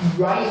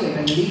rising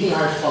and leading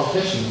Irish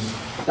politicians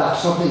that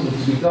something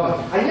needed to be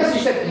done. And yes,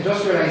 you said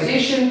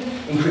industrialisation,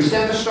 increased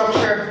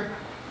infrastructure,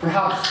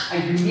 perhaps a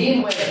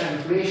humane way of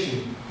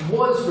emigration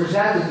was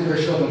presented to the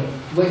British government,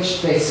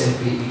 which they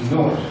simply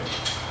ignored.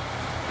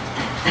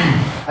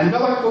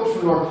 Another quote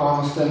from Lord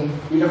Palmerston: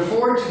 "We look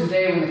forward to the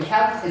day when the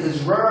Celt is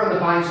as rare on the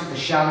banks of the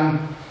Shannon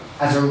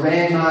as a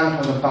red man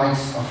on the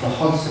banks of the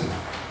Hudson."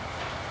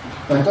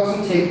 Now, it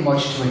doesn't take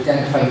much to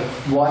identify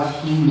what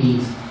he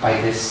means by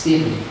this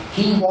statement.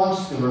 He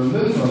wants the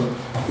removal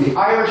of the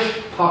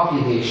Irish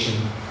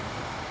population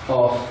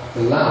of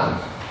the land.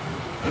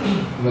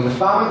 And when the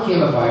famine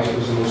came about, it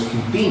was the most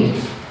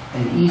convenient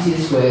and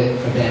easiest way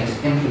for them to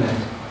implement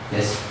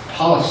this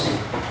policy.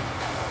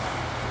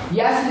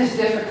 Yes, it is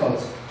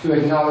difficult to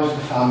acknowledge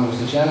the famine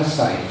was a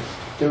genocide.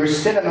 There is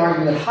still an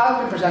argument that has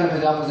been presented by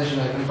the opposition,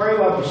 and very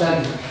well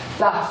presented,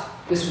 that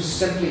this was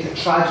simply a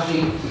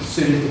tragedy that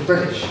suited the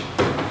British.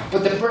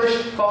 But the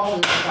British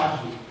fostered this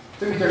tragedy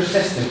through their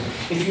system.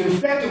 If you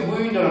inflict a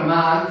wound on a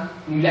man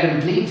and you let him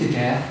bleed to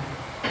death,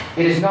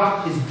 it is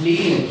not his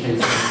bleeding that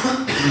kills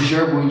him, it is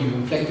your wound you've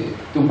inflicted.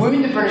 The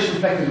wound the British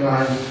inflicted on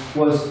Ireland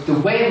was the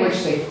way in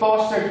which they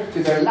fostered,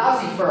 through their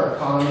laissez-faire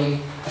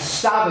economy, a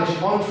savage,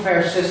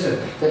 unfair system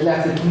that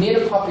left the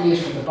native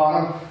population at the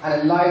bottom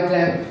and allowed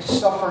them to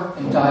suffer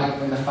and die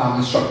when the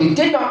famine struck. They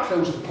did not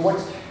close the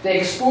ports. They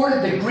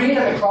exported the grain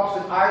and the crops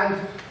that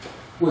Ireland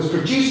was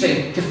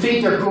producing to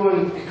feed their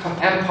growing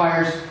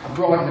empires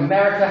abroad in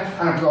America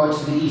and abroad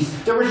to the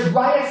east. There was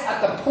riots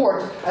at the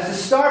port as the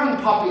starving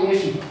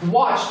population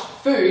watched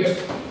food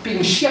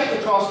being shipped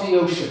across the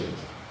ocean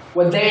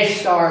when they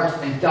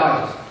starved and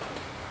died.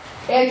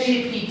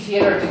 N.G.P.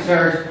 Taylor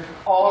declared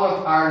all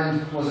of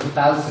Ireland was a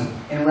Belsen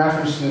in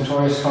reference to the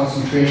notorious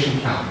concentration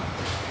camp.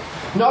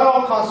 Not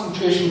all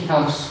concentration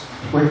camps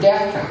were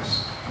death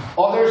camps.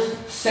 Others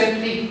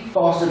simply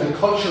fostered a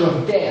culture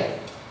of death,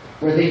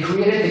 where they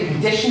created the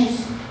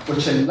conditions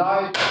which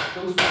allowed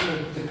those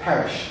people to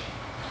perish.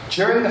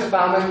 During the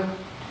famine,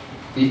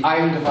 the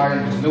island of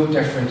Ireland was no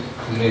different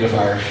from the native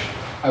Irish.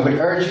 I would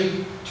urge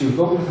you to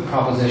vote with the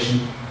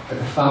proposition that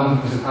the famine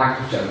was an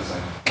act of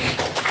genocide.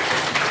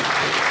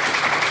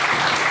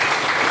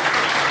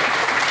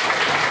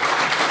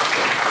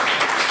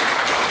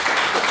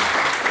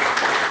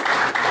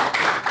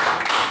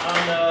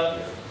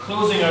 And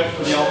closing out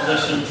for the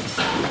opposition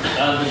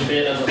and the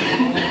debate as a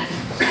whole.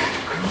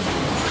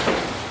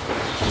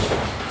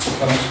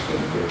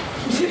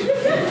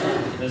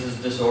 This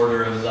is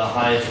disorder of the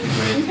highest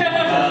degree.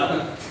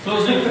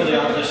 Closing for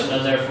the opposition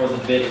and therefore the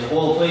debate as a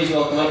whole. Please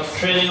welcome up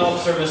Training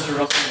Officer Mr.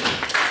 Russell.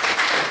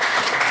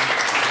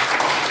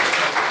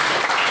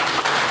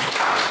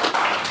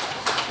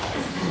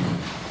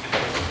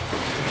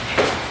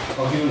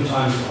 I'll give him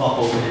time to pop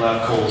over the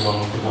left cold one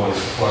with the voice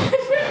before.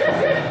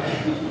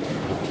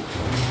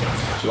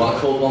 Do you want a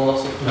cold one,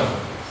 Russell? No.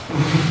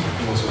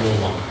 He wants a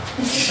warm one.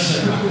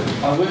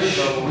 I wish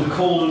the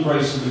cold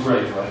embrace of the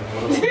grave, right?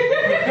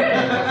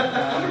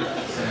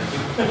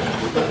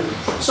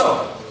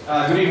 So,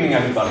 good evening,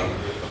 everybody.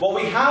 What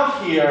we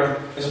have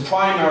here is a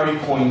primary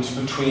point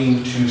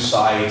between two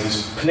sides,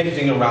 is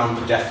connecting around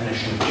the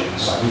definition of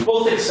genocide. We've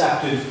both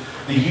accepted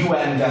the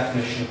UN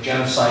definition of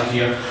genocide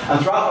here, and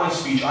throughout my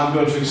speech I'm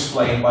going to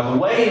explain why the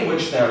way in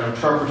which they're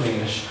interpreting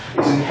it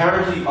is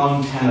inherently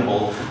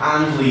untenable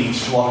and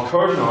leads to what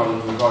occurred in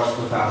Ireland in regards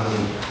to the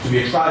famine to be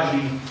a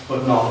tragedy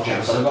but not a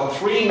genocide. I've got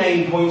three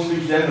main points for you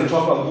today. I'm going to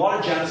talk about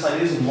what a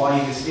genocide is and why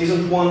this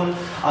isn't one.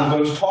 I'm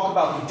going to talk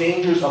about the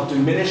dangers of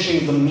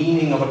diminishing the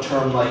meaning of a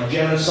term like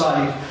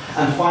genocide,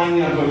 and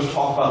finally I'm going to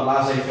talk about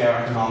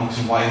laissez-faire economics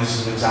and why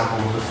this is an example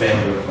of the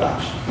failure of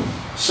that.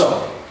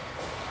 So,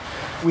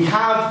 we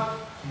have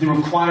the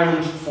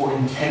requirement for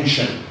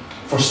intention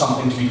for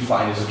something to be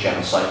defined as a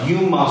genocide. You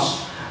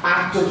must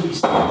actively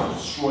seek to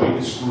destroy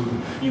this group.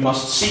 You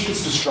must seek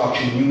its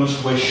destruction. You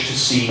must wish to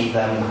see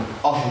them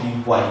utterly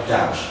wiped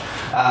out.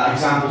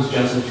 Examples of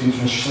genocide between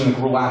something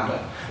like Rwanda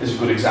is a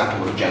good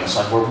example of a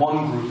genocide, where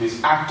one group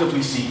is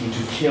actively seeking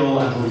to kill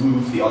and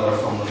remove the other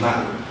from the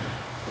map.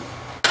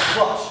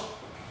 But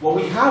what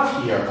we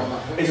have here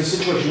is a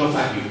situation, no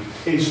thank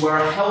you, is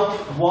where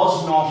help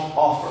was not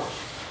offered,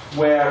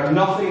 where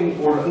nothing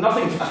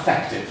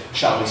effective,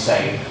 shall we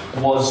say,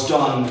 was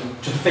done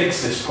to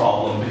fix this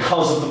problem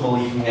because of the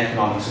belief in the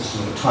economic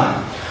system at the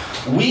time.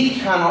 We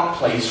cannot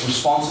place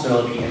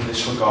responsibility in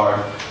this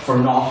regard for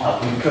not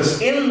helping,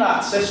 because in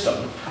that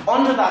system,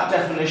 under that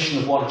definition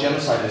of what a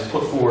genocide is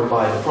put forward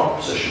by the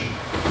proposition,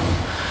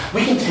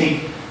 we can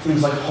take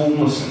things like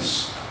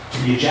homelessness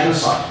to be a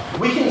genocide.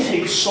 We can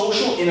take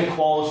social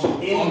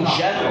inequality in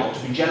general to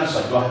be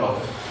genocide. Go ahead,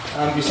 Olga.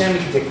 You're saying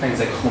we can take things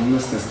like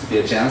homelessness to be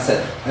a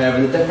genocide.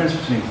 However, the difference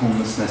between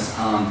homelessness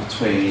and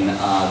between the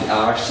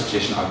Irish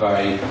situation are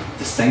very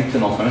distinct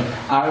and often.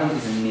 Ireland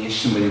is a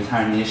nation where the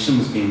entire nation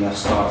was being left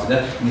starved to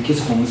death. In the case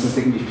of homelessness,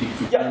 they can be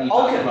people from any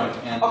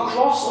background.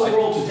 Across the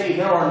world today,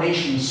 there are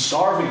nations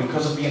starving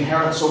because of the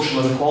inherent social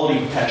inequality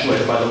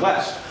perpetuated by the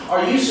West.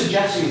 Are you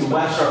suggesting the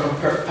West are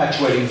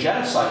perpetuating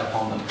genocide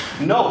upon them?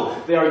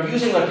 No, they are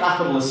using their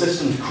capitalist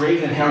system to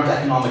create an inherent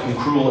economic and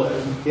cruel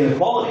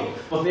inequality,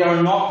 but they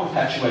are not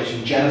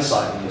perpetuating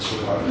genocide in this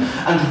regard.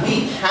 And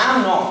we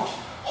cannot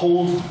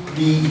hold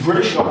the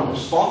British government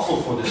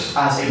responsible for this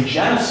as a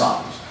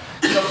genocide.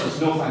 Justice,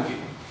 no thank you.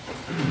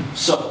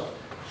 So,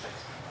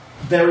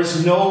 there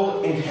is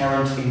no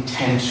inherent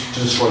intent to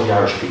destroy the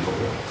Irish people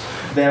here.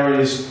 There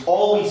is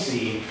all we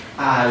see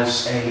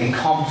as an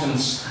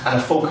incompetence and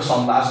a focus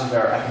on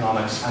laissez-faire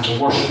economics and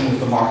the worshipping of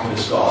the market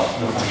as God.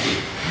 No thank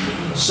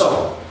you.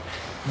 So,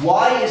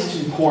 why is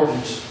it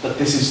important that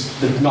this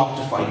is not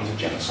defined as a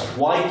genocide?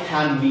 Why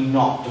can we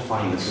not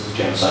define this as a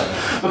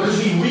genocide?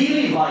 Because we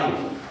really like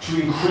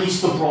to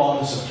increase the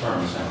broadness of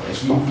terms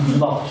nowadays. We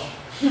love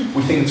it.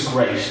 We think it's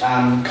great.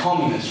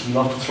 Communists, we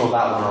love to throw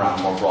that one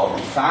around more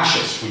broadly.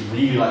 Fascists, we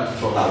really like to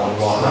throw that one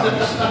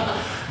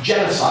around.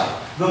 Genocide.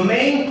 The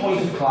main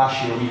point of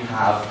clash here we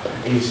have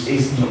is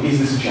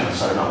this a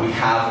genocide or not? We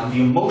have the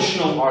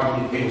emotional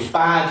argument, it was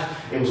bad,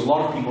 it was a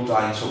lot of people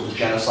dying, so it was a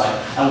genocide,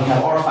 and we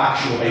have our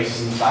factual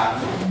basis in the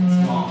fact that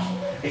it's not.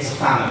 It's a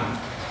famine.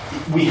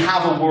 We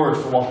have a word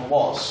for what it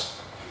was,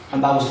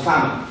 and that was a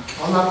famine.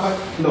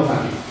 No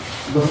thank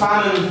you. The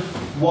famine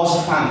was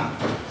a famine,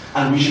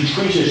 and we should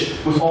treat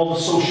it with all the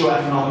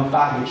socio-economic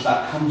baggage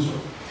that comes with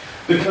it.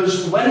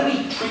 Because when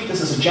we treat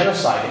this as a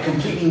genocide, it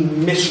completely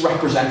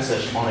misrepresents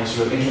it on a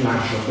sort of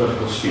international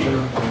political sphere.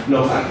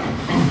 No thank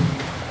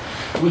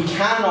you. We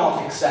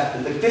cannot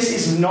accept that this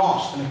is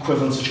not an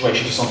equivalent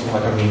situation to something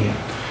like Armenia.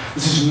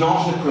 This is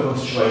not an equivalent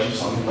situation to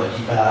something like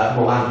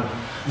Rwanda.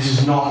 This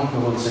is not an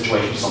equivalent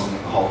situation to something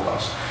like the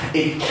Holocaust.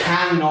 It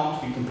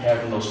cannot be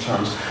compared in those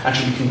terms, and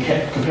should be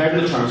compared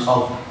in the terms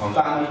of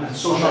famine and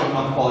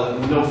socio-economic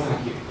equality. No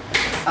thank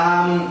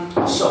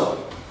you. So,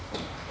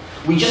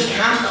 we just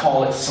can't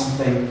call it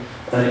something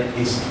that it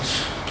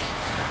isn't.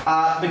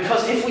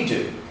 Because if we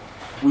do,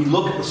 we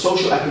look at the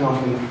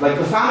socio-economic, like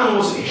the famine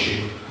was an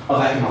issue of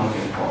economic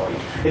inequality.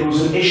 It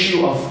was an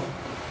issue of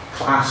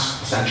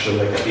class, essentially,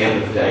 like at the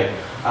end of the day.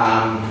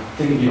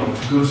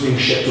 Goods being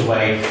shipped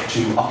away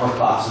to upper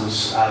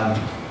classes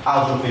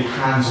out of the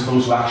hands of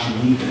those who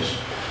actually need it.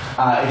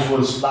 It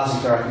was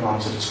laissez-faire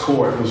economics at its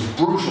core. It was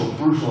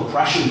brutal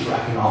oppression for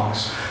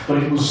economics.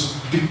 But it was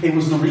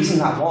the reason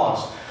that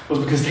was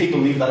because they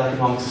believed that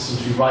economic system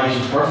to be right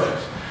and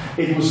perfect.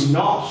 It was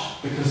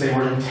not because they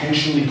were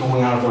intentionally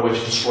going out of their way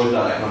to destroy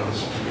that economic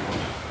system.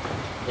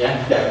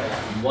 Yeah.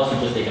 It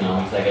wasn't just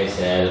economics, like I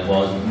said. It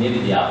was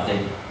maybe the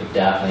appetite, but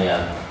definitely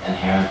an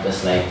inherent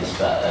dislike,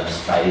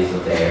 despise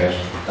of the Irish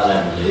that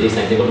let them do these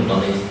things. They wouldn't have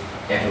done these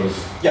if it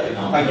was.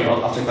 Yeah, thank you.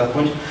 I'll take that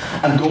point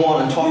and go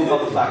on and talk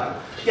about the fact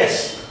that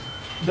yes,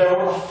 there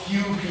were a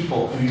few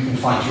people who you can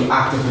find who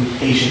actively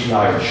hated the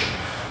Irish,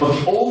 but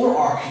the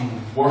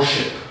overarching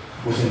worship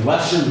within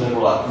Western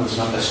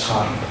liberalism at this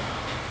time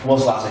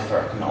was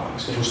laissez-faire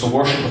economics. It was the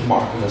worship of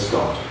market as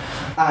God.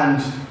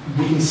 And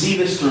we can see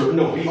this through,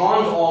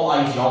 beyond all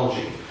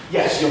ideology.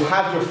 Yes, you'll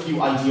have your few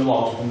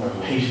ideologues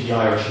who hated the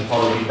Irish and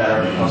thought it would be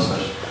better because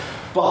of it.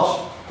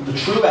 But the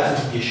true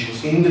essence of the issue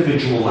was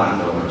individual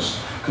landowners,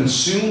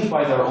 consumed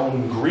by their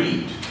own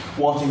greed,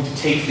 wanting to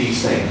take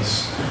these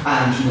things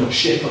and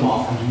ship them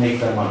off and to make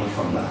their money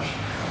from that.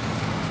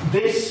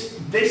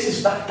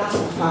 That's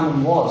what the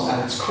famine was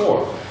at its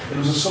core. It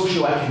was a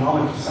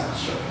socio-economic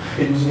disaster.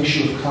 It was an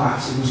issue of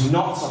class. It was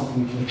not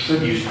something we can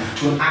attribute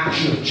to an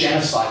action of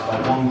genocide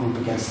by one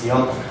group against the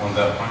other. On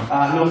that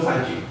point? No,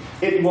 thank you.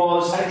 It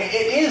was, and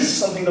it is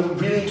something that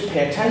we really need to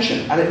pay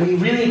attention, and we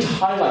really need to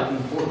highlight the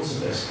importance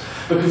of this,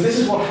 because this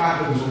is what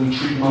happens when we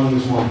treat money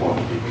as more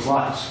important in people's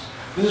lives.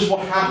 This is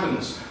what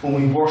happens when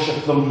we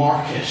worship the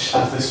market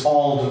as this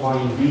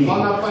all-divine being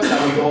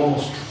that we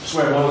almost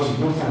swear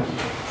loyalty. No, thank you.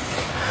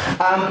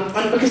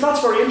 And because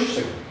that's very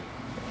interesting.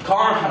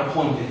 Carr had a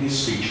point in his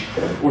speech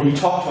where he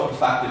talked about the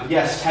fact that,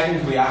 yes,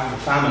 technically after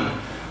the famine,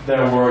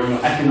 there were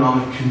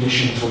economic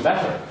conditions were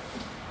better.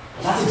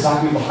 But that's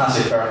exactly what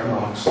laissez-faire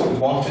economics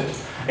wanted.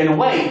 In a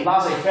way,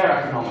 laissez-faire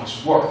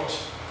economics worked.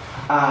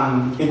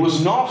 It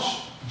was not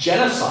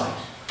genocide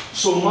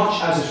so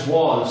much as it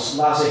was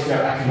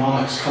laissez-faire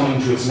economics coming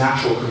to its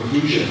natural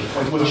conclusion,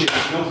 which is,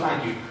 no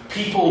thank you,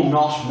 people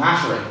not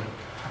mattering,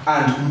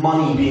 and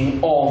money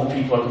being all that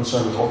people are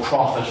concerned with, or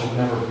profit, or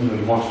whatever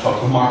you want to talk.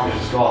 The market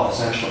is God,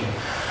 essentially.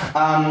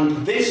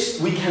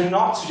 This, we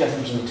cannot suggest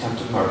it was an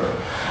attempt at murder.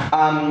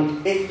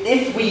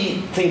 If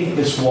we think that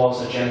this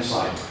was a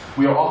genocide,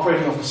 we are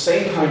operating off the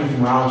same kind of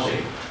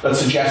morality that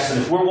suggests that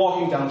if we're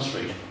walking down the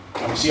street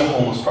and we see a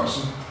homeless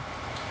person,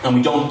 and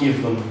we don't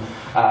give them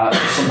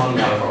some money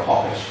out of our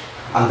pocket,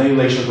 and they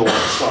later go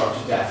and starve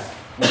to death,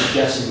 we're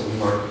suggesting that we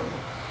murder them.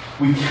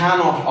 We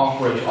cannot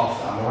operate off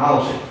that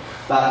morality.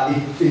 That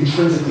it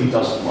intrinsically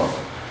doesn't work.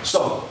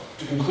 So,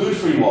 to conclude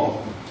for you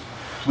all,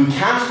 we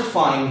can't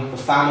define the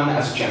famine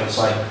as a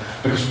genocide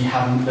because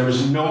there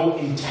is no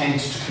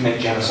intent to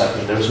commit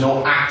genocide. There is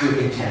no active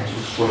intent to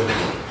destroy the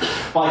people.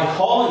 By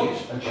calling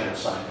it a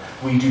genocide,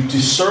 we do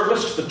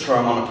disservice to the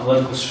term on a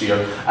political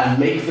sphere and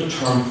make the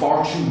term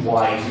far too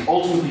wide and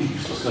ultimately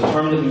useless. The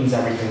term that means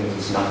everything that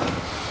means nothing.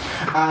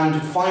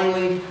 And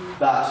finally,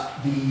 that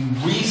the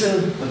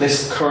reason that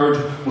this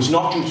occurred was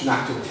not due to an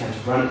active intent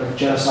of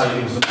genocide,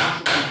 it was the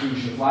natural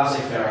conclusion of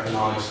laissez-faire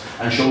economics,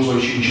 and shows why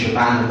we should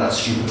abandon that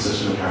stupid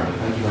system entirely.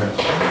 Thank you very much.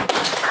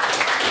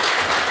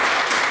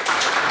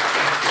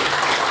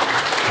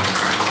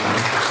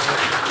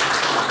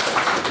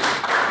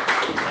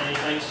 Many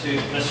thanks to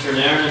Mr.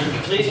 Nairn,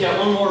 and please get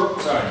one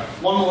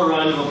more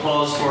round of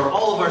applause for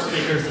all of our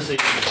speakers this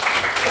evening.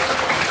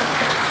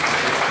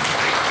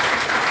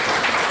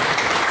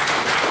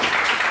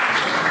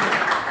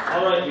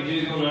 Alright, we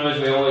do go now, as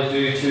we always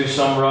do, to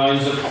some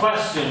rounds of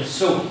questions.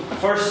 So,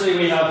 firstly,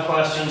 we have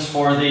questions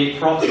for the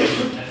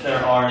proposition, if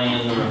there are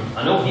any in the room.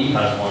 I know he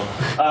has one.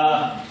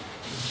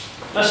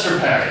 Mr.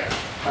 Perry.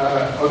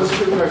 I'll just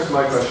quickly answer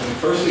my question.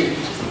 Firstly,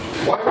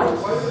 why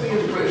would it be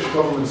in the British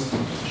government's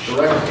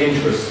direct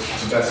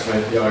interest to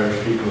decimate the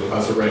Irish people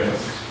as a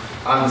race?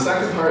 And the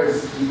second part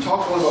is, you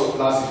talk a lot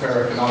about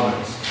laissez-faire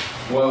economics.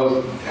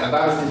 Well, and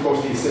that is the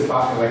approach that you sit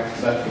back and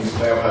let things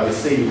play out how they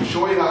see.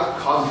 Surely that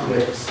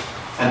contradicts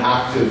an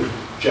active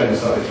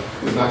genocide.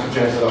 Because an active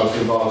genocide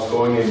obviously involves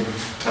going in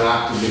and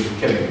actively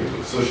killing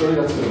people. So surely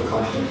that's a bit of a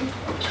conflict.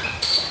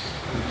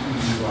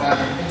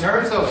 In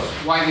terms of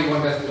why they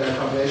want that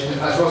population,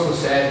 as Russell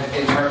said,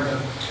 in terms of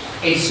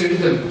it suited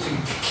them to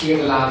clear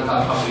the land of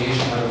that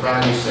population and a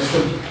brand new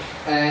system.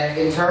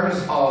 In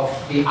terms of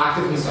the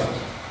activeness of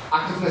it,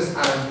 activeness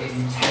and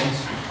intent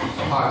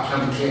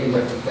can be clearly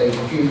different things.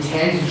 If you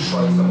intend to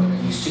destroy someone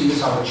and you see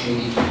this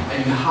opportunity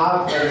and you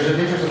have, there's an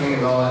interesting thing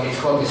in law, it's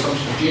called the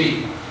assumption of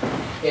duty.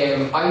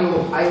 I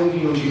know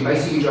you know duty. If I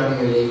see you drowning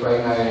in a lake right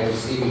now and I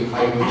save you,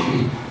 I know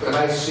duty. But if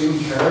I assume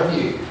care of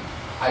you,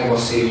 I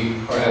must save you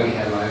or I'll be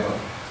held liable.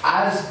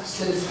 As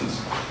citizens,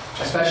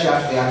 especially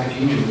after the Act of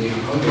Union in the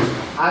 1800s,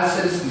 as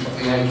citizens of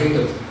the United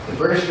Kingdom, the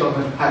British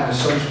government had an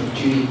assumption of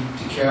duty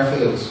to care for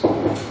those.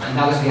 And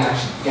that is the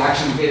action. The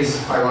action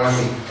is,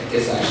 ironically, a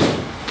disaction.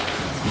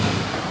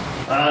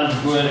 And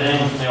would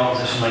anyone from the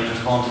opposition like to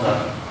respond to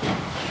that?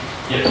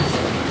 Yes.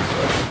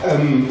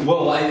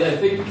 Well, I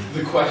think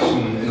the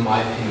question, in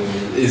my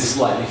opinion, is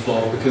slightly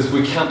flawed because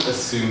we can't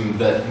assume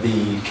that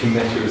the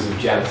committers of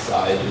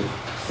genocide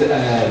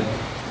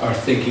are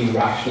thinking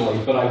rationally.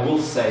 But I will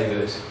say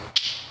that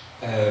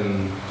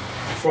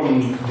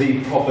from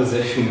the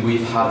proposition,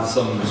 we've had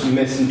some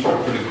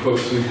misinterpreted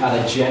quotes. We've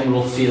had a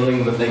general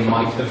feeling that they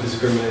might have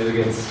discriminated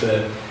against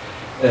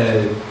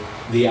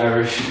the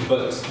Irish.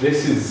 But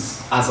this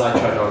is, as I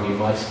tried to argue in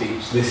my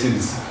speech, this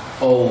is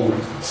all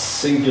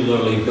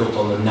singularly built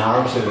on the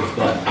narrative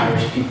that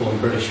Irish people and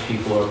British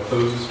people are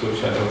opposed,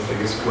 which I don't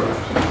think is correct.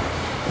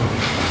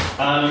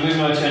 And moving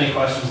on to any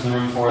questions in the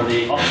room for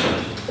the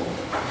opposition.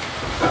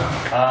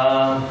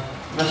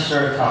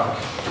 Mr.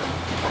 Topic.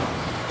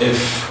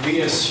 If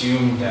we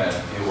assume that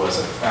it was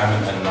a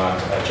famine and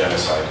not a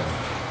genocide,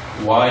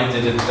 why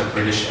didn't the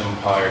British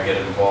Empire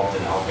get involved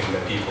in helping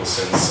the people,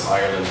 since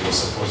Ireland was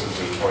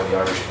supposedly, or the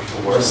Irish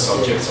people were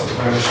subjects of the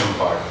British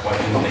Empire? Why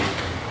didn't they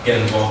get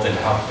involved and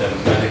help them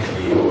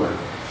medically or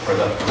for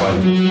that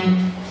provide?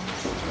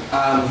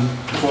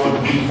 For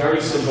a very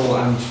simple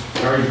and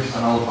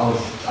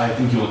I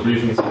think you'll agree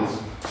with me, it's a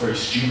very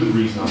stupid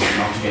reason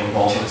not to get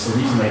involved. It's the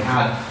reason they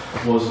had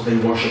was they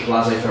worshipped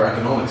laissez-faire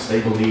economics.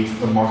 They believed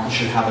the market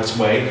should have its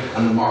way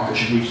and the market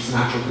should reach its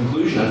natural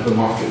conclusion. And if the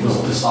market was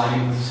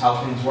deciding this is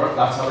how things work,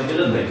 that's how they did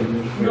it. They couldn't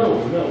interfere.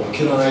 No.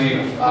 Can I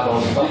add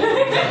on to that?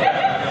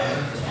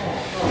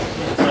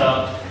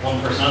 It's one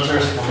person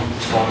answers, one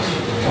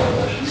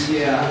response.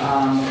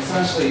 Yeah,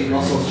 essentially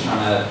Russell's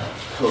trying to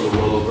pull the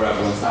wool over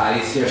everyone's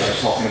eyes here by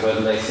talking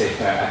about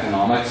laissez-faire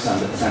economics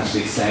and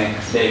essentially saying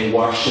they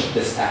worship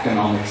this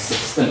economic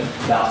system.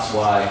 That's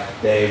why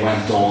they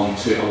went on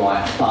to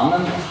allow a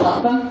famine to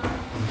happen,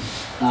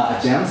 a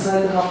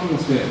genocide to happen,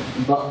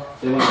 but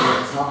they went to let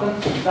this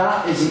happen.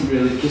 That isn't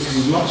really, just because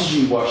as much as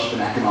you worship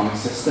an economic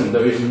system,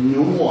 there is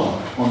no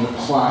one on the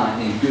planet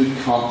in good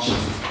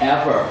conscience who's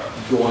ever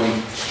going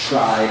to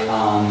try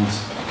and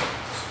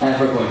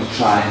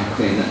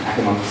claim that an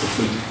economic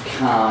system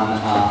can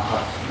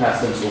have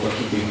precedence over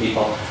keeping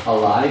people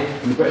alive.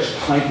 And the British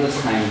countless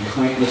times,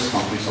 countless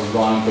countries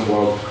around the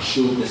world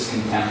showed this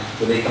contempt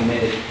where they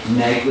committed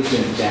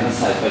negligent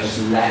genocide by just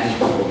letting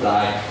people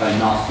die, by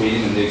not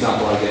feeding them. The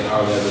example I gave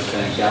earlier was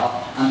Bengal.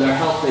 And their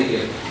health they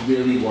gave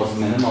really was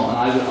minimal. And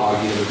I would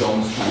argue that it was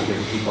almost trying to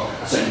give people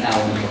a certain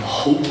element of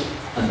hope,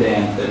 and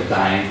then they were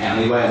dying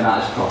anyway, and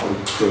that is properly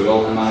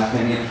cruel in my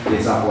opinion. The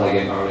example I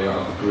gave earlier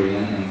of the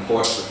grain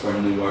imports that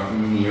were nowhere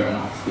near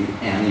enough to feed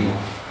anyone.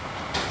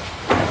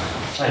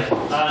 Right.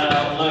 We'll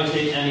now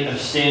take any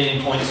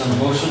abstaining points on the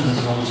motions.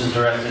 This one which is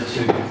directed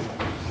to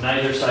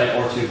neither side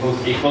or to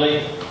both equally.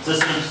 Is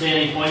this an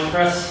abstaining point,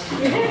 Chris?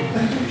 Is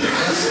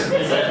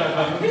it?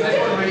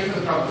 I'm ready for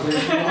the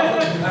proposition.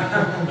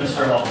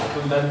 Mr. Hall.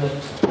 Amend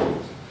it.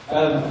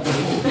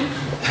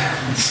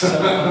 So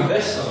on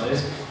this side,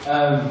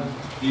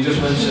 you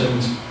just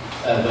mentioned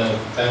the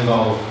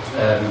Bengal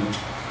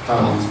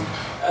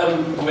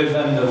famine. With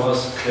them, there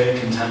was clear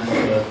contempt for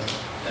the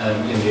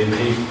Indian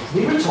people.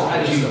 We were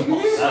talking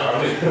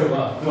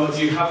But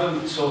you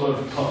haven't sort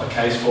of put a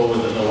case forward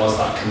that there was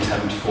that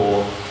contempt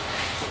for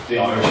the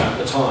Irish at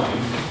the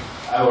time,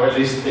 or at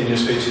least in your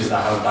speeches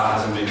that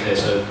hasn't been clear.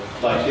 So,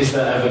 like, is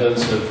there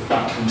evidence of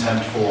that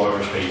contempt for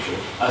Irish people,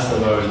 as there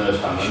were in those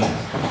famines?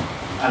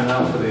 And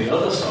now for the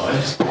other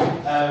side,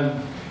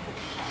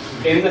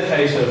 in the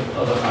case of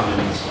other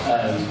famines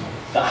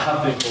that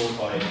have been caused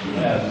by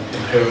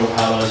imperial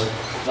powers,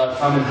 that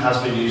famine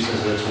has been used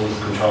as a tool of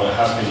control. It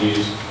has been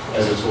used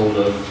as a tool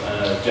of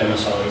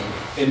genocide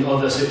in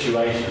other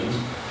situations.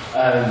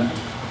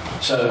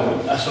 So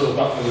I sort of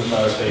got from the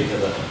first speaker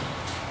that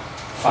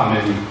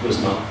famine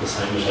was not the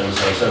same as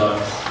genocide. So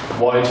like,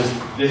 why does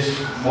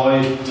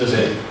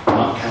it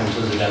not count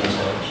as a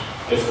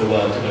genocide if there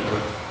were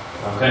deliberate?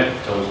 Okay,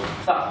 told.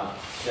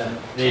 Yeah.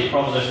 The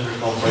proposition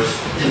response first.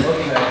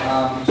 Okay,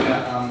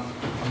 I'm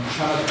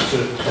trying to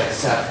sort of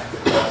dissect the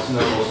question.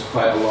 That was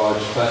quite a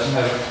large question.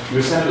 You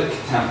were saying about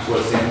contempt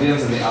towards the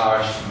Indians and the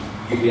Irish.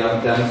 We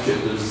haven't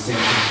demonstrated there's the same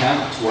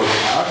contempt towards the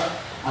Irish.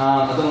 I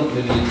don't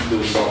maybe need to do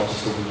this off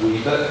just a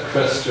wee bit.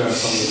 Chris, during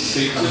some of the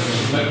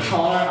speeches, but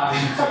Connor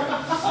actually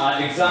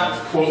took exact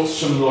quotes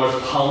from Lord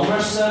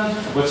Palmerston,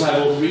 which I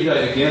will read out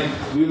again.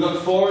 We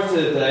look forward to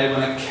the day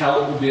when a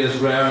Celt will be as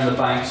rare in the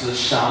banks of the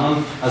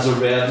Shannon as a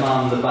red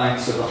man in the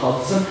banks of the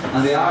Hudson.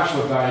 And the Irish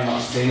were very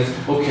much seen as,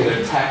 okay,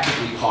 they're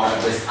technically part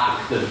of this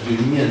active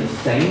union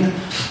thing,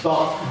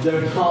 but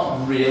they're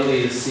not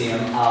really the same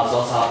as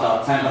us at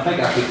that time. I think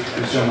actually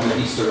it was during the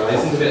Easter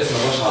Rising debate, so I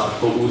wish I had the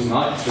photos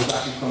now. It was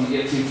actually from the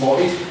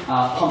 1840s,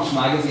 Punch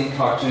magazine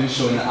cartoon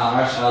showing the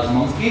Irish as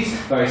monkeys,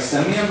 very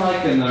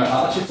simian-like in their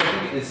attitudes. I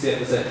think it's safe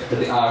to say that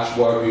the Irish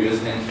were viewed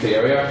as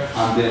inferior,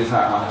 and the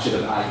entire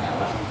attitude of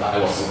I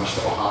also wish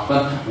that will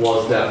happen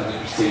was definitely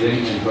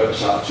proceeding in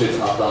British attitudes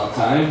at that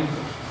time.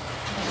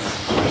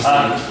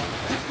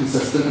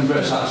 Consistent in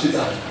British attitudes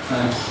at that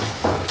time.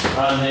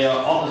 And the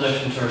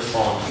opposition to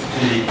respond to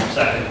the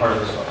second part of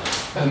this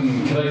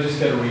question. Can I just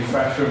get a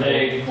refresher?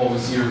 What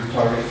was your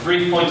target?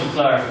 3 points of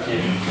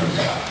clarification.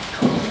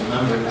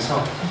 Remember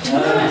myself.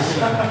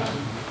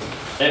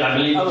 I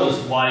believe it was,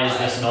 why is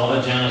this not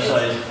a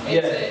genocide?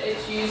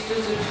 It's used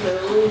as a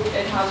tool.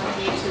 It has been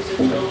used as a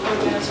tool for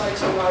genocide,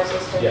 so why is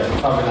this different?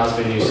 Yeah, famine has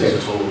been used as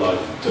a tool, like,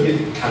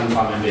 can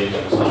famine be a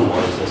genocide, why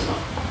is this not?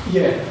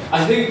 Yeah,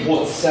 I think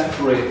what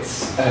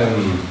separates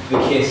the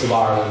case of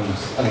Ireland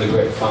and the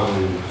Great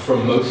Famine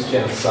from most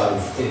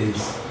genocides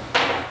is,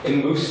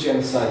 in most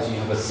genocides you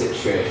have a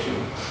situation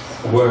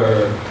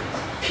where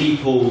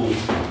people,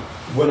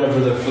 whenever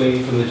they're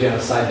fleeing from the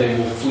genocide, they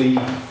will flee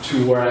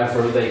to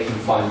wherever they can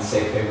find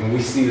safe haven.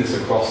 We see this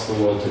across the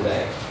world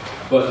today.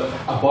 But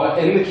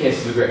in the case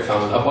of the Great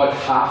Famine, about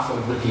half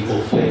of the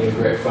people fleeing the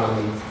Great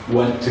Famine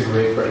went to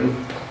Great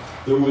Britain.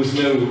 There was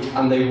no,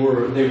 and they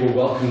were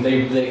welcome.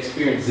 They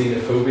experienced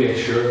xenophobia,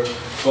 sure,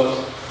 but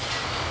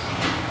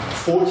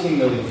 14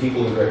 million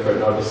people in Great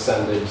Britain are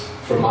descended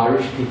from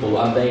Irish people,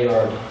 and they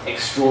are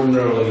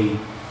extraordinarily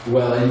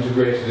well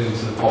integrated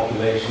into the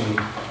population,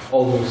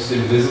 almost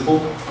invisible.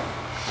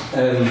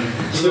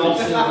 So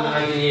also in the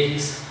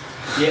 1980s.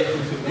 Yeah,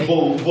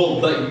 well,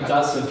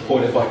 that's the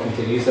point if I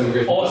continue.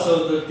 So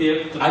also,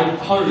 the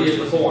 100 years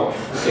before.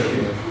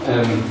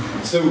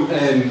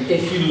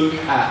 If you look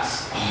at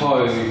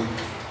how,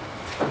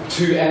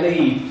 to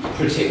any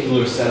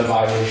particular set of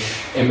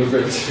Irish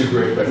immigrants to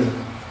Great Britain,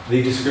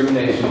 the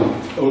discrimination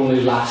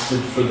only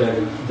lasted for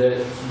them,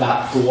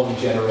 that for one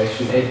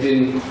generation. It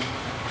didn't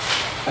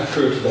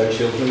occur to their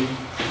children,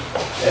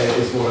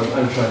 is what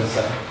I'm trying to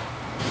say.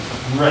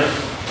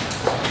 Right.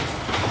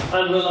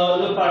 And we'll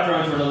look back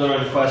around for another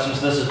round of questions.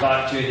 This is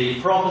back to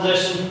the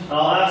proposition.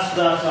 I'll ask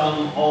that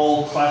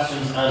all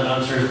questions and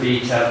answers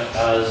be kept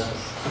as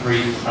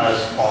brief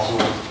as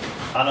possible.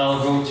 And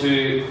I'll go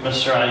to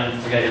Mr. I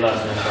forget your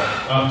last name.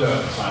 I'm doing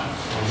it, it's fine.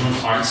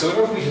 Alright, so in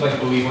order for me to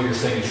believe what you're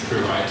saying is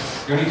true, right,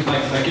 you're going to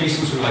need to give me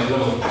some sort of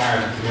level of power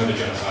to the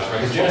genocide, right?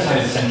 Because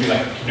genocide is essentially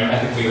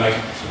ethically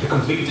the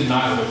complete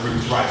denial of a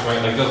group's rights, right?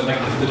 The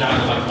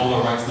denial of all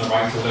the rights and the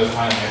right to live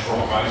high and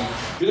natural, right?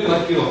 You look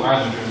at people of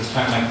Ireland during this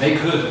time, they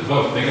could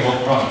vote, they could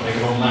vote front, they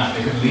could own land,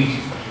 they could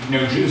leave.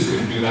 Jews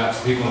couldn't do that,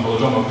 people in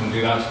Holodomor couldn't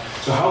do that.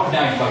 So how can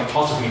I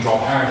possibly draw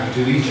parity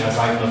to these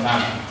genocide and the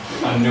famine?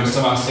 And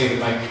somehow say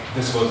that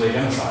this was a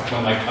genocide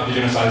when other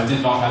genocides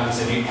did not have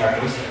this innate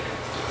characteristic.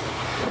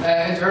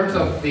 In terms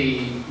of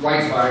the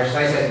rights of Irish, as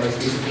I said in my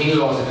speech, the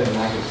penal laws had been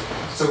enacted.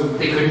 So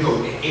they couldn't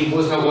vote. It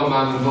was not one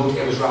man would vote,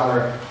 it was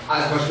rather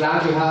as much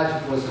land you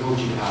had was the vote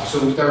you could have. So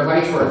their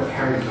rights were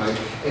inherently denied.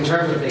 In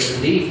terms of they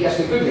could leave, yes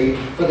they could leave,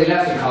 but they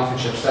left in coffin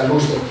ships that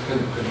most of them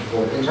couldn't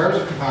afford. In terms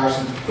of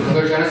comparison with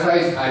other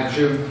genocides, I'm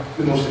sure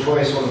the most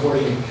notorious one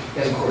unfortunately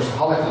is of course the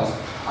Holocaust.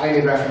 I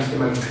made reference in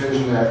my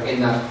conclusion there in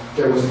that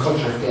there was a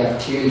culture of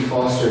death clearly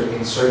fostered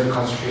in certain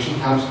concentration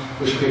camps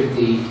which created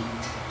the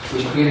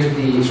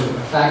sort of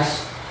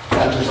effects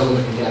that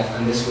resulted in death,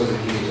 and this was a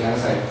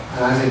genocide.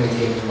 And as I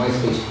maintained in my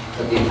speech,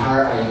 that the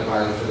entire island of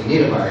Ireland for the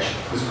native Irish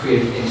was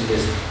created into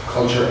this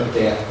culture of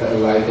death that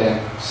allowed them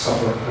to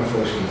suffer and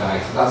unfortunately die.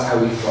 So that's how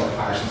we draw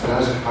comparisons, and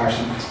that is a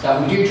comparison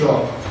that we do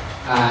draw.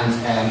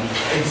 And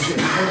it's in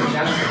terms of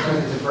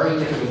genocide, it's a very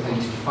difficult thing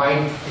to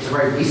define. It's a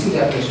very recent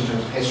definition in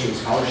terms of history and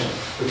scholarship,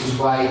 which is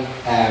why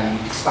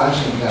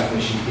expansion of the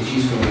definition is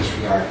useful in this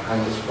regard,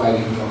 and it's why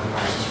we can draw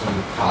comparisons from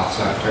the past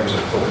in terms of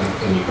Poland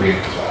and Ukraine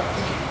as well.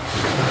 Thank you.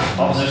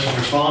 Opposition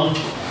respond.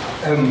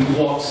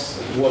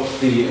 What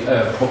the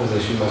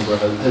proposition member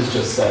has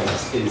just said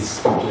is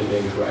completely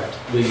incorrect.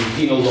 The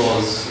penal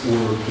laws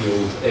were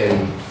repealed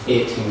in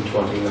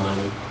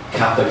 1829.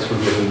 Catholics were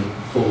given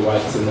full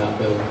rights in that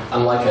bill,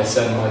 and like I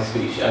said in my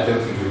speech, I don't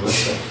think you're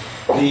listening.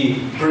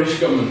 The British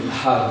government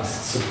had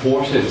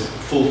supported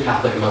full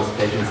Catholic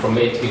emancipation from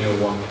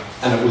 1801,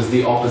 and it was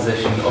the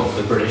opposition of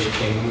the British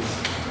kings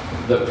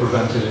that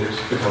prevented it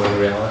becoming a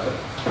reality.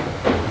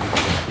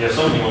 Yeah,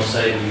 somebody will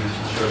say you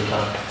sure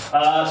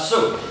can.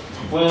 So,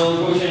 we'll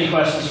go to any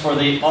questions for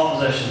the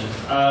opposition.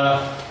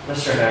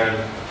 Mr. Heron.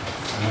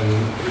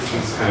 This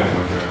is kind of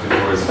more directed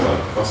towards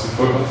Boston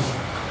Football.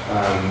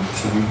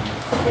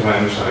 If I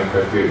understand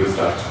correctly, it was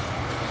that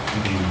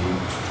the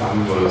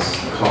famine was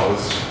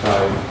caused by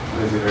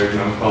laissez-faire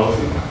economic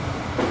policy.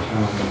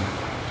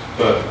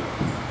 But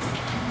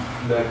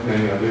like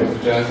many other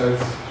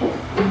genocides,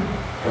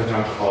 are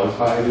not caused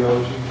by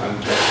ideology,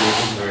 and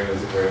comparing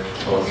laissez-faire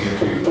policy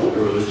to a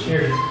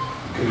religion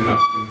could not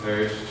be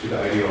compared to the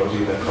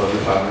ideology that caused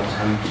the famine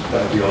and the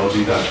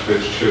ideology that the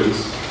British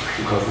chose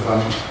to cause the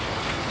famine.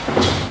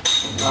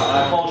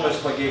 I apologise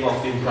if I gave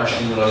off the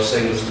impression that I was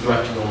saying it was the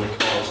directing only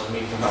cause. I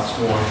mean, perhaps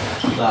more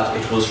that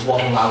it was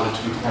what allowed it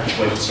to be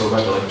perpetuated so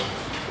readily.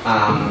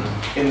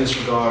 In this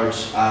regard,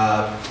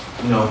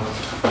 no,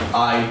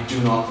 I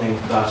do not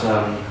think that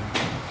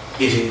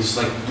it is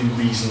the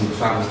reason the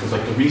famine, because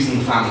the reason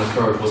the famine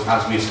occurred was,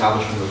 as we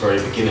established from the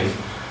very beginning,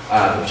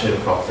 the potato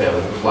crop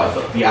failing,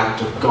 the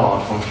act of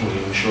God, functionally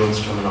in insurance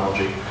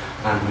terminology.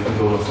 And we can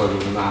go no further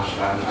than that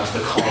as the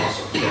cause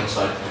of the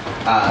genocide.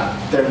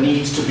 There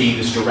needs to be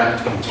this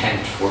direct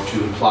intent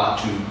to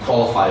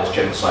qualify as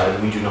genocide,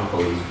 and we do not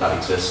believe that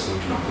exists, and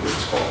we do not believe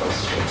it's qualifies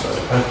as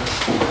genocide.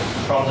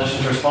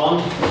 Proposition to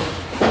respond.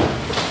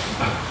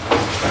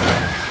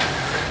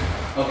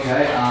 Okay,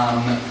 Okay,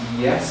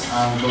 yes,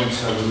 I'm going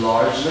to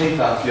largely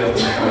back you up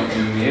on the point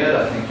you made.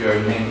 I think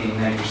you're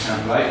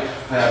 99% right.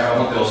 However, I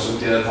want to also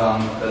give a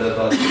bit of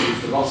a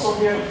boost to Russell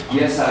here.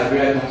 Yes, I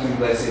agree. I don't think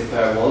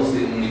laissez-faire was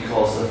the only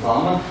cause of the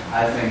famine.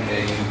 I think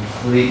a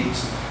complete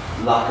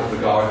lack of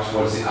regard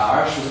towards the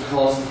Irish was the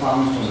cause of the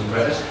famine from the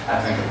British.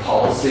 I think a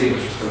policy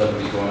which was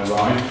deliberately going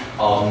around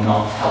of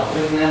not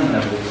helping them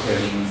whenever they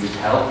clearly needed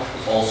help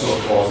also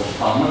a cause of the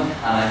famine.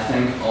 And I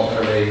think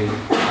utterly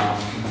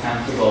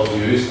contemptible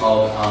views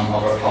of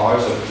other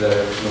powers of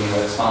the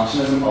colonial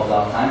expansionism of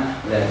that time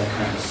led to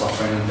countless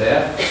suffering and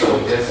death. So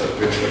yes, I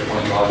agree with your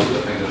point largely.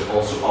 I think there's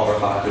also other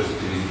factors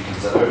that need to be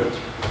considered.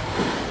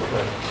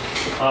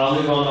 I'll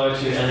move on now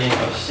to any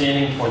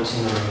abstaining points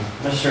in the room.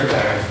 Mr.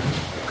 Perrin.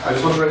 I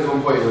just want to raise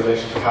one point in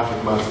relation to Catholic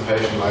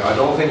emancipation. Like, I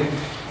don't think,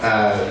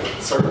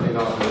 certainly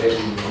not in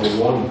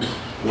 1801,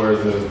 where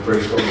the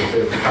British government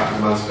did for Catholic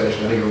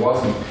emancipation. I think it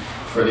wasn't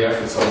for the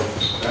efforts of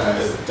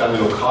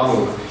Daniel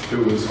O'Connell,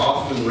 who was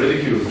often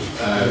ridiculed,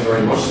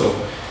 very much so,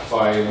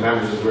 by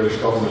members of the British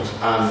government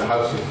and the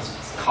House of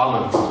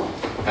Commons.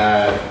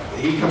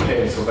 He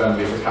campaigned so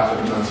vehemently for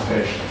Catholic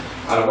emancipation.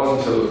 And it wasn't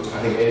until, I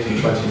think,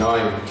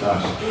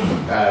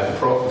 1829 that the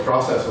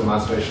process of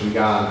emancipation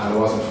began, and it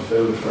wasn't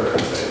fulfilled for,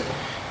 say,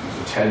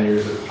 10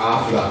 years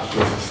after that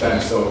to an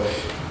extent. So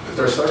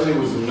there certainly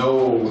was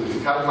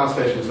Catholic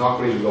emancipation was not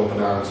greeted with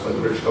open arms by the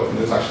British government.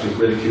 It was actually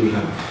ridiculed.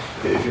 And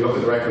if you look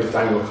at the records,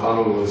 Daniel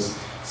O'Connell was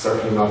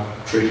certainly not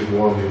treated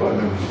warmly by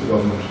members of the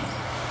government.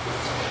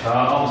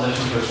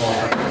 Opposition to small. I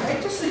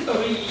just think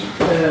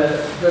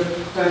that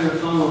Daniel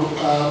O'Connell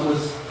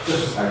was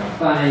disrespected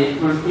by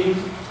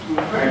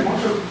very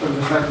much of a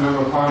respected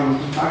member of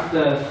Parliament. In fact,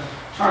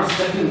 Charles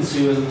Dickens,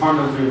 who was a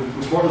parliamentary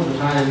reporter at the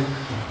time,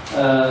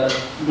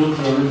 looked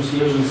at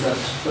negotiations that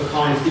the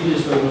Commons did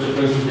this way, which it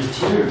brings him to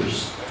tears.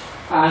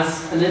 As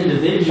an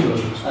individual,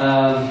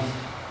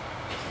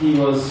 he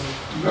was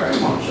very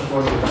much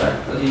afforded the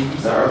respect that he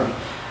deserved.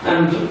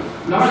 And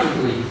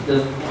largely,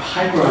 the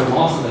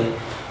hyper-animosity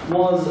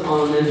was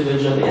on an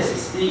individual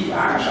basis. The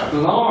Irish at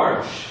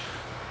large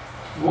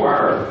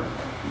were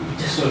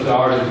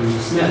disregarded and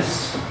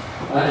dismissed.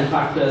 In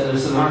fact,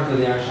 there's an article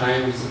in the Irish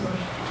Times,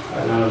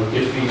 I don't know, a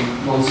few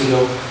months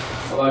ago,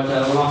 about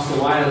when Oscar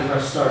Wilde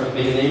first started to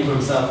make a name for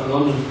himself in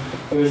London.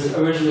 He was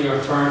originally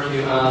referred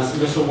to as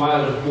Mr.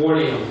 Wilde of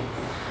Borneo.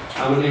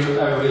 And when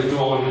everybody was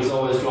drawn, he was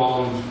always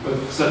drawn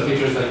with certain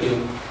features like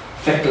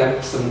thick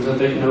lips and a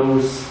big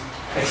nose,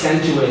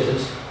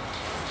 accentuated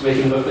to make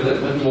him look a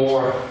little bit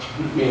more,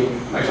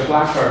 like a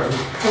black person.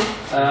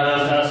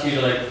 I'll ask you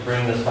to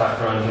bring this back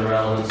around to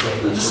relevance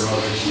of this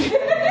rubbish.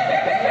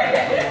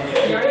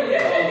 The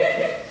idea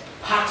of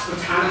Pax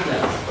Britannica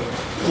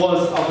was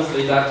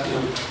obviously that the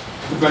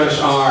British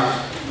are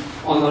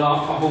on the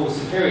whole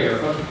superior,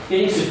 but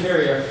being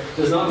superior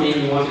does not mean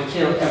you want to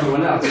kill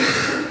everyone else.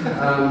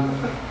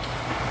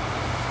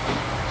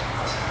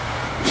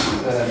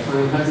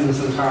 My cousin, this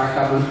entire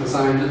cabinet was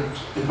signed in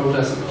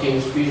protest of the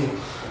King's refusal.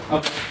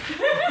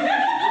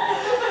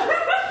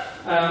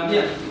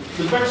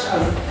 The British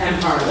as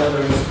empire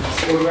builders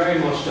were very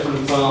much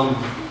different from,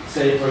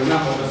 say, for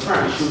example, the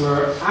French, who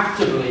were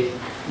actively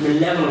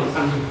malevolent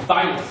and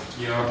violent.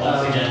 You're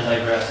once again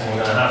digressing. I'm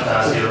going to have to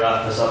ask you to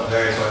wrap this up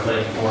very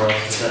quickly or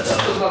else to set down.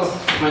 There's a lot of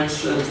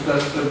points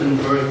that have been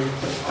very.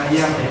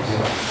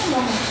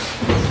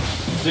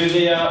 Does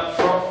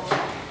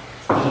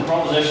the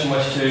proposition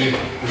wish to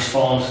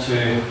respond to?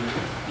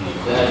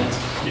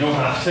 You don't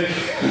have to.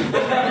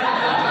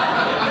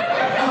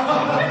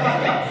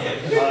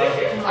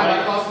 I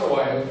like Oscar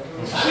Wilde.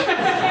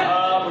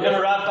 We're going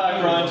to wrap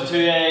back around to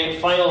a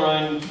final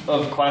round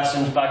of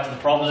questions back to the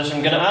proposition.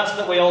 I'm going to ask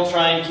that we all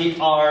try and keep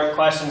our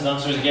questions and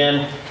answers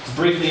again as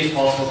briefly as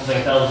possible because I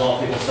can tell there's a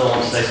lot of people still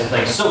want to say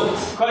something. So,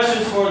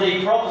 questions for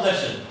the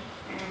proposition.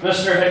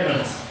 Mr.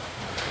 Hickman.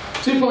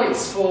 2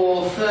 points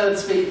for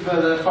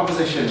the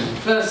proposition.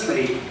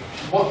 Firstly,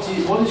 what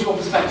is your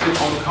perspective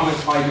on the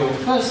comments by your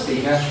first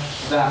speaker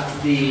that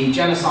the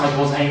genocide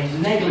was a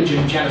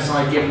negligent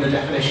genocide given the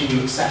definition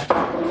you accept?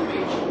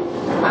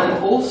 And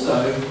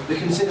also the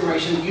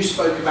consideration that you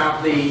spoke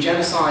about the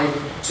genocide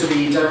to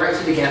be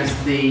directed against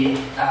the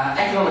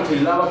economically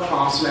lower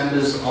class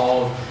members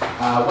of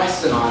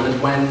Western Ireland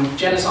when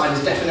genocide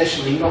is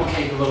definitionally not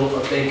capable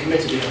of being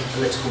committed against a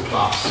political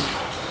class.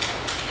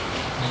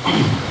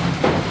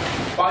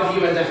 By the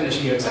UN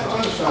definition you accept. I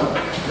understand.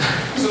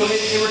 So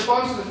in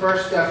response to the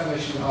first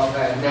definition of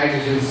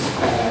negligence,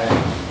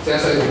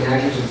 genocide is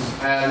negligence,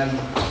 as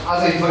I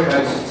pointed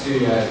out to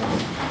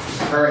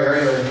very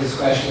earlier in this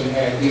question,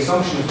 the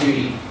assumption of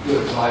duty would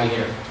apply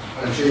here.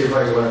 And I'm sure you're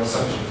very aware of the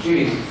assumption of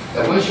duty.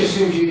 That once you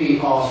assume duty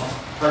of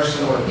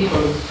person or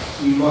people,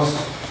 you must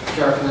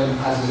care for them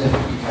as if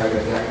you carried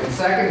out the act. And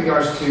second, in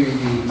regards to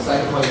the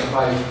second point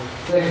about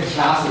political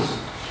classes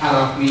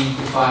cannot be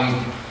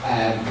defined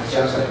as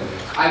genocide.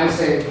 I would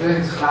say the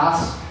political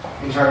class,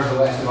 in terms of the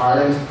West of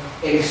Ireland,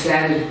 it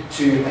extended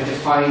to a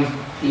defined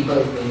people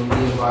in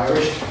Native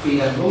Irish, be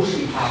them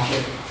mostly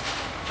Catholic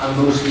and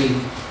mostly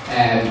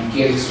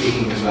Gaelic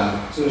speaking as well.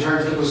 So in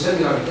terms of it was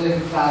simply on a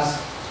political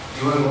class,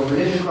 If you want to go on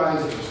religious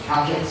grounds, it was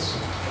Catholics.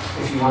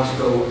 If you want to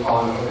go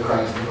on other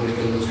grounds, it would have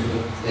been those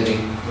people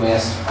living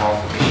west of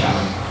the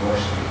Shannon,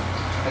 unfortunately.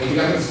 And if you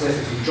look at the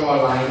statistics, you draw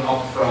a line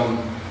up from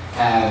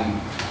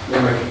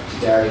Limerick to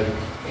Derry,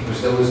 it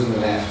was those on the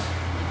left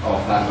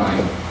of that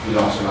line who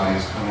lost their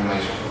lives and were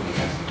right totally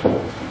against them.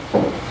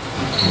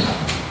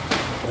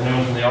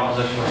 Anyone from the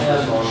opposition?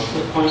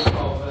 The point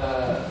of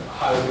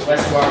how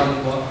West of Ireland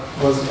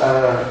was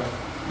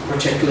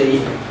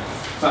particularly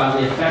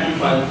badly affected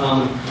by the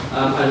famine,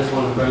 I just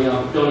want to bring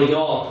up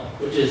Donegal,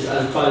 which is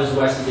as far as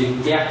west as you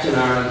can get in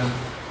Ireland.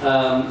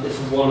 It's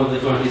one of the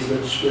countries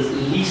which was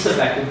least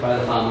affected by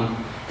the famine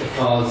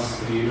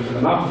because if you look at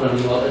the map of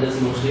Donegal, it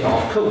is mostly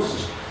off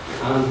coast,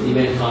 and the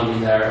main economy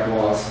there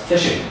was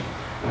fishing,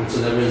 and so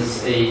there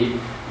is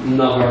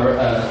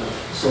another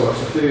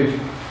source of food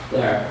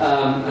there,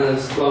 and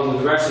it's along with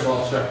the rest of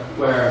Ulster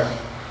where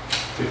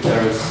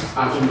there's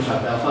Antrim, which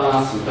had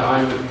Belfast, and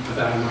Down, which had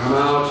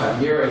Armagh, which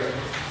had Uri,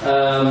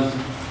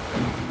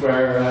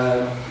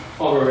 where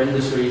other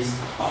industries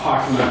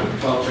apart from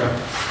agriculture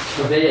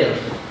prevailed.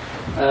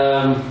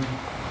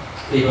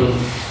 People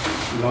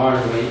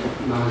largely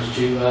managed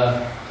to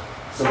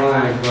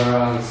survive,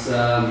 whereas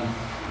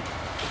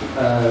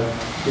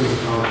those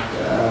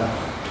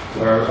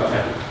were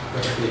affected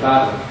particularly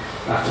badly.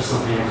 That's just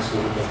something I just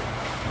wanted to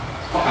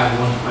find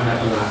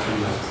out on that.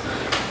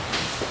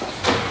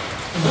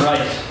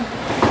 Right.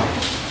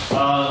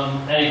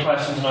 Any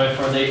questions now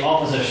for the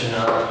opposition?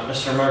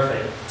 Mr.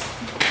 Murphy.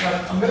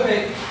 I'm going to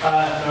make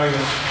an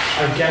argument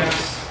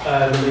against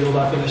the legal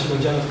definition of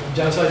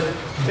genocide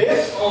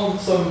based on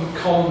some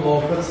common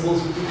law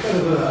principles. It's kind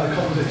of a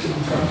contradiction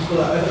in terms, but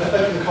I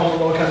think the common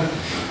law can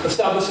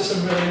establish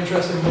some really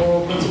interesting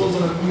moral principles,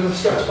 and I'm going to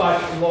stretch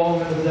back long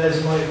into the days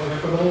of my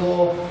criminal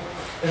law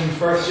in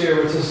first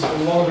year, which is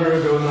longer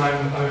ago than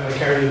I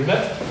care to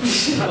admit.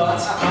 But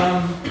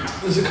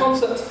there's a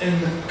concept in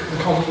the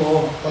common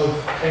law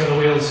of England and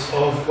Wales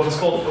of what is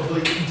called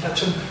oblique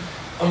intention.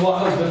 And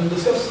what has been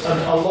discussed and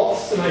a lot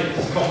tonight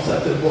is the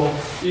concept of, well,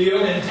 you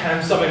only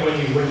intend something when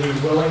you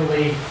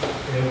willingly,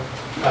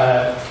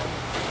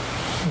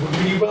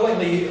 when you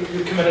willingly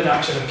commit an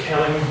action of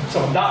killing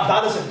someone.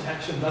 That is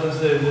intention. That is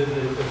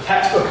the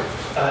textbook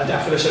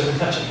definition of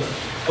intention.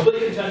 But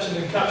oblique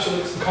intention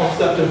encapsulates the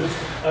concept of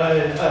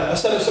a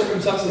set of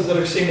circumstances that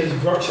are seen as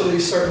virtually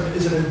certain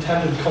is an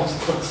intended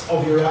consequence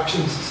of your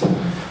actions. So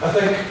I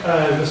think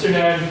Mr.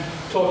 Nairn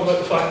talked about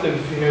the fact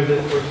of,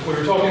 that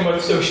we're talking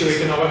about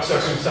socio-economic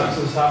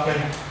circumstances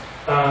happening.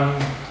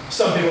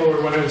 Some people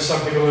are winners,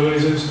 some people are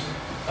losers.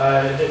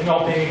 It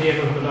not being a game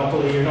of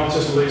Monopoly, you're not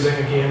just losing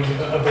a game,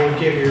 a board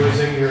game, you're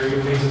losing your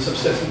means of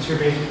subsistence, you're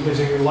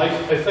losing your life.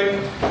 I think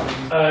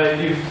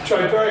you've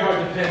tried very hard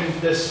to pin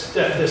this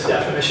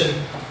definition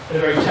in a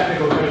very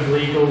technical kind of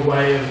legal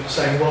way of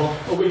saying, well,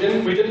 we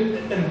didn't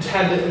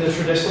intend it in the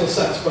traditional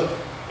sense, but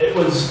it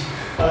was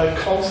a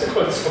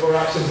consequence of our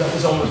actions that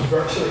was almost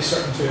virtually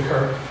certain to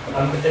occur.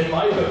 And in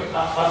my book,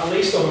 at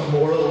least on a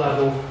moral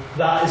level,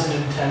 that is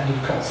an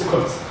intended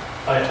consequence.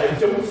 I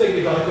don't think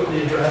we've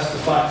adequately addressed the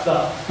fact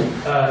that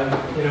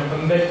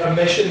a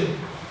mission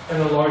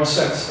in a large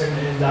sense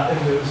in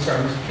those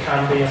terms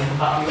can be at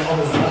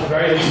the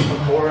very least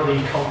a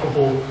morally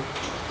culpable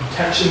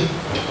intention.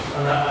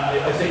 And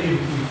I think you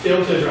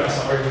failed to address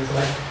that argument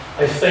tonight.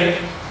 I think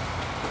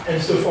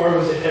insofar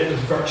as it was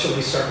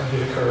virtually certain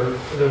to occur,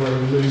 there were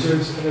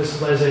losers in this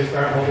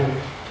laissez-faire model.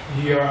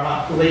 You are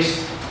at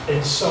least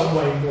in some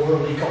way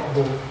morally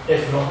culpable,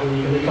 if not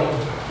legally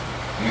culpable.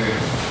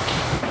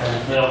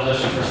 The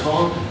opposition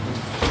respond?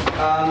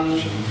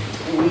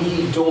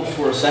 We don't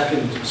for a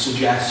second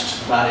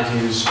suggest that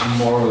it is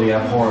morally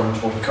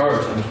abhorrent what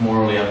occurred and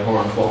morally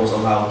abhorrent what was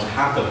allowed to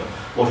happen.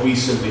 What we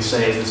simply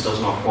say is this does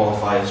not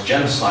qualify as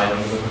genocide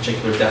under the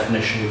particular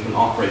definition we've been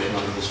operating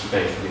under this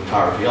debate for the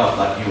entirety of,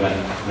 that UN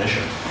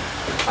definition.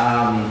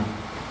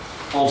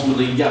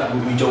 Ultimately,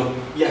 we don't.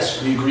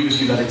 Yes, we agree with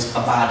you that it's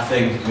a bad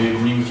thing. We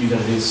agree with you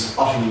that it is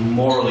utterly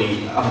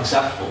morally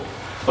unacceptable.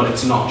 But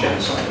it's not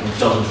genocide, and it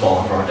doesn't fall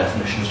under our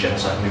definition as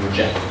genocide, and we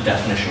reject the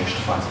definition which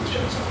defines it as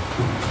genocide.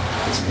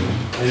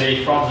 Is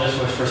the proposition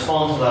which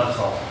responds to that at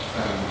all?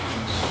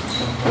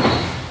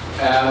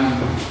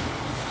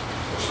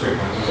 That's a great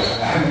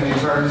point. In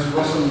terms,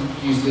 Russell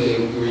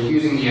we're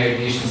using the United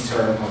Nations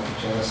term of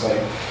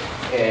genocide.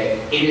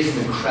 It is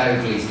an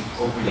incredibly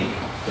oblique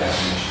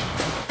definition.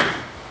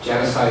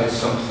 Genocide is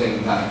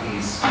something that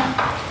is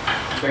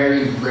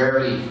very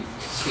rarely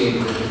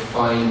stated or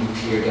defined with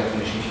clear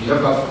definition. If you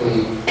look up the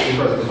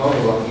paper that the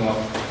Bible wrote me up,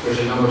 there's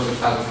a number of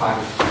substantive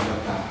factors to look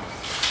at that.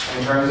 And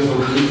in terms of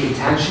oblique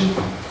intention,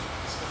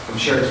 I'm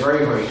sure it's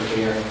very, very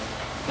clear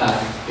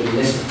that the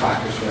list of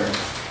factors there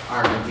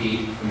are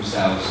indeed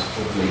themselves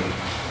oblique.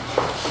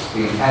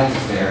 The intent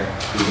is there,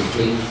 the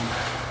oblique,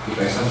 the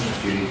assumption of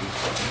duty,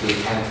 the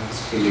intent is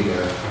clearly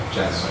there,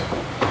 genocide.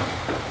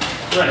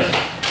 Right.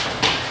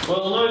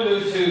 We'll now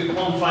move to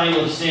one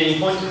final abstaining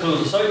point to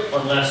close this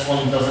out, unless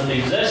one doesn't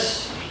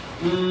exist.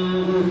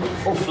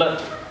 Flip.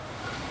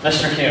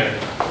 Mr. Kieran.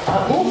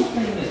 One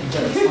thing that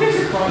I'm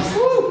surprised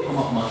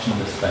come up much in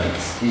this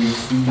space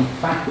is the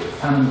fact that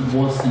famine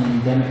was an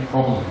endemic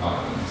problem in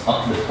Ireland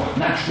up to this point.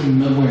 Naturally,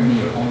 nowhere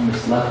near on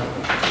this level.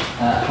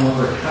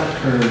 However, it had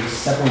occurred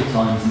several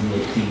times in the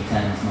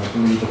 1810s, and I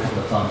believe a couple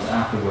of times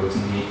afterwards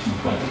in the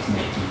 1820s and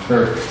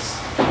 1830s.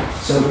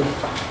 So,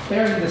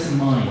 bearing this in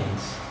mind,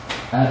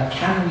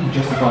 can we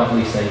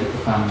justifiably say that the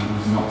famine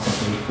was not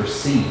something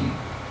foreseen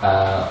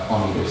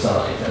on either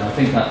side? And I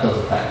think that does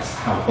affect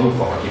how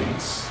both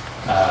arguments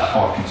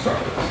are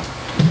constructed.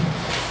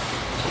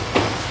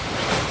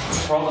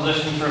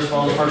 Proposition to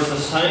respond first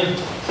this time.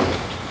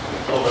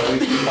 Oh, we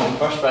respond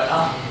first, right?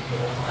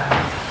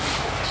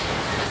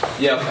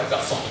 Yeah, okay, I've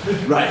got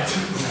some. Right.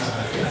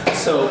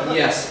 So,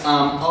 yes,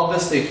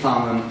 obviously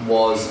famine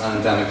was an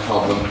endemic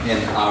problem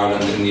in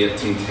Ireland in the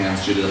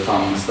 1810s due to the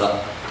famines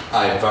that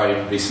I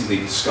very recently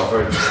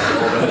discovered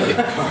already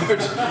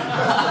occurred.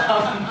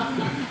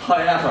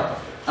 However,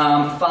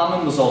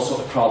 famine was also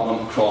a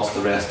problem across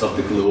the rest of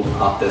the globe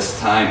at this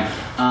time.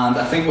 And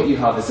I think what you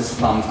have is this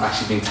famine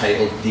actually being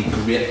titled the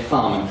Great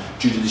Famine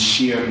due to the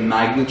sheer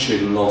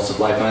magnitude and loss of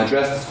life. And I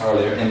addressed this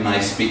earlier in my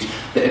speech,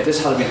 that if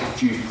this had been a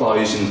few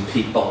thousand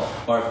people,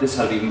 or if this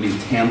had even been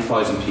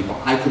 10,000 people,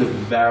 I could have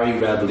very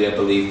readily, I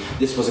believe,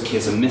 this was a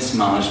case of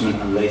mismanagement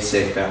and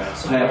laissez-faire.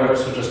 So however,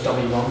 were just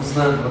dummy ones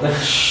then, were they?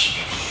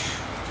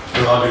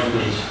 Roger,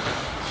 please.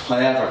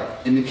 However,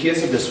 in the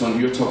case of this one,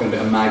 you're talking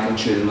about a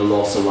magnitude and the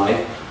loss of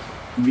life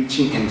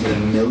reaching into the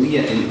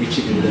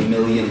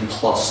million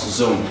plus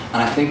zone.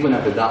 And I think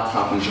whenever that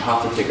happens, you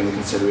have to take into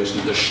consideration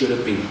that there should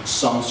have been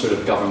some sort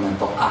of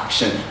governmental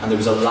action, and there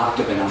was a lack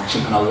of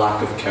inaction and a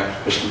lack of care,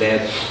 which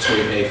led to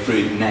a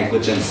through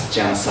negligence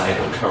genocide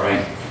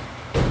occurring.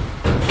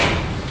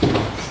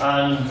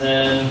 And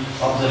then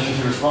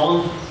opposition to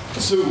respond.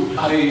 So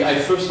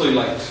I'd firstly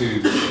like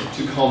to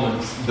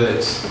comment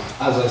that,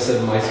 as I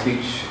said in my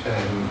speech,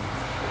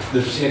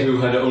 the potato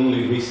had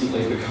only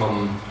recently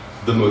become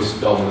the most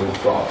dominant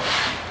crop.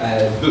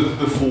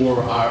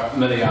 Before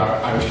many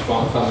Irish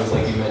families,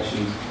 like you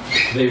mentioned,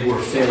 they were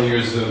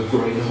failures of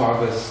grain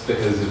harvest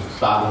because of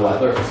bad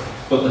weather.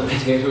 But the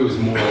potato is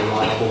more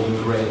reliable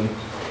than grain.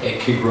 It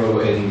can grow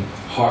in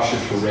harsher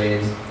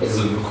terrain. It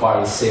doesn't require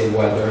the same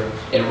weather.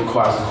 It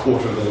requires a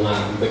quarter of the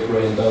land that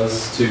grain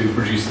does to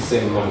produce the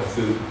same amount of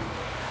food.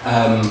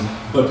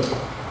 But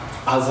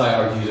as I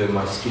argued in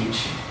my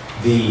speech,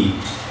 the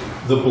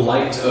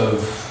blight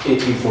of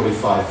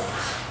 1845,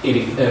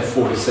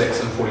 46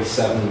 and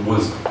 47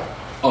 was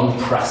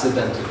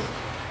unprecedented.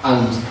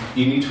 And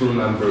you need to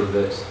remember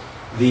that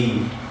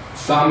the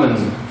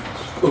famine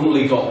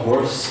only got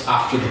worse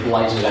after the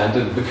blight had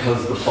ended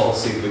because the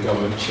policy of the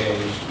government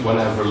changed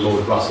whenever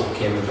Lord Russell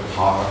came into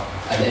power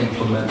and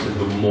implemented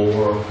the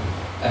more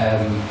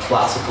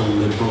classical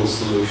liberal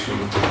solution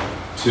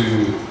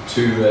to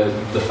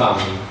the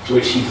famine,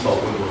 which he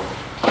thought would work.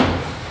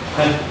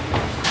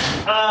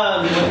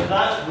 And with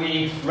that,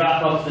 we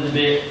wrap up the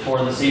debate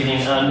for this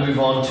evening and move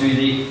on to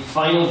the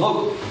final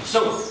vote.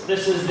 So,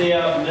 this is the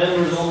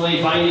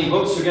members-only binding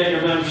vote, so get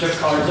your membership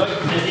cards out.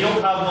 If you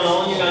don't have one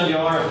on you and you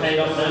are a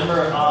paid-up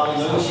member, I'll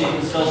know, so you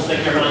can still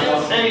stick your hand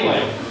up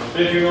anyway.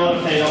 But if you're not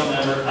a paid-up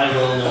member, I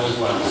will know as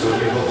well, so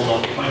your vote will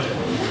not be counted.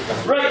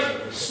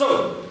 Right,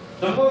 so,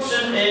 the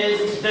motion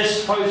is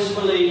this House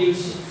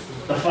believes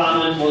the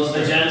famine was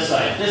the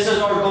genocide. This is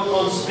our vote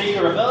on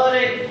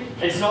speakerability.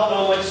 It's not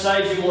on which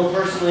side you more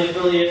personally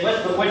affiliate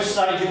with, but which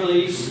side you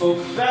believe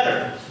spoke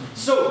better.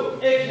 So,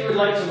 if you would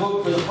like to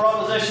vote for the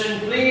proposition,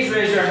 please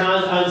raise your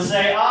hand and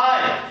say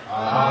aye.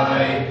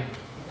 Aye.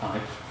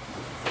 Aye.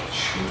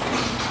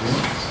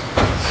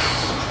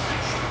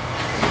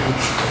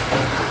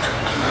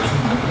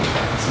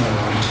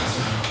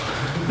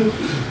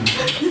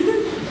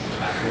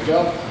 Good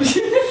job.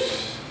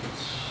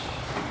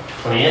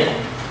 28.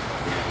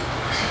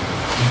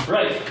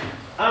 Right.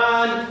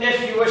 And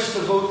if you wish to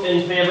vote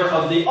in favour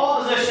of the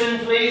opposition,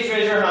 please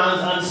raise your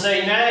hands and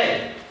say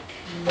nay.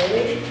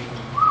 Nay.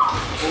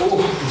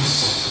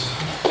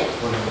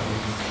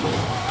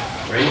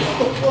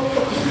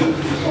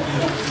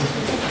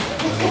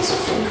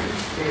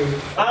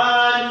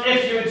 And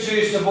if you would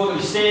choose to vote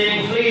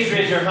abstaining, please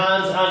raise your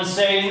hands and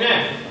say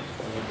nay.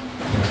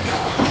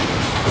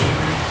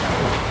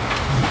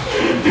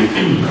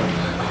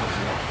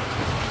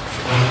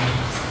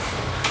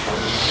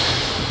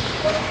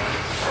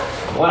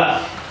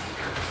 Well,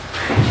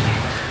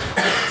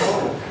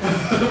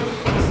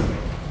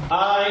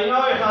 I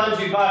now hand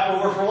you back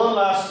over for one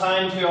last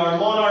time to our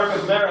monarch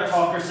of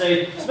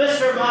meritocracy,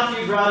 Mr.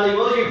 Matthew Bradley.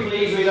 Will you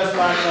please read us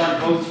back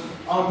that vote?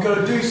 I'm going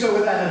to do so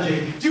with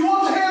energy. Do you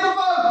want to hear the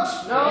vote?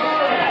 No.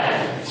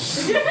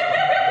 Yes.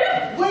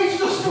 Wait,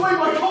 destroy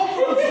my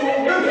confidence. Do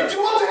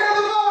you want to hear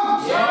the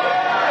vote?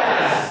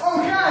 Yes.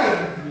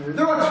 Okay.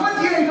 There are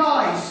 28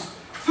 ayes,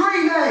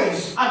 3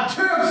 nays, and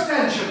 2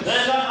 abstentions.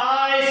 Then the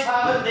ayes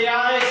have it. The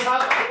ayes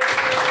have it.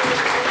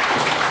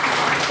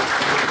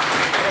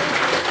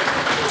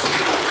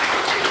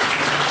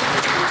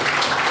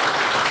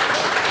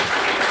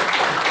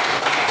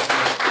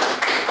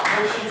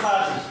 Motion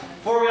passes.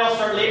 Before we all all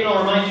start leaving, I'll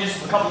remind you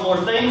just of a couple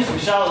more things.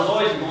 Michelle, as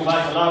always, we're going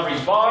back to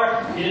Lavery's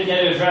bar. If you didn't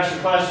get to address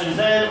your questions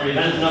then, or you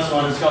have anything else you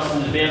want to discuss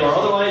in the debate or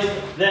otherwise,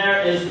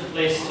 there is the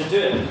place to do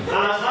it. And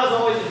as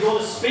always, if you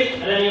want to speak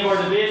at any of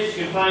our debates,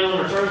 you can find on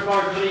the return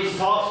card, please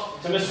talk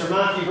to Mr.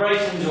 Matthew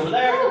Bryson, who's over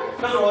there,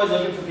 because we're always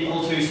looking for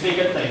people to speak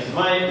at things. Am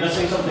I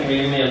missing something? Are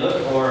you may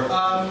look, or?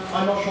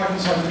 I'm not sure I can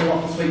sign for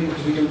up this week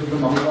because we don't do the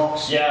money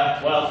box.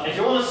 Yeah, well, if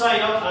you want to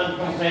sign up and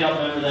become a paid-up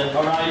member, then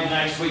arrive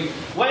next week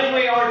when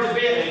we are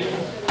debating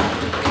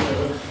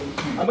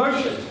a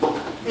motion.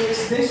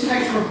 It's this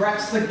house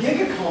regrets the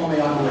gig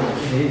economy, I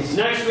believe. It is.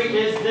 Next week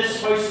is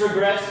this house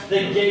regrets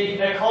the gig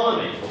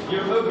economy.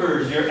 Your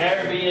Ubers, your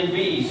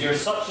Airbnbs, your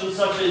such and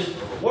suches,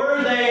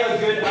 were they a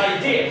good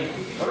idea?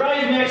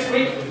 Arrive next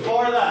week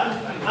for that.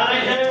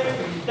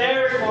 And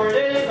therefore it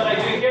is.